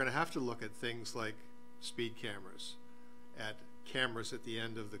 we're going to have to look at things like speed cameras, at cameras at the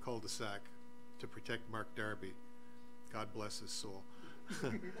end of the cul-de-sac to protect Mark Darby. God bless his soul.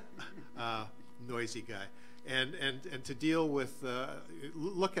 Noisy guy. And to deal with,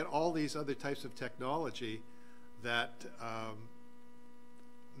 look at all these other types of technology that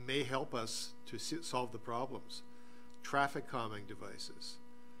may help us to solve the problems. Traffic calming devices,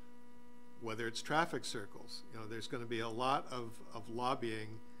 whether it's traffic circles. There's going to be a lot of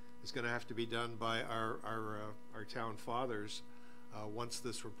lobbying is going to have to be done by our town fathers once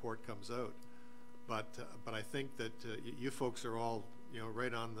this report comes out. But I think that you folks are all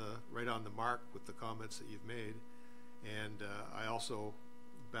right on the mark with the comments that you've made, and I also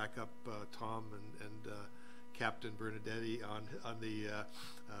back up Tom and Captain Bernadetti on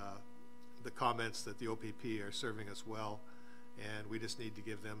the comments that the OPP are serving us well, and we just need to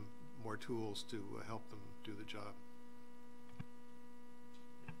give them more tools to help them do the job.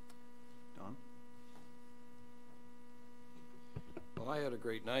 Don? Well, I had a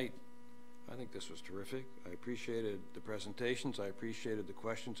great night. I think this was terrific. I appreciated the presentations. I appreciated the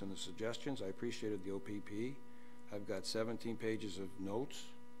questions and the suggestions. I appreciated the OPP. I've got 17 pages of notes,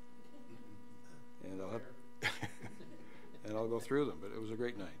 and I'll go through them, but it was a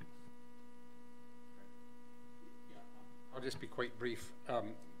great night. I'll just be quite brief,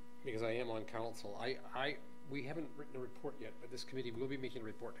 because I am on council. We haven't written a report yet, but this committee will be making a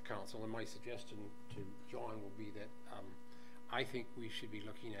report to council, and my suggestion to John will be that I think we should be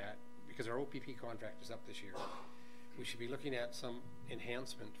looking at, because our OPP contract is up this year, we should be looking at some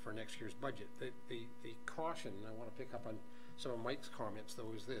enhancement for next year's budget. The caution, and I want to pick up on some of Mike's comments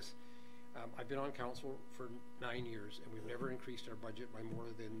though, is this. I've been on council for 9 years, and we've never increased our budget by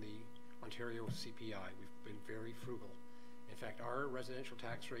more than the Ontario CPI. We've been very frugal. In fact, our residential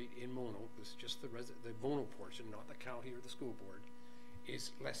tax rate in Mono, this is just the Mono portion, not the county or the school board,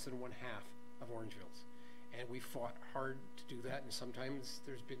 is less than 1/2 of Orangeville's. And we fought hard to do that, and sometimes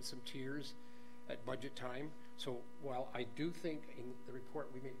there's been some tears at budget time. So while I do think in the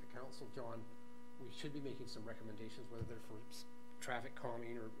report we make to council, John, we should be making some recommendations, whether they're for traffic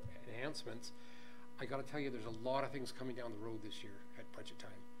calming or enhancements, I got to tell you, there's a lot of things coming down the road this year at budget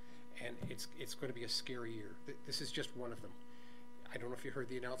time. and it's going to be a scary year. This is just one of them. I don't know if you heard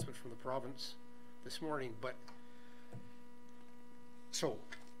the announcement from the province this morning, but so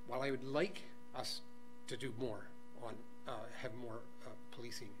while I would like us to do more on have more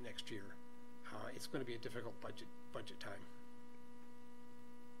policing next year, it's going to be a difficult budget time.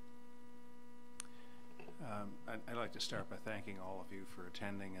 I'd like to start by thanking all of you for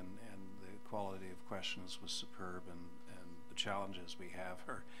attending, and the quality of questions was superb, and the challenges we have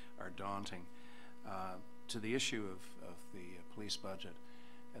are daunting. To the issue of the police budget,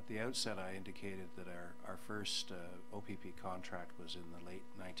 at the outset I indicated that our first OPP contract was in the late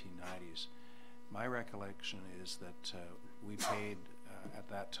 1990s. My recollection is that we paid at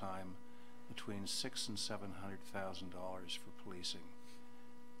that time between $600,000 and $700,000 for policing,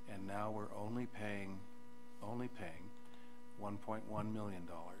 and now we're only paying $1.1 million,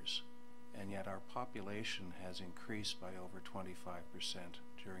 and yet our population has increased by over 25%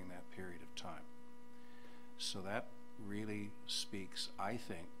 during that period of time. So that really speaks, I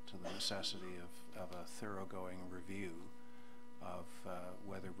think, to the necessity of a thoroughgoing review of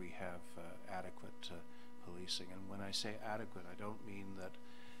whether we have adequate policing. And when I say adequate, I don't mean that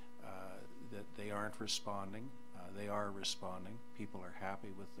that they aren't responding. They are responding. People are happy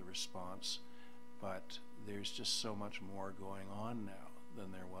with the response, but there's just so much more going on now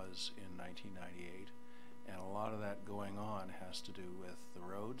than there was in 1998, and a lot of that going on has to do with the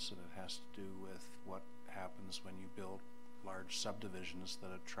roads, and it has to do with what happens when you build large subdivisions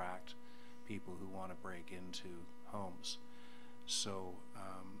that attract people who want to break into homes. So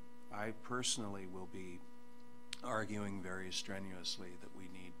I personally will be arguing very strenuously that we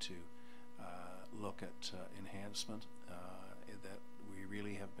need to look at enhancement, that we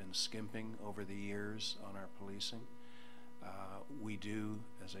really have been skimping over the years on our policing. We do,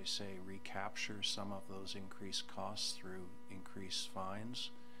 as I say, recapture some of those increased costs through increased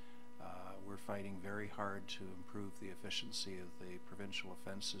fines. We're fighting very hard to improve the efficiency of the provincial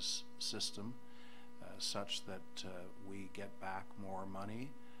offences system such that we get back more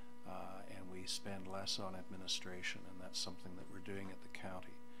money and we spend less on administration, and that's something that we're doing at the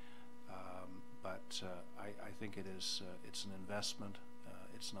county. But I think it's an investment.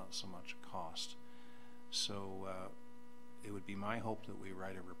 It's not so much a cost. So it would be my hope that we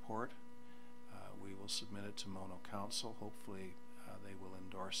write a report. We will submit it to Mono Council. Hopefully they will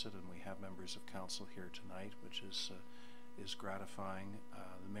endorse it, and we have members of council here tonight, which is gratifying.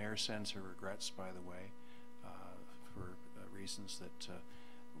 The mayor sends her regrets, by the way, for reasons that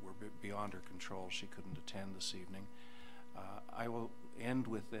were beyond her control. She couldn't attend this evening. I will end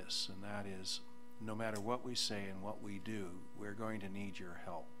with this, and that is, no matter what we say and what we do, we're going to need your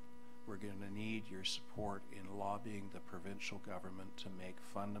help. We're going to need your support in lobbying the provincial government to make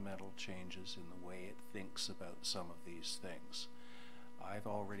fundamental changes in the way it thinks about some of these things. I've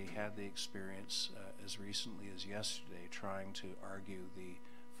already had the experience as recently as yesterday trying to argue the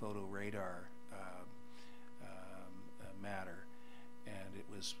photo radar matter, and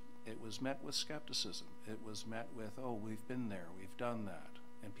it was met with skepticism. It was met with, oh, we've been there, we've done that,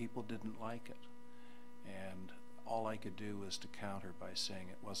 and people didn't like it. And all I could do was to counter by saying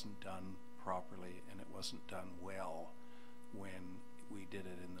it wasn't done properly and it wasn't done well when we did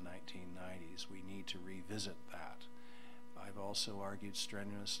it in the 1990s. We need to revisit that. I've also argued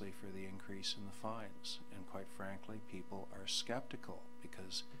strenuously for the increase in the fines, and quite frankly, people are skeptical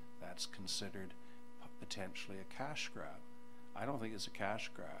because that's considered potentially a cash grab. I don't think it's a cash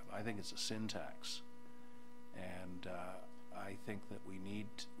grab. I think it's a sin tax, and I think that we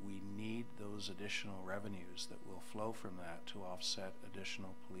need those additional revenues that will flow from that to offset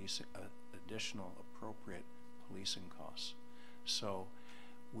additional appropriate policing costs. So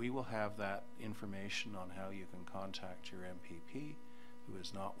we will have that information on how you can contact your MPP, who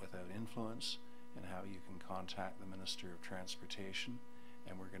is not without influence, and how you can contact the Minister of Transportation,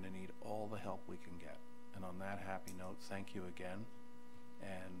 and we're going to need all the help we can get. And on that happy note, thank you again,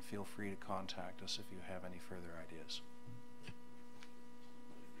 and feel free to contact us if you have any further ideas.